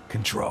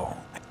 Control.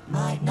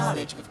 My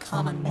knowledge of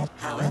common met.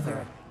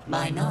 However,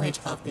 my knowledge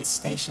of this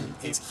station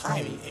is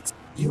highly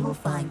you will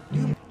find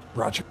new.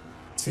 Roger.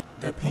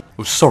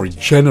 Oh, sorry,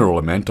 General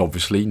I meant,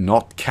 obviously,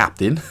 not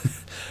Captain.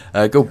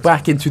 Go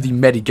back into the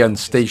Medigun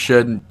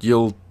station.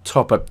 You'll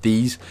top up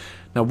these.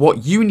 Now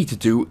what you need to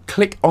do,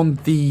 click on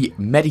the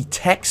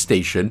Meditech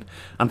station,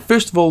 and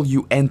first of all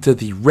you enter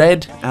the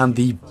red and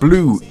the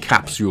blue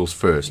capsules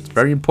first.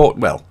 Very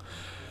important. Well,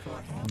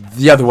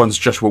 the other ones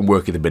just won't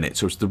work in a minute,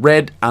 so it's the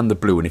red and the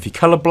blue, and if you're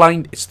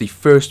colourblind, it's the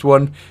first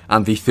one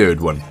and the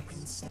third one.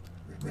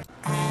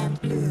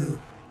 And blue.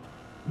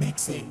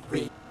 Mixing.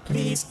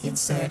 Please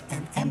insert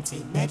an empty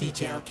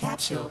Medigel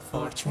capsule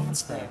for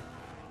transfer.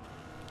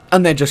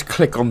 And then just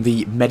click on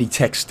the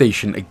Meditech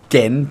station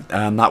again,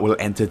 and that will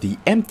enter the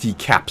empty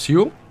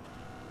capsule.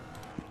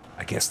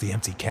 I guess the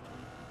empty cap.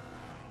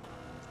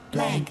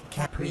 Blank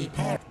cap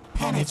prepare.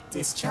 Panic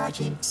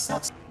discharging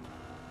subs.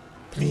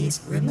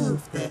 Please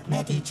remove the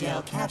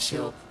Medigel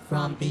capsule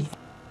from the.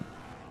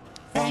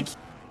 Thank you.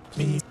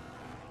 Please.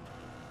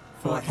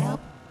 For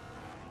help.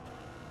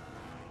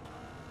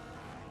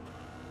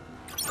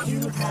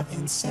 You have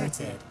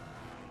inserted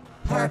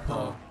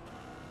purple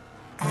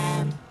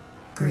and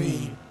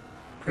green.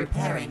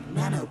 Preparing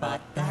nanobot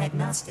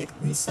diagnostic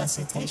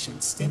resuscitation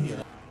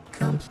stimulus.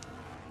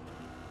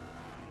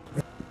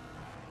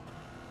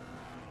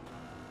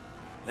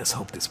 Let's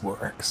hope this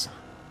works.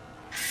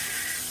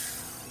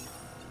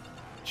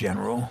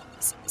 General?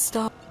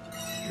 Stop.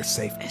 You're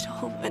safe. It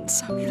all went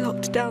so we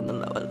locked down the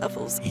lower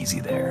levels.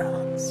 Easy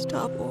there.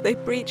 Starboard. They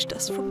breached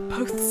us from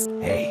both.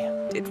 Hey.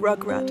 Did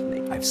Rugrat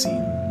make? I've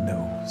seen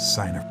no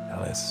sign of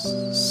Alice,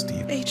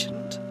 Steve.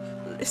 Agent,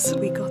 listen.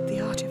 We got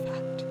the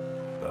artifact.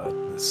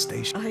 The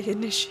station. I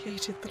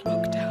initiated the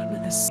lockdown,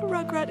 and as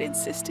Rugrat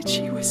insisted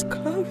she was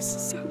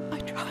close, so I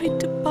tried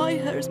to buy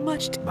her as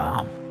much.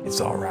 Mom, it's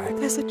all right.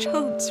 There's a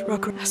chance,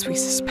 Rugrat, as we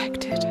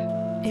suspected.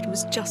 It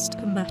was just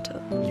a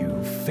matter.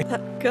 You think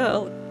that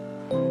girl?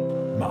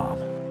 Mom.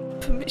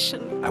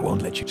 Permission. I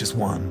won't let you. Just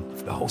one.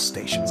 The whole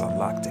station's on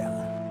lockdown.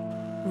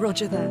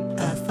 Roger that.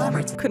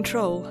 Affirmative.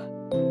 Control.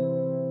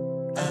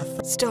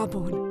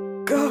 Starboard.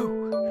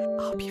 Go.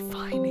 I'll be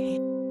fine here.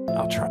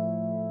 I'll try.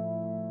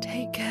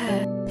 Take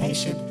care.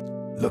 Patient.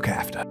 Look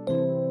after.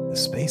 The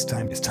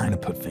space-time is time to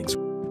put things.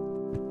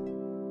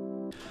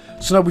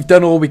 So now we've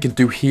done all we can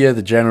do here.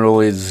 The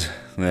General is,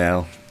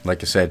 well,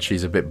 like I said,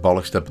 she's a bit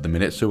bollocksed up at the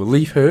minute, so we'll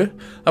leave her,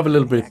 have a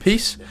little bit of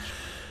peace.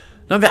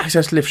 Now the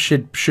access lift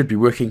should be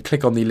working.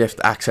 Click on the lift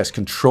access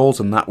controls,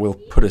 and that will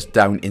put us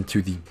down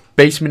into the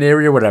basement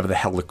area, whatever the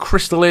hell the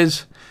crystal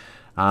is.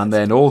 And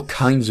then all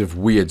kinds of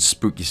weird,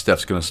 spooky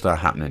stuff's going to start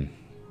happening.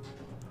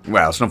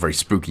 Well, it's not very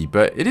spooky,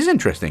 but it is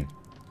interesting.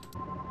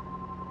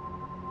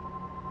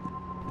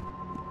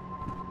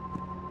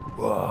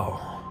 Whoa.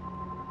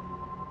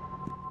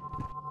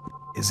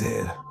 Is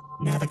it?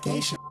 Navigation.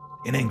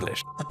 In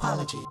English.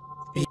 Apology.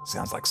 B.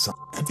 Sounds like some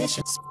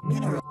Additions.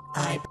 Mineral.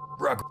 I.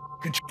 rug.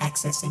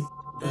 Accessing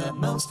the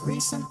most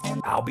recent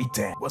and I'll be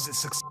damned. Was it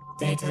success?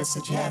 data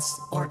suggests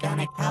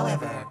organic,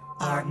 however,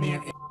 are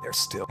mere. There's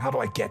still. How do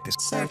I get this?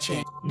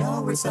 Searching.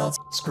 No results.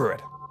 Screw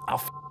it. I'll.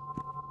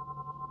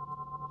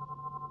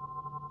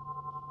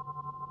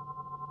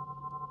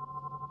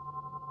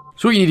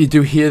 So what you need to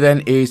do here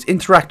then is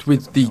interact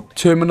with the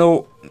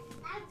terminal.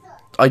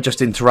 I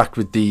just interact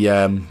with the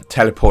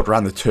teleport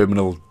around the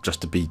terminal just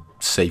to be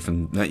safe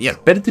and yeah,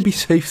 better to be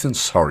safe than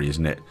sorry,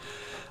 isn't it?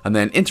 And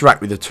then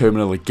interact with the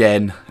terminal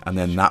again, and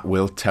then that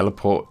will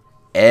teleport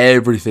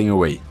everything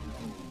away.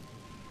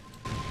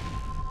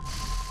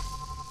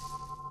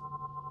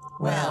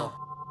 Well.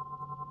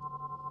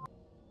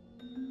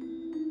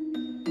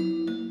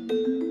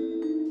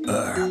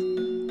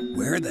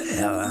 Where the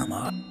hell am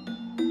I?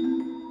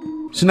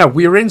 So now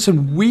we're in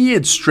some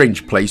weird,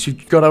 strange place.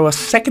 We've got our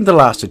second to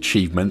last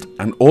achievement,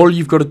 and all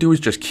you've got to do is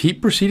just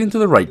keep proceeding to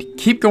the right.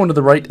 Keep going to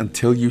the right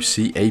until you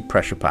see a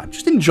pressure pad.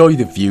 Just enjoy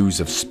the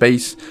views of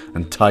space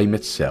and time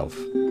itself.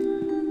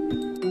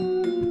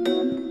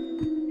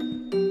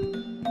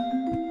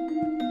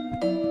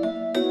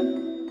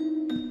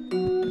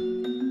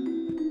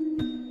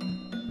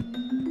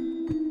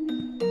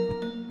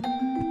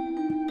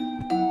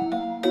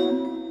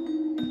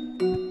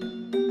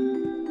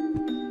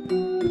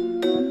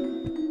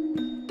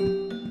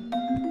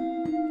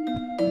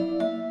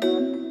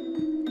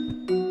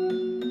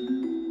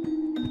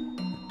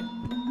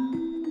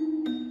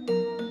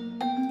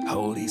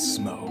 Holy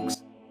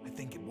smokes. I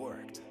think it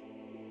worked.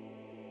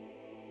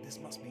 This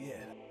must be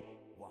it.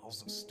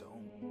 Walls of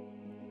stone.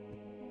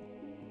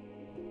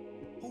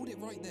 Hold it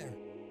right there.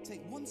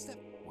 Take one step.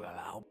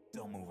 Well,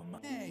 don't move him.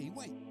 Hey,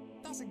 wait.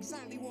 That's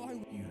exactly what I...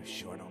 You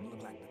sure don't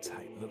look like the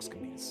type. Looks can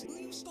be seen. Will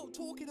you stop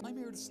talking? I'm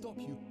here to stop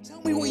you.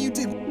 Tell me what you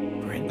did.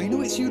 I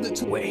know it's you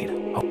that... Wait.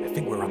 Oh, I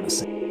think we're on the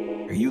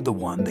same. Are you the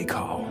one they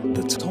call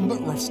the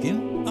Tombert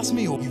Ruffskin? That's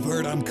me. You've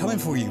heard I'm coming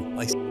for you.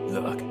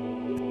 Look,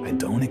 I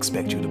don't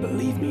expect you to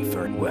believe me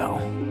for well.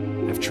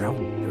 I've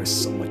traveled. There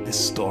is so much. This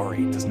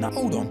story does not.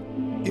 Hold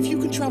on. If you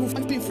can travel,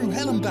 I've been through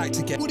hell and back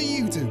to get. What do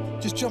you do?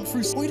 Just jump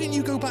through. Why didn't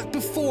you go back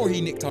before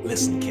he nicked up?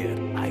 Listen, kid.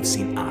 I've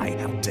seen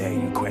How dare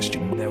you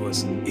question? There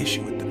was an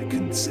issue with them. I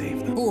couldn't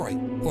save them. All right.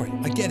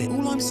 I get it.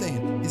 All I'm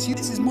saying is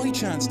this is my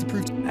chance to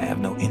prove. I have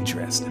no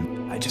interest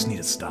in. I just need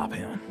to stop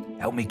him.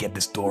 Help me get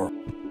this door.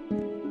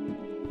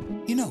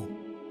 You know,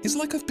 it's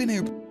like I've been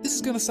here. This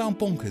is gonna sound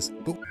bonkers,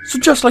 but... So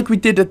just like we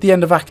did at the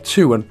end of Act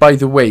 2, and by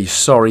the way,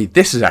 sorry,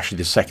 this is actually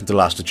the second to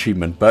last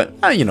achievement, but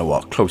you know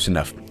what, close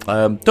enough.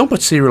 Don't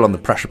put cereal on the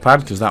pressure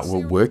pad, because that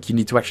won't work. You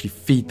need to actually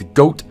feed the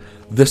goat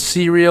the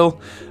cereal,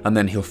 and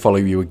then he'll follow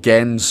you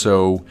again,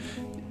 so...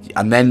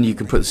 And then you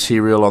can put the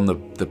cereal on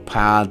the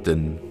pad,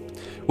 and...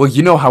 Well,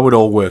 you know how it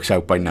all works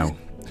out by now.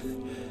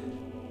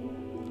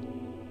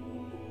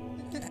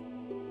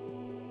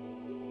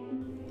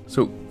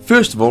 So,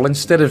 first of all,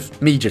 instead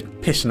of me just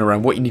pissing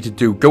around, what you need to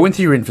do, go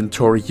into your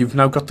inventory. You've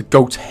now got the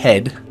goat's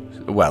head.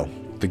 Well,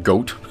 the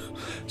goat.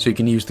 So you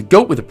can use the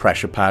goat with a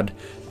pressure pad.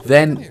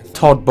 Then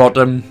Todd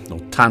Bottom, or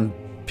Tan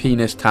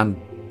Penis, Tan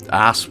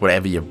Ass,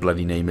 whatever your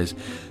bloody name is.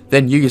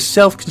 Then you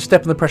yourself can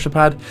step on the pressure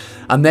pad.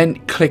 And then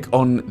click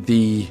on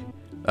the...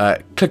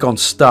 click on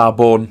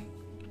Starborn.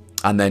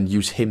 And then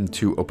use him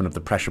to open up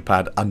the pressure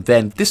pad. And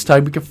then this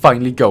time we can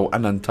finally go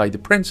and untie the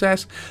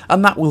princess.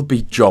 And that will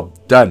be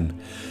job done.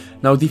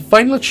 Now, the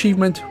final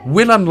achievement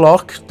will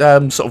unlock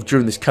sort of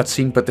during this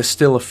cutscene, but there's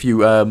still a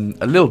few, a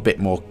little bit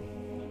more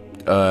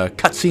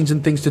cutscenes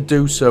and things to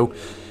do. So,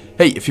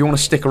 hey, if you want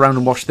to stick around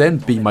and watch them,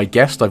 be my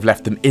guest. I've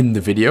left them in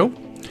the video.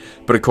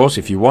 But of course,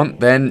 if you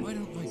want,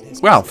 then,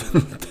 well,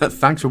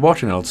 thanks for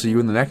watching. I'll see you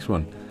in the next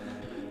one.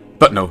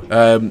 But no,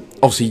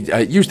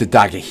 obviously, use the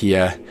dagger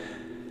here.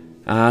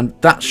 And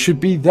that should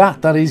be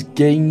that. That is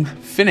game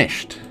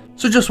finished.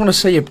 So just want to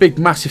say a big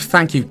massive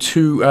thank you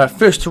to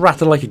first to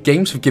Ratalaika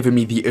Games for giving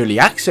me the early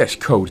access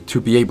code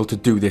to be able to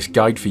do this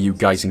guide for you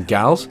guys and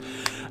gals.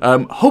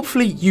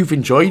 Hopefully you've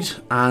enjoyed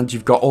and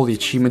you've got all the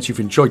achievements,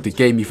 you've enjoyed the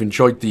game, you've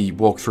enjoyed the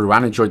walkthrough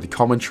and enjoyed the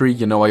commentary.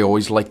 You know, I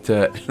always like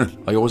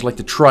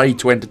to try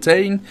to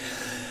entertain.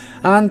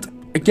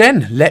 And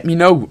again, let me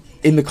know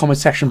in the comment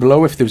section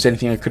below if there was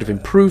anything I could have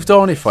improved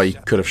on, if I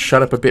could have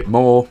shut up a bit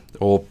more,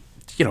 or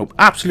you know,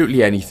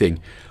 absolutely anything.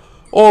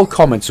 All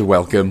comments are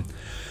welcome.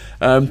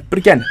 But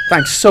again,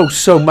 thanks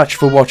so much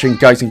for watching,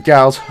 guys and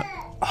gals.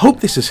 I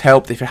hope this has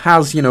helped. If it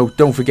has, you know,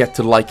 don't forget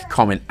to like,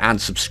 comment, and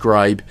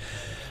subscribe.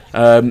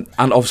 And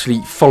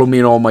obviously, follow me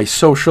on all my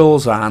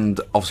socials, and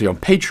obviously on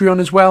Patreon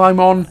as well, I'm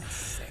on.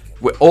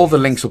 All the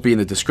links will be in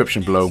the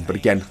description below. But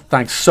again,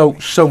 thanks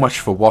so much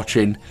for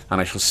watching,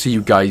 and I shall see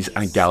you guys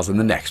and gals in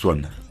the next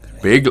one.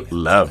 Big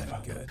love.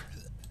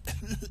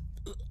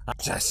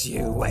 Just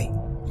you wait.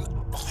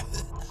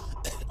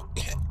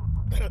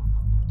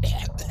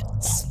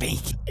 Speak.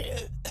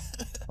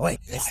 Wait,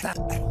 it's that.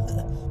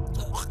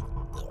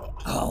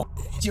 Oh,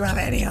 do you have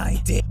any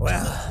idea?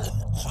 Well,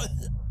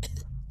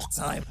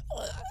 time.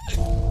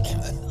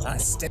 I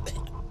still.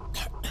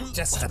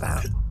 Just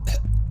about.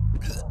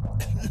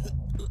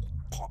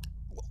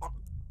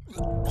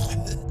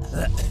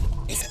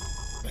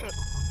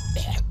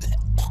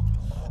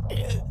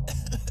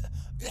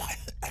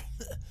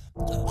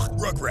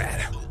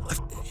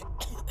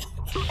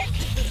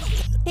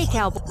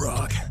 cowboy.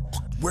 Rock,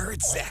 where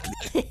exactly?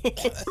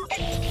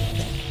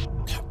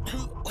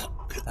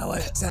 Oh,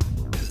 it's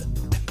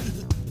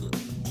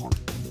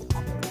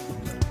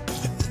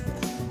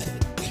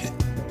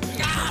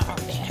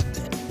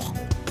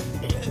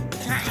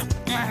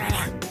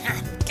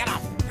Get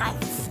off!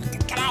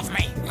 Get off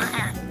me!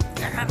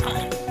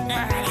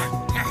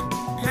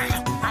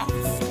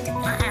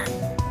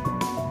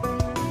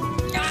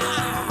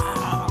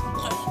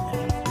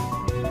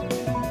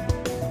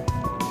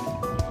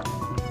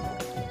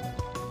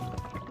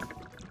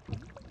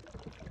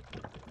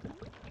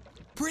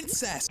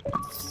 Princess!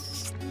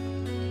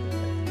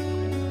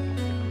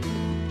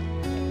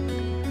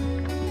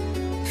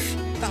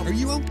 Are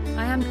you on?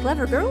 I am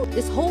clever girl.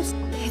 This whole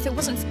If it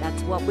wasn't for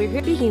that's what we're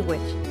here speaking which.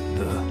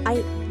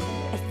 I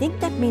think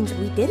that means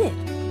we did it.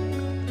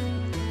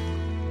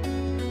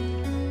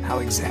 How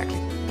exactly?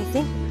 I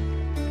think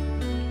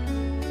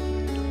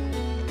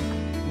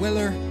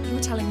Weller, you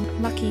were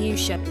telling Lucky you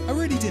should. I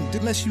really didn't,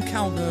 unless you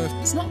count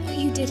It's not what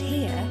you did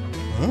here.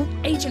 Huh?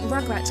 Agent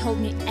Rugrat told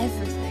me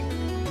everything.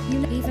 You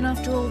know, even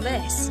after all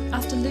this,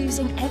 after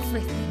losing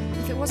everything.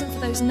 If it wasn't for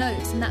those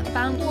notes and that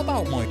bound... What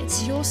about my...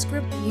 It's your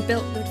script. You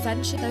built the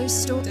adventure, those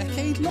stories.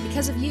 Decade long?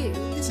 Because of you.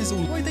 This is all...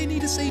 Why they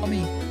need to say... I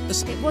mean...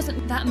 It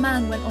wasn't that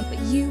man went on, but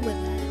you were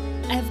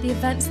there. Of the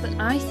events that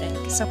I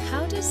think. So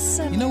how does...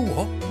 You know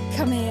what?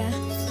 Come here.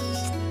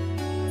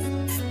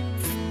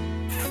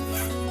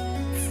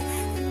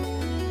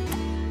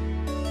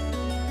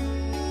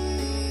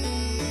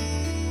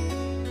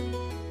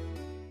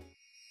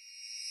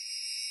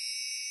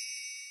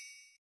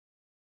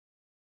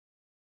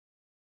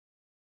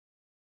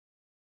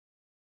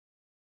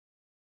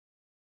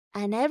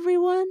 And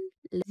everyone,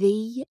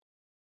 the...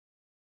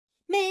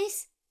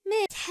 Miss,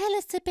 tell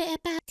us a bit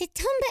about the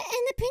Tomba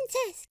and the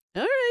princess.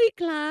 All right,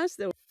 class.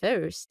 The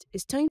first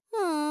is time...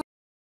 Aww.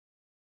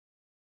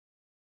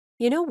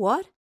 you know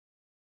what?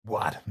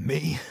 What,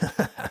 me?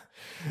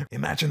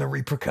 Imagine the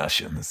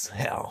repercussions.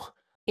 Hell.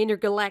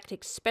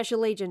 Intergalactic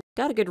Special Agent.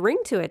 Got a good ring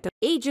to it.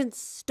 Agent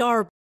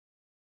Star.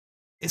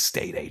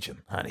 Estate agent,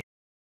 honey.